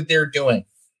everything that they're doing.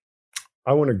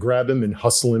 I want to grab him and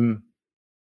hustle him.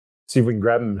 See if we can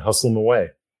grab him and hustle him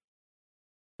away.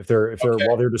 If they're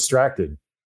while they're distracted.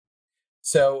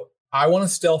 So I want a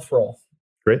stealth roll.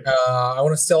 Great. I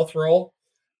want a stealth roll.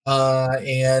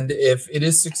 And if it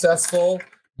is successful,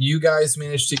 you guys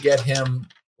manage to get him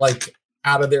like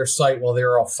out of their sight while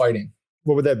they're all fighting.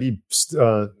 What would that be?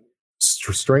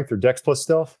 Strength or dex plus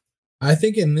stealth? I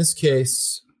think in this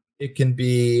case, it can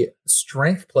be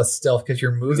strength plus stealth because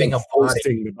you're moving a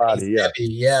body. The body, yeah.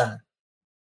 Heavy, yeah.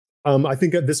 I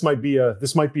think this might be a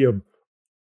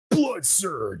blood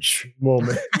surge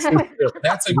moment.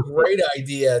 That's a great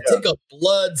idea. Yeah. Take a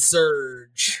blood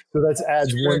surge. So that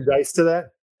adds one dice to that?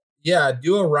 Yeah,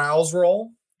 do a rouse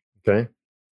roll. Okay.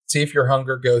 See if your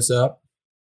hunger goes up.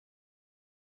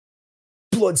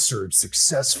 Blood surge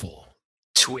successful.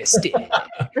 Twisted.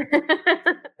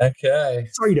 Okay.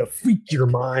 Sorry to freak your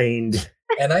mind.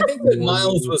 And I think that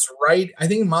Miles was right. I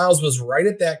think Miles was right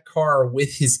at that car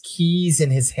with his keys in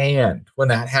his hand when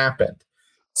that happened.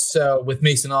 So with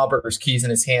Mason Albert's keys in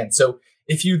his hand. So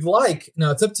if you'd like,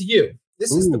 no, it's up to you.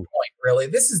 This is the point, really.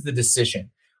 This is the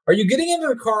decision. Are you getting into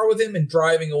the car with him and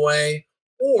driving away?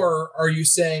 Or are you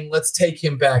saying, let's take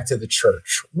him back to the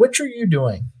church? Which are you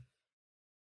doing?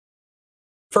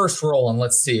 First roll, and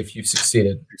let's see if you've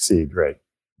succeeded. Succeed, right.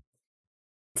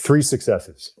 3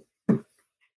 successes.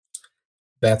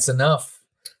 That's enough.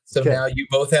 So now you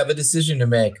both have a decision to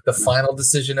make. The final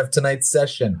decision of tonight's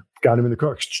session. Got him in the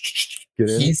car. Get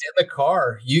in. He's in the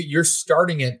car. You're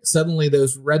starting it. Suddenly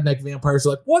those redneck vampires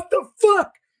are like, what the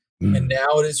fuck? And now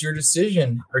it is your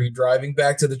decision. Are you driving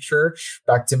back to the church,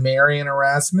 back to Mary and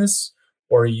Erasmus?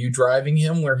 Or are you driving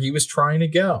him where he was trying to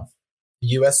go? The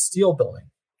U.S. Steel Building.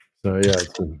 So yeah,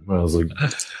 I was like,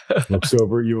 looks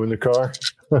over at you in the car.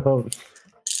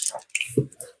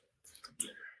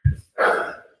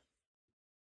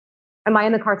 Am I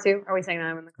in the car too? Are we saying that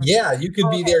I'm in the car? Yeah, you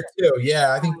could be there too.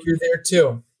 Yeah, I think you're there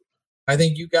too. I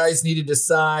think you guys need to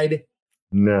decide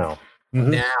now.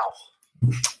 Now.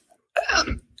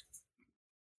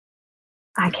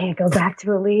 I can't go back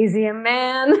to Elysium,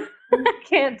 man. I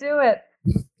can't do it.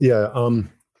 Yeah.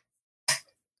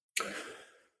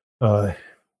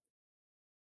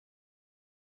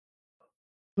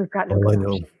 We've got no all I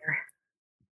know. here.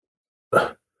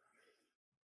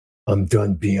 I'm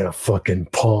done being a fucking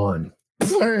pawn.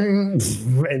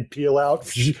 And peel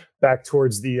out back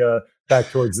towards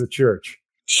the church.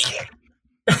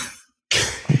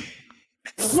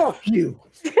 Fuck you!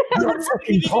 You're a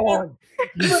fucking pawn!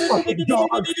 You fucking dog!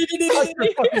 Cut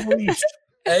your fucking leash!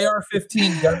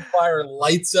 AR-15 gunfire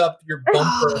lights up your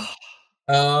bumper.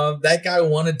 That guy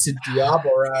wanted to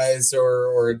diablerize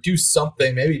or do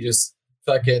something, maybe just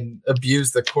fucking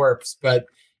abuse the corpse. But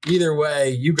either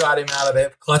way, you got him out of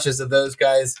the clutches of those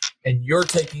guys, and you're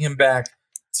taking him back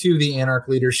to the Anarch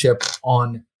leadership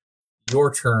on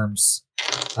your terms.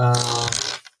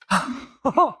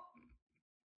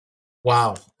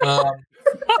 Wow. I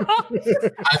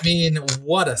mean,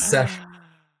 what a session.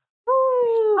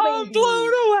 I'm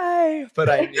blown away. But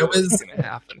I knew it was going to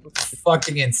happen.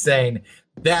 Fucking insane.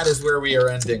 That is where we are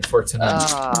ending for tonight.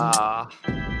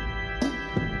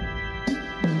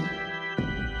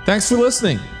 Thanks for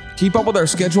listening. Keep up with our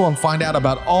schedule and find out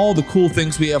about all the cool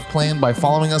things we have planned by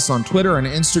following us on Twitter and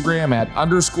Instagram at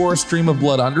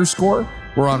 _streamofblood_.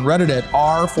 We're on Reddit at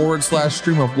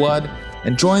r/streamofblood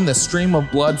and join the Stream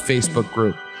of Blood Facebook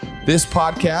group. This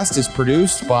podcast is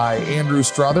produced by Andrew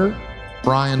Strother,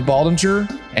 Brian Baldinger,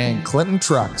 and Clinton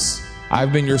Trucks.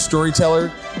 I've been your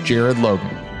storyteller, Jared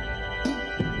Logan.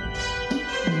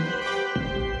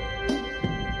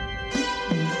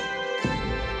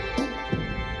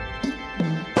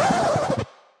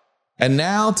 And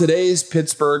now today's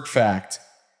Pittsburgh fact.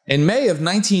 In May of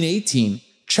 1918,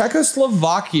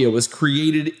 Czechoslovakia was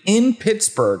created in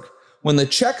Pittsburgh when the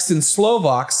Czechs and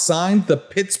Slovaks signed the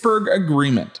Pittsburgh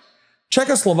Agreement.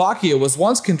 Czechoslovakia was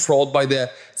once controlled by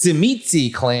the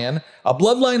Zimitsi clan, a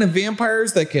bloodline of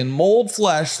vampires that can mold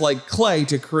flesh like clay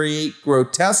to create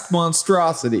grotesque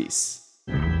monstrosities.